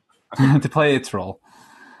 That's it. To play its role.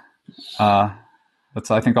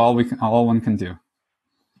 That's, I think, all one can do.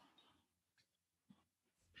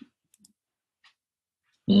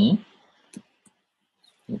 Mm-hmm.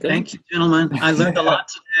 Okay. Thank you, gentlemen. I learned a lot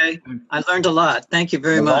today. I learned a lot. Thank you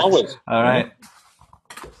very much. Always. All right.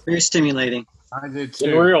 Very stimulating. I did It's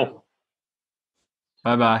too. real.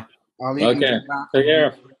 Bye-bye. Okay. Take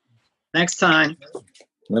care. Next time.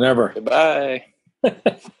 Whenever. Goodbye.